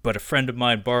 but a friend of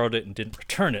mine borrowed it and didn't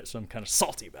return it, so I'm kind of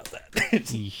salty about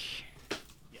that.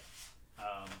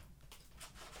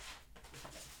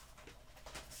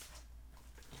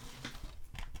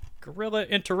 Gorilla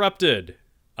Interrupted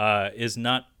is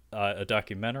not a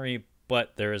documentary,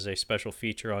 but there is a special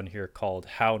feature on here called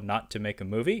How Not to Make a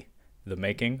Movie, the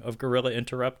making of Gorilla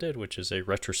Interrupted, which is a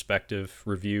retrospective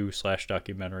review /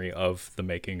 documentary of the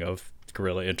making of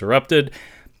Gorilla Interrupted.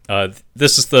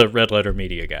 This is the Red Letter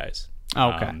Media guys.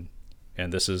 Okay.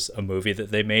 And this is a movie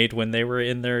that they made when they were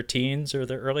in their teens or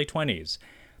their early 20s.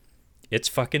 It's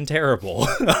fucking terrible.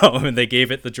 And they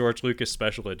gave it the George Lucas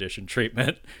special edition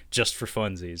treatment just for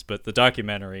funsies. But the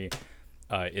documentary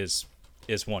is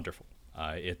wonderful.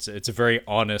 It's a very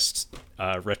honest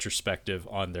retrospective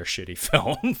on their shitty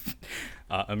film.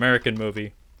 American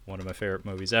movie, one of my favorite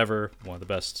movies ever, one of the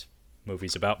best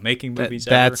movies about making movies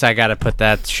ever. I gotta put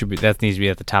that needs to be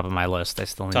at the top of my list. I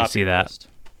still need to see that. List.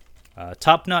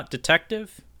 Top Knot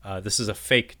Detective. This is a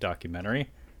fake documentary,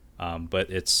 but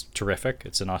it's terrific.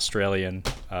 It's an Australian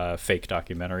fake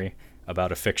documentary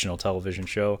about a fictional television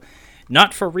show.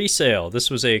 Not for resale. This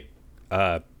was a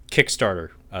Kickstarter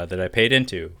that I paid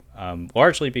into,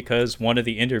 largely because one of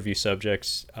the interview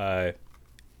subjects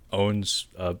owns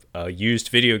a used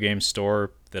video game store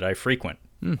that I frequent.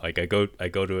 Like I go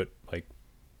to it like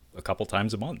a couple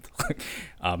times a month,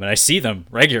 and I see them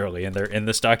regularly, and they're in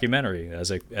this documentary as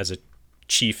a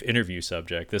chief interview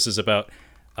subject. This is about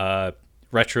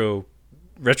retro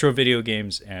video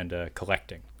games and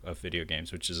collecting of video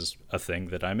games, which is a thing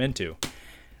that I'm into.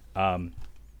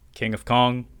 King of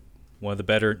Kong, one of the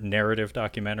better narrative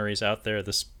documentaries out there.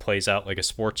 This plays out like a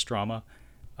sports drama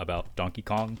about Donkey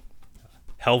Kong.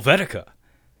 Helvetica.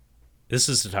 This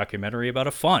is a documentary about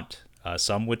a font.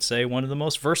 Some would say one of the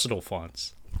most versatile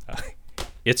fonts.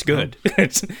 It's good.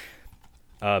 It's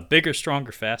Bigger,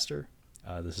 Stronger, Faster.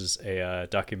 This is a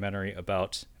documentary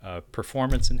about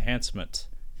performance enhancement,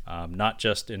 not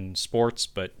just in sports,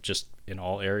 but just in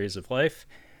all areas of life.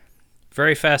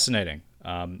 Very fascinating.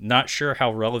 Not sure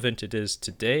how relevant it is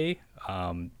today,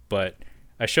 but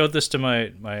I showed this to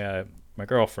my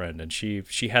girlfriend, and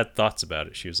she had thoughts about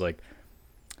it. She was like,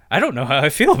 I don't know how I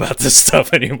feel about this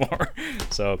stuff anymore.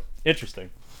 So, interesting.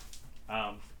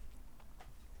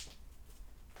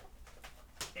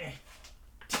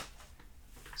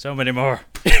 So many more.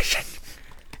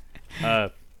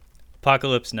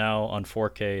 Apocalypse Now on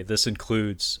 4K. This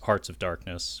includes Hearts of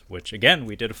Darkness, which, again,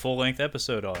 we did a full-length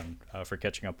episode on for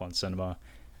Catching Up on Cinema.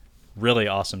 Really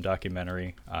awesome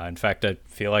documentary. In fact, I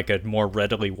feel like I'd more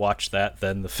readily watch that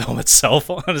than the film itself,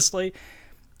 honestly.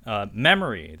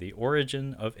 Memory, The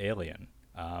Origin of Alien.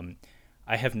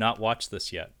 I have not watched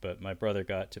this yet, but my brother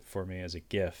got it for me as a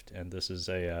gift, and this is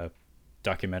a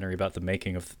documentary about the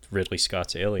making of Ridley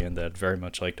Scott's Alien that I'd very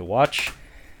much like to watch.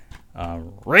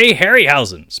 Ray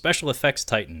Harryhausen, Special Effects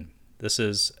Titan. This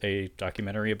is a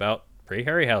documentary about Ray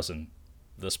Harryhausen,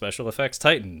 the special effects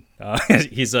titan.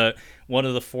 He's one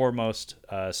of the foremost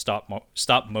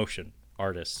stop motion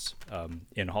artists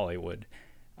in Hollywood.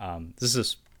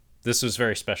 This was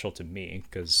very special to me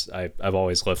because I've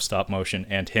always loved stop motion,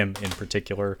 and him in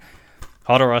particular.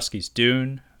 Jodorowsky's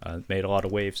Dune made a lot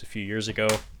of waves a few years ago.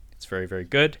 It's very, very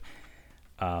good.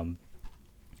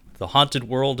 The Haunted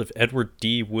World of Edward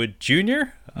D. Wood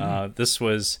Jr. This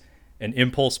was an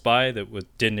impulse buy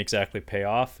that didn't exactly pay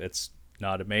off. It's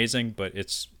not amazing, but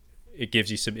it gives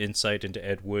you some insight into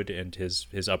Ed Wood and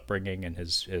his upbringing and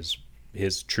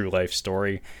his true life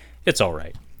story. It's all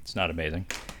right. It's not amazing.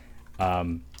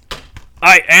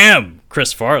 I Am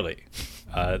Chris Farley.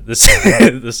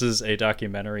 This is a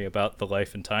documentary about the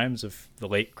life and times of the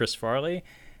late Chris Farley.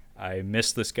 I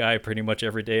miss this guy pretty much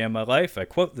every day in my life. I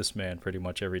quote this man pretty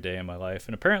much every day in my life.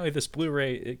 And apparently this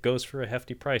Blu-ray, it goes for a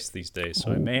hefty price these days,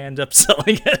 so I may end up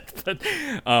selling it. But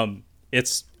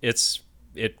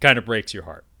it kind of breaks your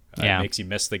heart. Yeah. It makes you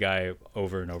miss the guy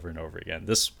over and over and over again.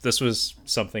 This was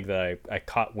something that I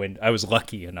caught wind. I was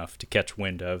lucky enough to catch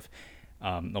wind of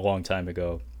a long time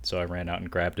ago, so I ran out and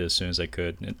grabbed it as soon as I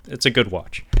could. It's a good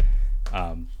watch.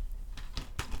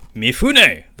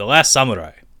 Mifune, The Last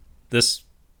Samurai. This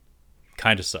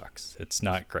kind of sucks. It's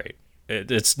not great.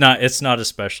 It's not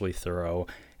especially thorough.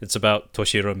 It's about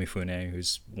Toshiro Mifune,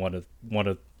 who's one of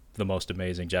the most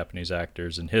amazing Japanese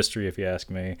actors in history, if you ask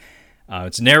me.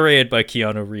 It's narrated by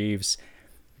Keanu Reeves,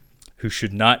 who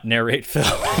should not narrate film.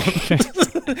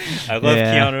 I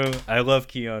love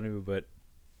Keanu, but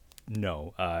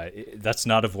no, that's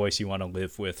not a voice you want to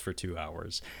live with for 2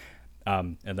 hours.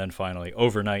 And then finally,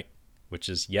 Overnight, which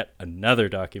is yet another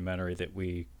documentary that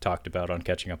we talked about on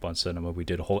Catching Up on Cinema. We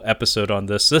did a whole episode on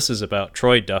this. This is about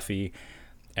Troy Duffy,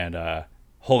 and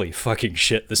holy fucking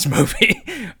shit, this movie.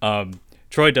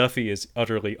 Troy Duffy is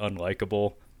utterly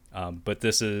unlikable, but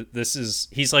this is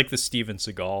he's like the Steven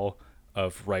Seagal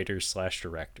of writers slash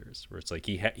directors, where it's like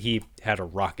he had a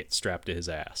rocket strapped to his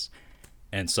ass,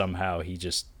 and somehow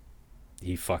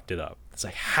he fucked it up. It's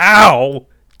like, how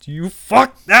do you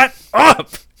fuck that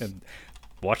up? And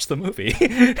watch the movie.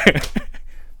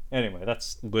 Anyway,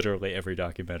 that's literally every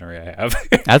documentary I have.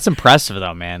 That's impressive,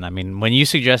 though, man. I mean, when you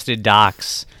suggested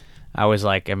docs, I was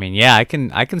like, I mean, yeah, I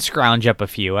can scrounge up a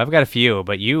few. I've got a few,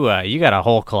 but you got a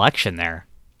whole collection there.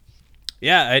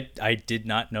 Yeah, I did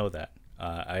not know that.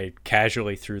 I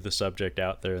casually threw the subject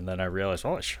out there, and then I realized,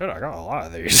 oh shit, I got a lot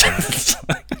of these.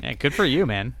 Yeah, good for you,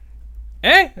 man.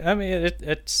 I mean,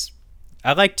 it's.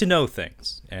 I like to know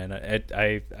things, and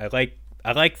I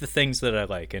like the things that I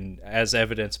like, and as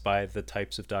evidenced by the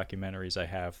types of documentaries I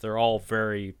have, they're all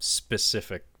very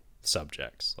specific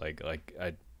subjects. Like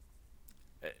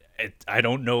I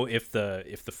don't know if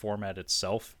the format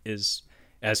itself is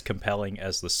as compelling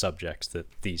as the subjects that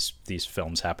these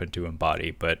films happen to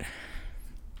embody, but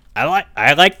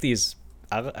I like these.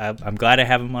 I'm glad I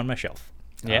have them on my shelf.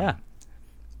 Yeah.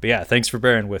 But yeah, thanks for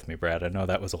bearing with me, Brad. I know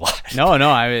that was a lot. No,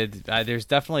 there's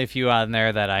definitely a few on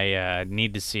there that I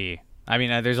need to see. I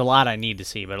mean, there's a lot I need to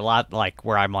see, but a lot like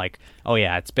where I'm like, oh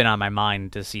yeah, it's been on my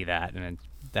mind to see that, and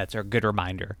that's a good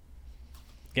reminder.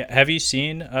 Yeah, have you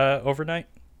seen Overnight?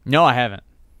 No, I haven't.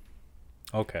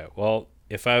 Okay, well,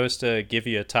 if I was to give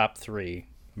you a top 3,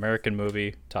 American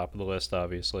movie, top of the list,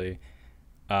 obviously.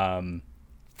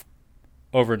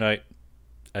 Overnight,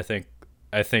 I think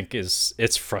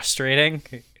it's frustrating.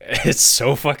 It's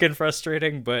so fucking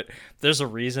frustrating, but there's a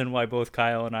reason why both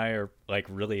Kyle and I are like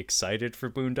really excited for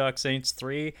Boondock Saints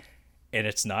 3, and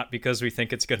it's not because we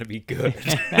think it's going to be good.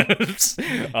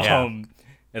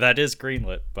 And that is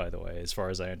greenlit, by the way, as far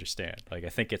as I understand. Like, I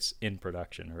think it's in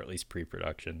production, or at least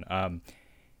pre-production.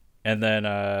 And then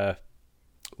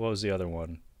what was the other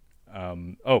one?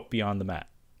 Beyond the Mat.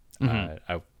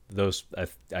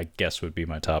 Mm-hmm. I guess would be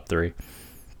my top 3.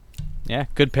 Yeah,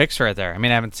 good picks right there. I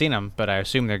mean, I haven't seen them, but I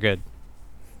assume they're good.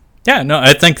 Yeah, no,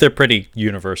 I think they're pretty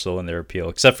universal in their appeal,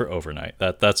 except for Overnight.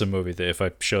 That's a movie that if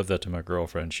I showed that to my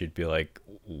girlfriend, she'd be like,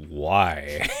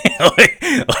 why?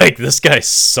 like this guy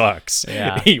sucks.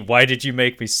 Yeah. Why did you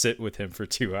make me sit with him for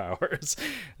 2 hours?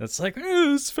 It's like,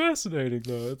 it's fascinating,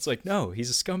 though. It's like, no,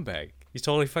 he's a scumbag. He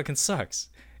totally fucking sucks.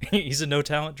 He's a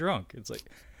no-talent drunk. It's like,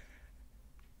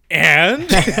 and?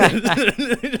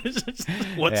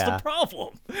 What's the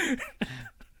problem?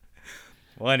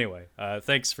 Well, anyway,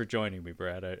 thanks for joining me,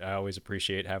 Brad. I always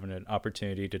appreciate having an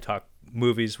opportunity to talk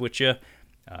movies with you.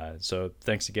 So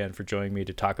thanks again for joining me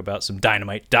to talk about some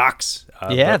Dynamite docs.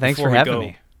 Thanks for having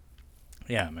me.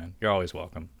 Yeah, man, you're always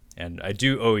welcome. And I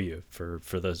do owe you for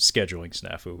the scheduling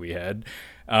snafu we had.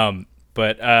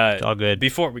 But it's all good.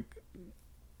 Before we...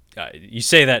 you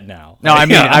say that now. No, I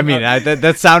mean,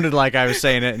 that sounded like I was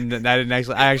saying it, and I didn't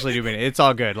actually. I actually do mean it. It's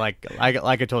all good. Like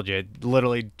I told you, it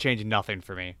literally changing nothing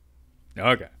for me.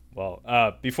 Okay.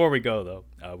 Well, before we go though,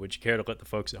 would you care to let the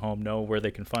folks at home know where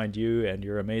they can find you and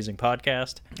your amazing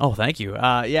podcast? Oh, thank you.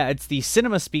 It's the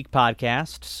Cinema Speak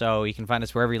podcast. So you can find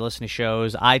us wherever you listen to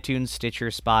shows: iTunes, Stitcher,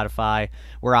 Spotify.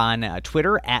 We're on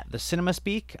Twitter at the Cinema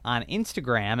Speak, on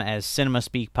Instagram as Cinema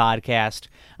Speak Podcast,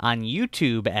 on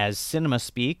YouTube as Cinema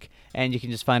Speak, and you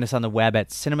can just find us on the web at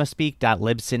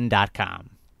cinemaspeak.libsyn.com.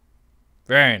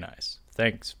 Very nice.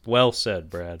 Thanks. Well said,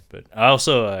 Brad. But I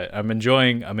also I'm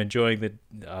enjoying the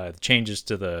changes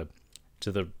to the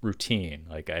routine.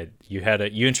 Like you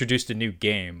introduced a new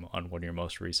game on one of your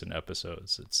most recent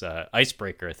episodes. It's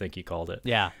Icebreaker, I think you called it.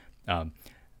 Yeah.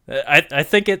 I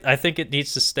think it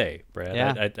needs to stay, Brad.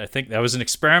 Yeah. I think that was an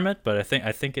experiment, but I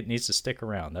think it needs to stick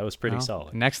around. That was pretty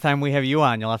solid. Next time we have you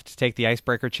on, you'll have to take the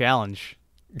Icebreaker challenge.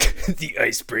 The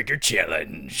Icebreaker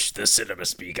Challenge. The Cinema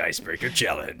Speak Icebreaker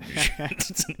Challenge.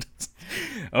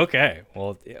 Okay.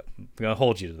 Well, yeah, I'm going to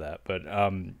hold you to that. But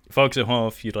folks at home,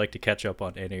 if you'd like to catch up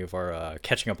on any of our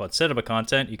Catching Up on Cinema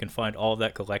content, you can find all of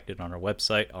that collected on our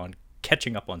website on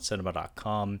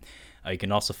catchinguponcinema.com. You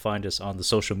can also find us on the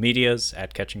social medias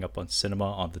at Catching Up on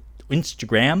Cinema on the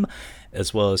Instagram,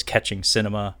 as well as Catching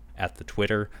Cinema at the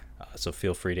Twitter. So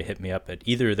feel free to hit me up at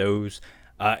either of those.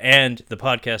 And the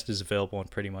podcast is available on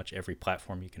pretty much every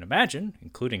platform you can imagine,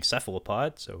 including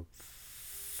Cephalopod, so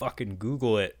fucking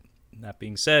Google it. That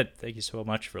being said, thank you so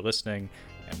much for listening,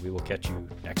 and we will catch you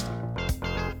next time.